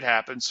 yeah, it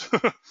happens,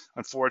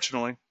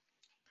 unfortunately.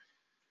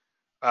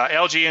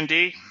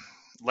 LG&D,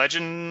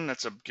 Legend,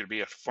 that's going to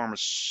be a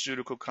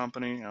pharmaceutical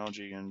company,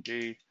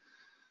 LG&D.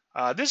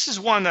 This is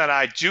one that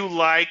I do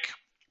like.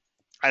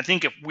 I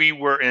think if we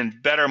were in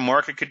better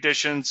market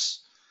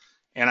conditions,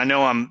 and I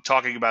know I'm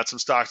talking about some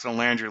stocks on the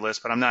Landry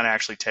list, but I'm not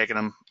actually taking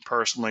them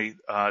personally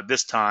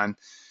this time.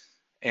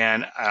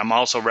 And I'm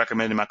also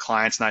recommending my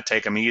clients not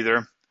take them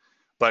either.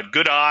 But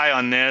good eye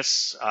on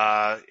this.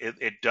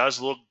 It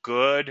does look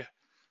good,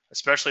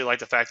 especially like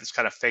the fact that it's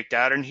kind of faked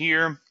out in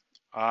here.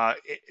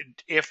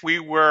 If we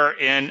were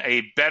in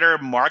a better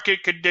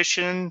market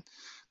conditions,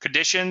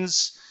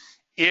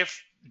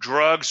 if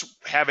drugs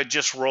haven't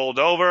just rolled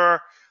over,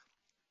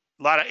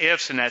 a lot of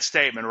ifs in that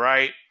statement,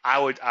 right? I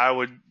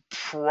would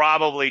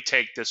probably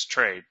take this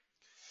trade.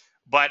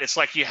 But it's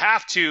like you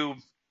have to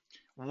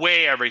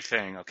weigh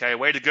everything, okay?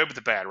 Weigh the good with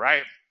the bad,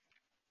 right?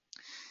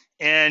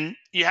 And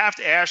you have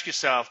to ask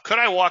yourself, could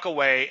I walk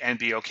away and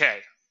be okay?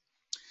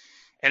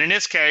 And in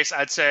this case,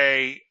 I'd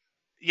say,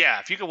 yeah,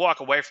 if you could walk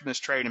away from this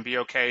trade and be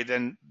okay,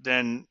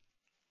 then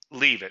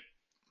leave it.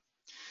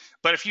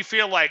 But if you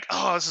feel like,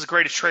 oh, this is the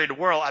greatest trade in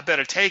the world, I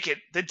better take it,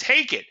 then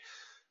take it.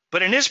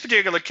 But in this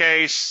particular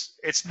case,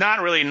 it's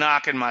not really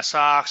knocking my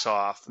socks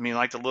off. I mean,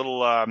 like the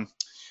little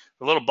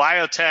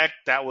biotech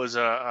that was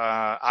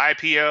a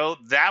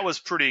IPO, that was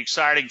pretty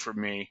exciting for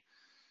me.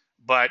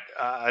 But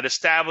an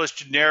established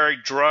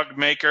generic drug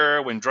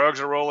maker, when drugs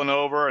are rolling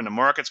over and the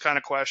market's kind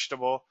of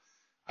questionable,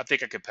 I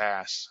think I could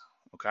pass.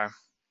 Okay.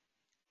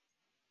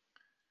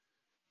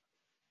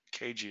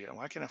 KGL,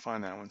 why can't I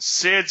find that one?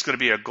 SID's going to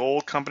be a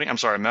gold company. I'm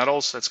sorry,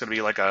 metals. That's going to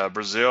be like a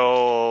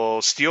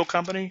Brazil steel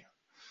company.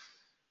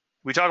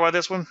 We talk about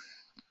this one?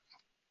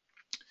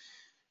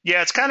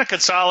 Yeah, it's kind of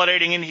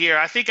consolidating in here.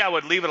 I think I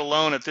would leave it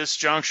alone at this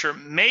juncture.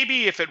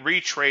 Maybe if it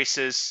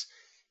retraces,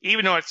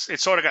 even though it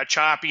sort of got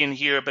choppy in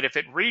here, but if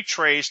it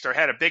retraced or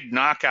had a big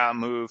knockout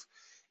move,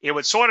 it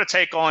would sort of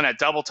take on that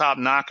double top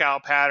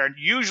knockout pattern.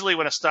 Usually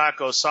when a stock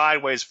goes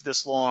sideways for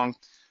this long,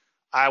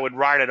 I would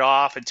write it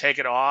off and take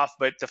it off.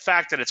 But the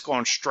fact that it's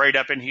going straight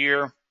up in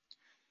here,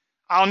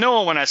 I'll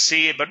know it when I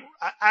see it, but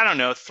I don't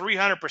know,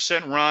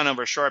 300% run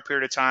over a short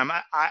period of time,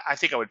 I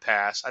think I would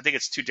pass. I think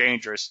it's too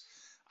dangerous.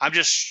 I'm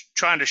just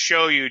trying to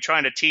show you,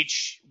 trying to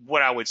teach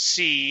what I would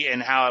see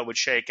and how it would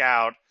shake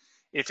out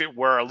if it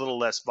were a little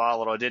less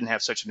volatile. It didn't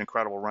have such an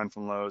incredible run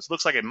from lows.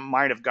 Looks like it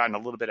might have gotten a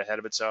little bit ahead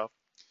of itself.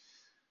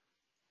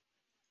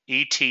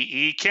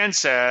 ETE, Ken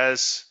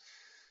says,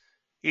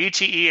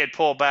 ETE had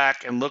pulled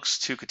back and looks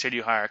to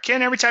continue higher.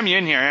 Ken, every time you're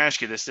in here, I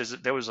ask you this.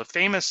 There was a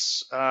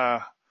famous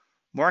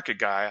market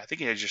guy. I think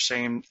he has your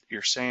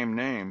same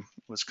name.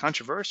 It was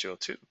controversial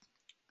too.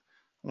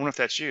 I wonder if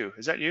that's you.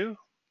 Is that you?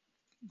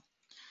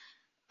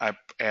 I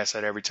ask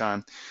that every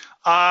time.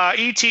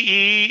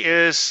 ETE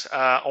is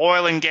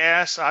oil and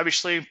gas,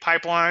 obviously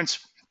pipelines.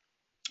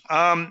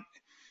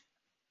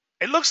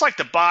 It looks like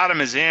the bottom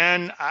is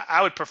in.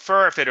 I would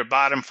prefer if it had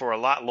bottomed for a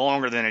lot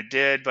longer than it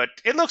did, but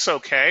it looks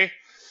okay.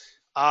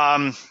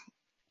 But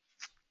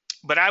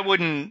I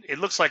wouldn't. It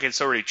looks like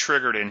it's already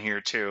triggered in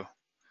here too.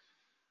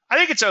 I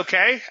think it's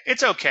okay.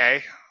 It's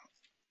okay.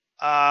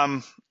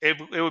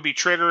 It would be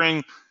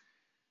triggering.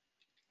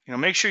 You know,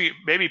 make sure you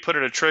maybe put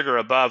it a trigger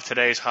above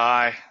today's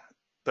high.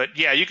 But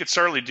yeah, you could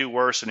certainly do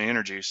worse in the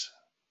energies.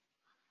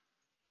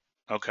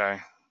 Okay.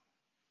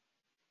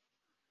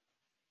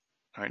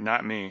 All right,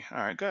 not me. All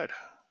right, good.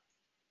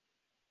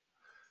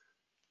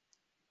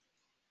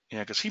 Yeah,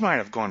 because he might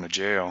have gone to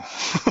jail.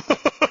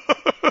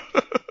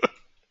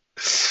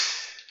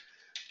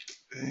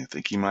 I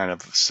think he might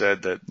have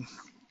said that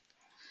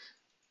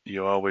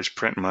you always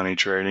print money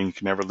trading. You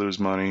can never lose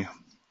money.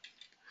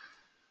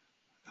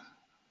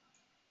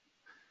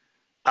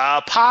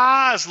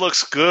 Paz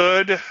looks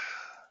good.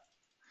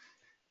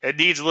 It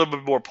needs a little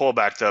bit more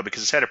pullback though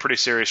because it's had a pretty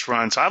serious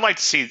run. So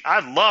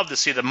I'd love to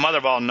see the mother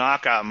of all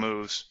knockout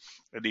moves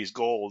of these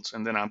golds,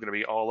 and then I'm going to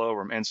be all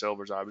over them and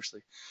silvers,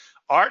 obviously.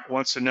 Art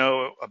wants to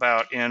know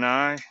about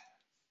NI.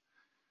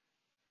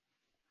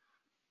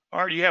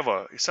 Art,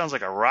 it sounds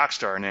like a rock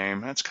star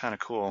name. That's kind of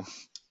cool.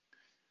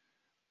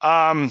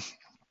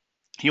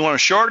 You want to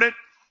short it?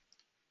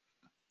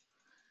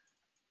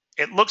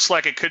 It looks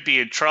like it could be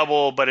in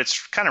trouble, but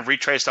it's kind of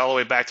retraced all the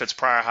way back to its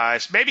prior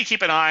highs. Maybe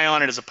keep an eye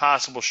on it as a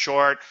possible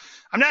short.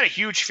 I'm not a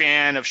huge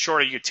fan of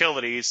shorted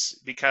utilities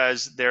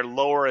because they're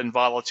lower in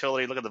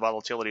volatility. Look at the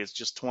volatility, it's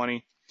just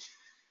 20.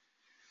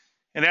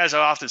 And as I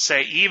often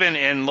say, even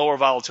in lower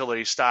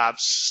volatility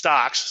stocks,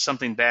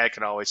 something bad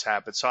could always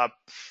happen. So I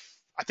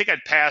think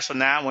I'd pass on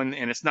that one,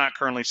 and it's not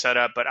currently set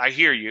up, but I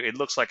hear you. It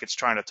looks like it's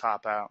trying to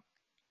top out.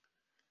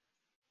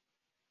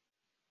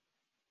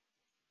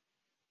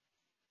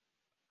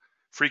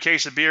 Free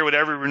case of beer with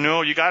every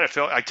renewal. You got it,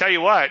 Phil. I tell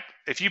you what,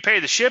 if you pay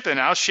the shipping,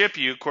 I'll ship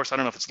you. Of course, I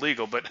don't know if it's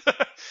legal, but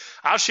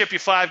I'll ship you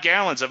 5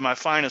 gallons of my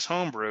finest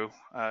homebrew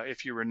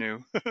if you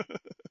renew.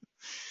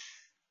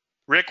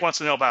 Rick wants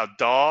to know about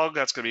dog.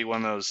 That's going to be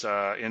one of those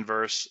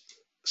inverse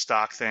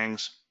stock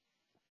things.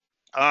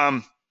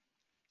 The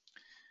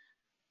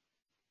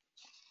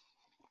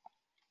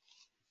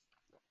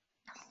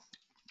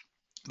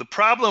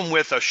problem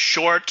with a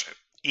short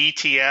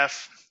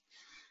ETF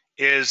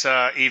is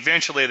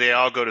eventually they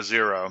all go to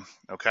zero,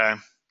 okay?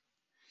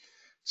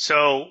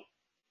 So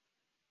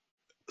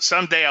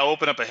someday I'll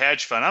open up a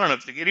hedge fund. I don't know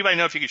if anybody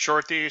know if you can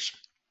short these.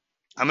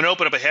 I'm going to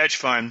open up a hedge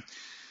fund,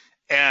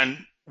 and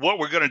what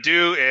we're going to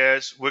do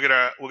is we're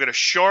going to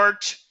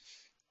short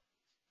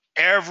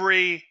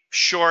every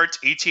short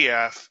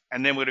ETF,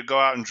 and then we're going to go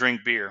out and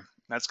drink beer.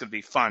 That's going to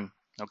be fun,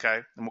 okay?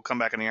 And we'll come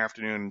back in the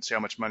afternoon and see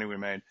how much money we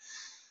made.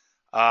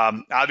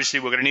 Obviously,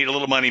 we're going to need a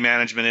little money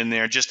management in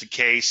there just in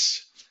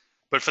case.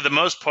 But for the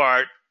most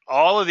part,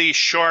 all of these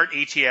short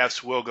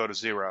ETFs will go to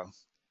zero,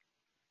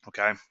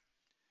 okay?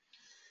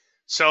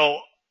 So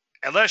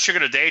unless you're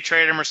going to day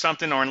trade them or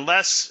something, or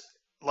unless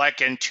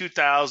like in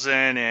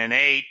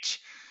 2008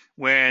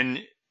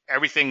 when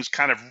everything's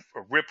kind of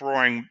a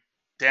rip-roaring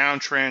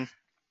downtrend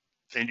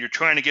and you're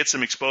trying to get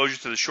some exposure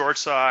to the short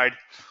side,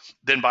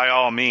 then by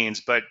all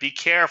means. But be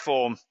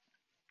careful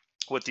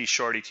with these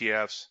short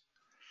ETFs.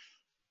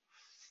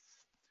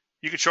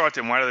 You can short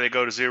them. Why do they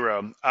go to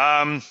zero?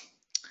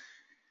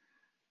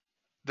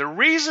 The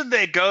reason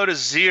they go to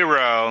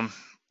zero,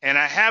 and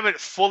I haven't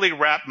fully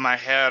wrapped my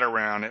head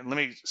around it, let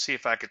me see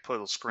if I could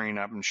put a screen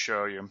up and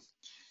show you,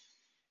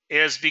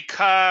 is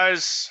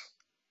because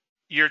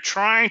you're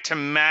trying to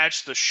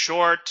match the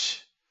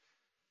short.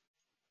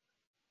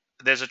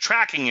 There's a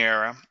tracking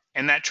error,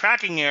 and that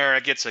tracking error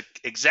gets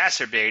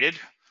exacerbated.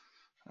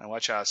 I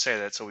watch how I say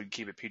that so we can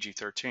keep it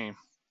PG-13.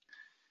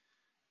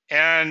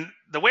 And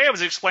the way it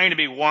was explained to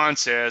me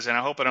once is, and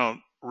I hope I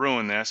don't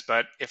ruin this,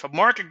 but if a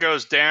market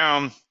goes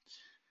down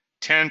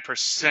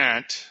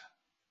 10%,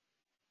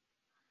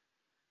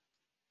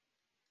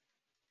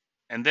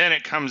 and then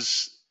it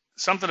comes,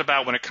 something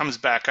about when it comes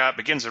back up,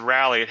 begins to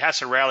rally, it has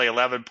to rally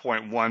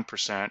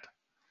 11.1%.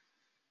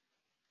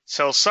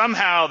 So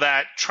somehow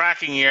that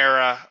tracking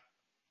error,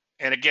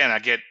 and again, I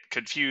get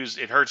confused.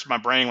 It hurts my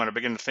brain when I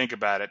begin to think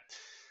about it.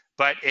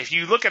 But if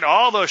you look at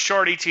all those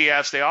short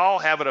ETFs, they all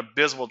have an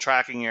abysmal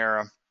tracking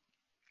error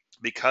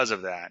because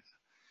of that.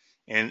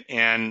 And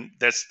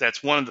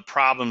that's one of the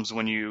problems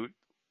when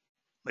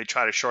they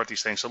try to short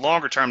these things. So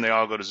longer term, they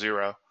all go to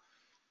zero.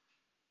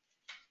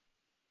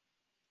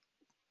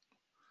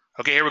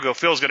 Okay, here we go.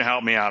 Phil's going to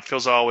help me out.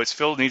 Phil's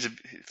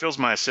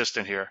my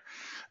assistant here.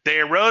 They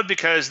erode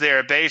because they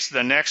are based on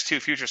the next two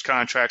futures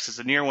contracts. As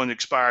the near one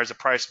expires, the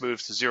price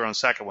moves to zero on the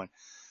second one.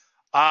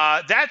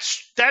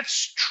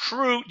 That's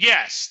true.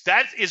 Yes,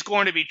 that is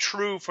going to be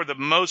true for the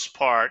most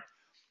part.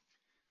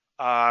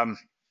 Yeah,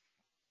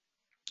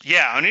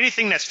 on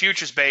anything that's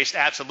futures based,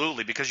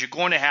 absolutely, because you're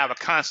going to have a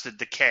constant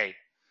decay.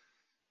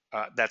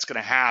 That's going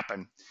to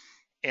happen,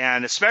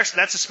 and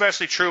that's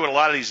especially true with a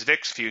lot of these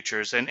VIX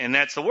futures. And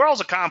that's the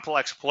world's a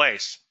complex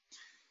place.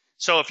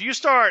 So if you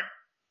start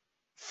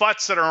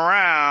futzing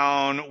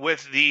around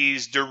with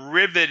these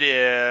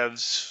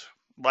derivatives,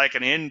 like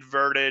an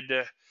inverted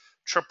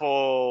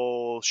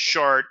triple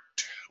short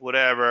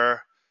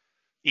whatever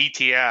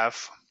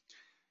ETF,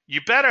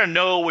 you better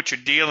know what you're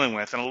dealing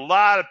with. And a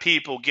lot of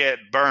people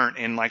get burnt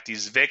in like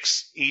these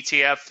VIX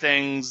ETF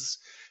things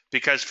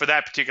because for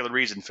that particular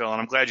reason, Phil,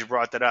 and I'm glad you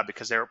brought that up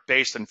because they're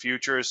based on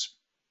futures.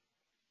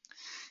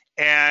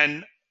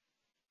 And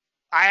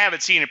I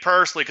haven't seen it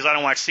personally because I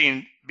don't watch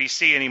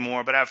CNBC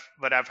anymore, but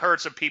I've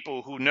heard some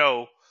people who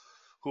know,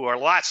 who are a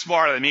lot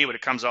smarter than me when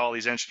it comes to all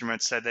these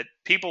instruments, said that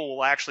people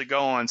will actually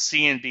go on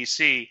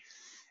CNBC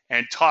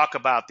and talk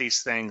about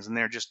these things, and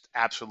they're just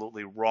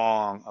absolutely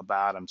wrong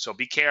about them. So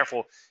be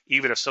careful,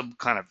 even if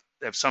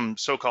some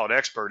so-called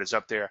expert is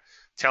up there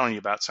telling you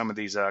about some of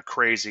these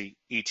crazy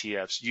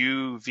ETFs.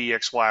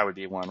 UVXY would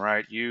be one,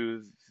 right?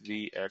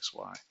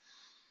 UVXY.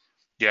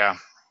 Yeah.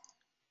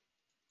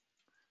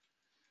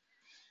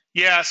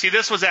 Yeah, see,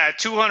 this was at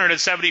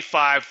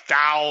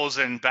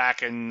 275,000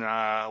 back in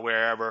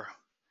wherever,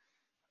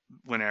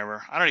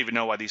 whenever. I don't even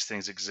know why these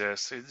things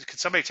exist. Could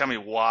somebody tell me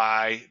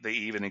why they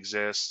even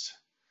exist?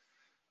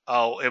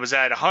 Oh, it was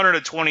at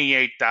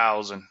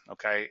 128,000.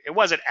 Okay, it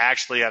wasn't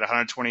actually at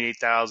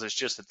 128,000. It's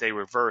just that they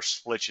reverse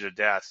split you to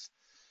death.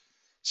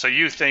 So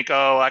you think,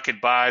 oh, I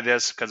could buy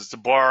this because it's a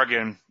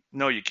bargain.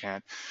 No, you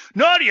can't.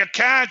 No, you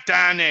can't,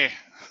 Danny.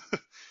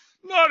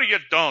 No, you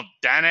don't,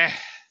 Danny.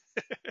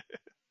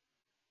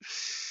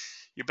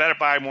 You better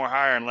buy more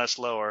higher and less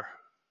lower.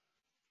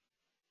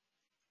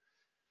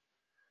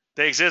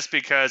 They exist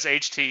because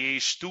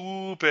HTE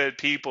stupid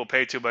people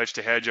pay too much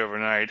to hedge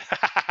overnight.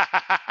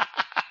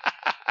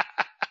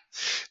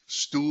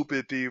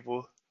 Stupid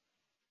people.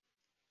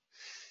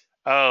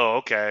 Oh,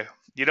 okay.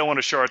 You don't want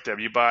to short them.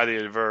 You buy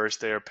the inverse.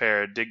 They are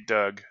paired. Dig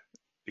dug,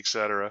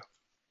 etc.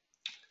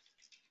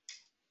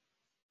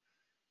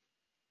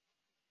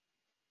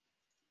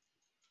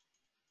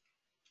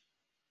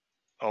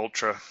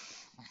 Ultra.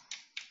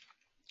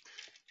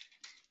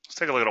 Let's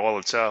take a look at oil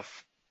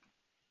itself.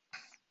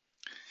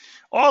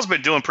 Oil's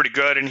been doing pretty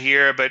good in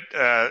here, but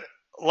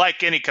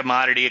like any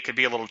commodity, it could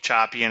be a little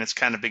choppy, and it's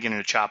kind of beginning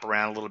to chop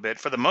around a little bit.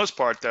 For the most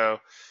part, though,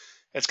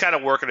 it's kind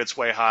of working its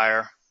way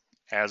higher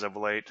as of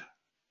late.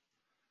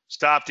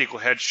 Stopped equal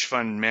hedge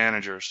fund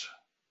managers.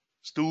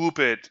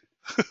 Stupid.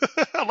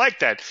 I like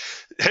that.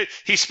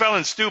 He's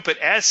spelling stupid.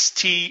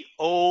 Stoopide.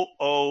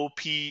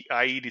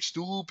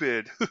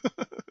 Stupid.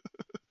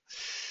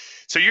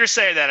 So you're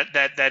saying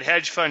that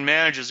hedge fund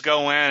managers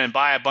go in and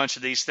buy a bunch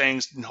of these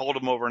things and hold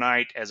them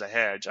overnight as a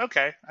hedge.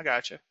 Okay, I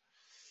got you.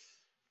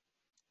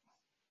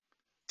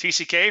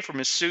 TCK for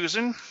Miss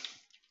Susan.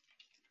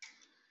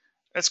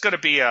 That's going to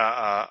be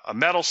a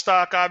metal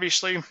stock,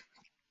 obviously.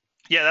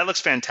 Yeah, that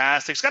looks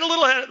fantastic. It's got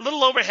a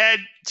little overhead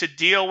to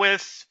deal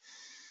with.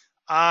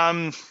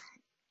 I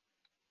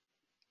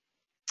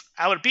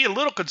would be a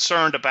little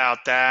concerned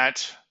about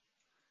that,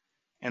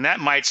 and that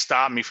might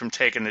stop me from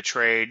taking the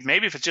trade.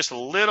 Maybe if it's just a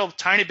little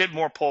tiny bit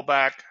more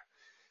pullback.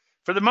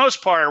 For the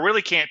most part, I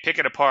really can't pick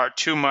it apart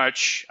too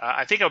much.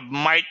 I think it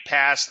might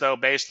pass, though,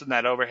 based on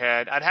that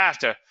overhead. I'd have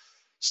to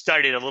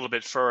study it a little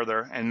bit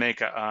further and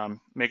make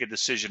a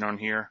decision on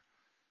here.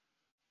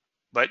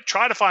 But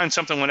try to find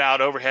something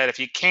without overhead. If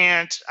you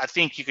can't, I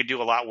think you could do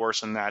a lot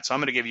worse than that. So I'm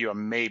going to give you a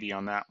maybe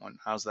on that one.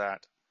 How's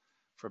that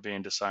for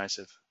being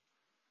decisive?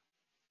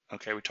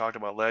 Okay, we talked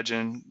about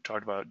Legend. We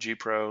talked about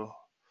G-Pro.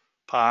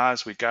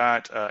 Pause. We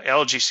got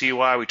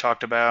LGCY. We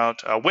talked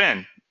about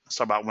Win. Let's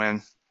talk about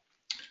Win.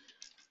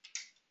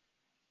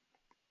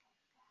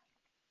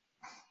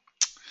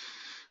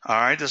 All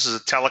right, this is a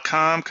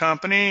telecom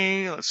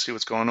company. Let's see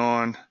what's going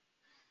on.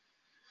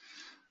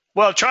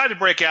 Well, it tried to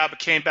break out, but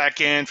came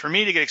back in. For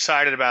me to get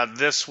excited about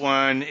this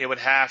one, it would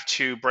have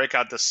to break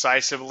out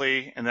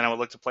decisively, and then I would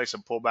look to play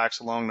some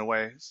pullbacks along the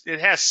way.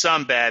 It has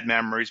some bad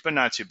memories, but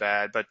not too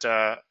bad. But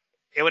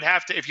it would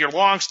have to, if you're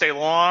long, stay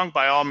long,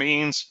 by all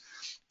means.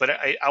 But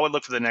I would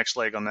look for the next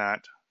leg on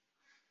that.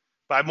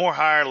 Buy more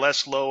higher,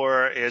 less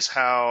lower is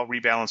how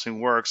rebalancing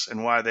works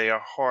and why they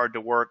are hard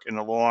to work in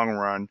the long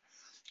run.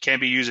 Can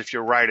be used if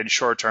you're right in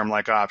short term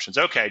like options.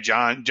 Okay,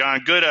 John,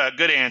 good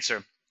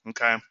answer.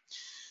 Okay.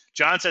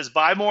 John says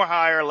buy more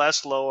higher,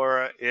 less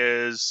lower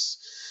is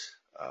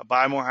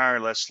buy more higher,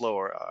 less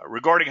lower.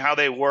 Regarding how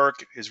they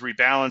work is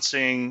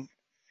rebalancing.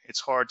 It's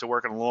hard to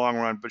work in the long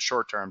run, but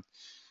short term.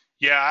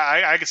 Yeah,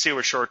 I could see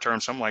where short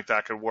term something like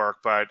that could work,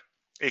 but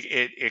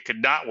it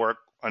could not work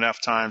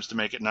enough times to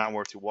make it not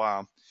worth your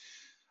while.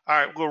 All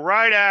right, we're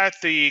right at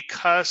the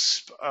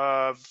cusp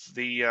of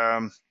the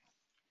end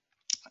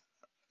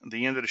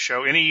of the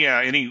show.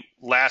 Any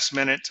last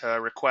minute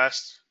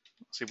requests?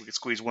 Let's see if we can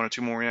squeeze one or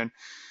two more in.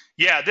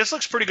 Yeah, this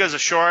looks pretty good as a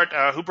short.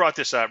 Who brought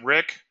this up?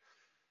 Rick?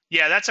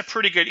 Yeah, that's a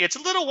pretty good. It's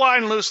a little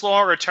wide and loose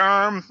longer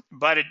term,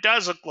 but it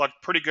does look like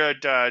pretty good.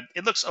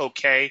 It looks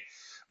okay.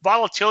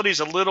 Volatility is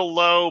a little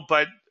low,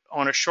 but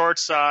on a short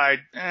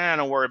side,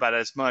 don't worry about it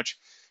as much.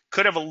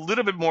 Could have a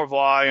little bit more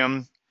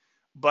volume,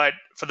 but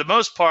for the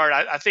most part,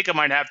 I think I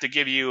might have to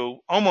give you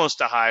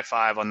almost a high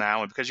five on that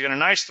one because you got a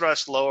nice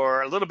thrust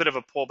lower, a little bit of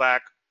a pullback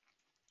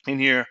in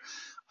here.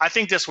 I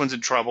think this one's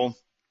in trouble.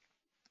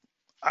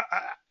 I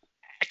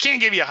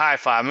can't give you a high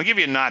five. I'm going to give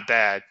you a not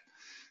bad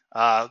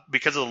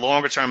because of the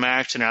longer-term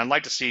action. And I'd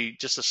like to see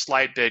just a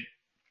slight bit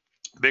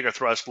bigger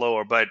thrust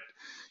lower, but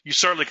you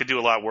certainly could do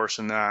a lot worse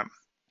than that.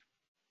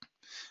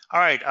 All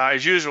right,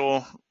 as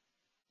usual,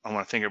 I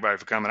want to thank everybody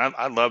for coming.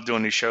 I love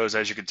doing these shows,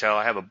 as you can tell.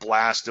 I have a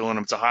blast doing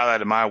them. It's a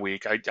highlight of my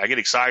week. I get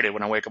excited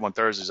when I wake up on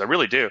Thursdays. I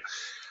really do.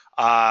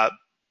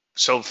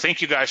 So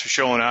thank you guys for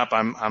showing up.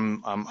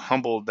 I'm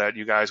humbled that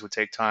you guys would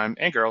take time,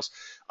 and girls,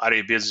 out of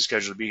your busy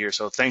schedule to be here.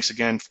 So thanks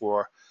again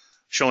for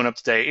showing up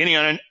today.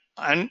 Any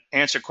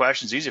unanswered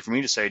questions, easy for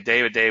me to say,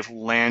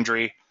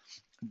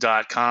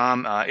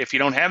 davelandry.com. If you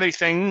don't have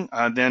anything,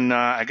 then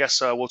I guess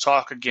we'll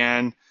talk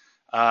again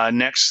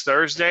next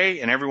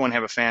Thursday, and everyone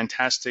have a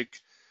fantastic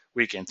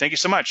weekend. Thank you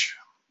so much.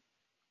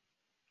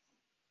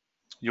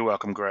 You're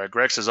welcome, Greg.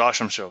 Greg says,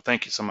 awesome show.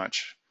 Thank you so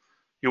much.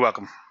 You're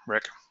welcome,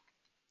 Rick.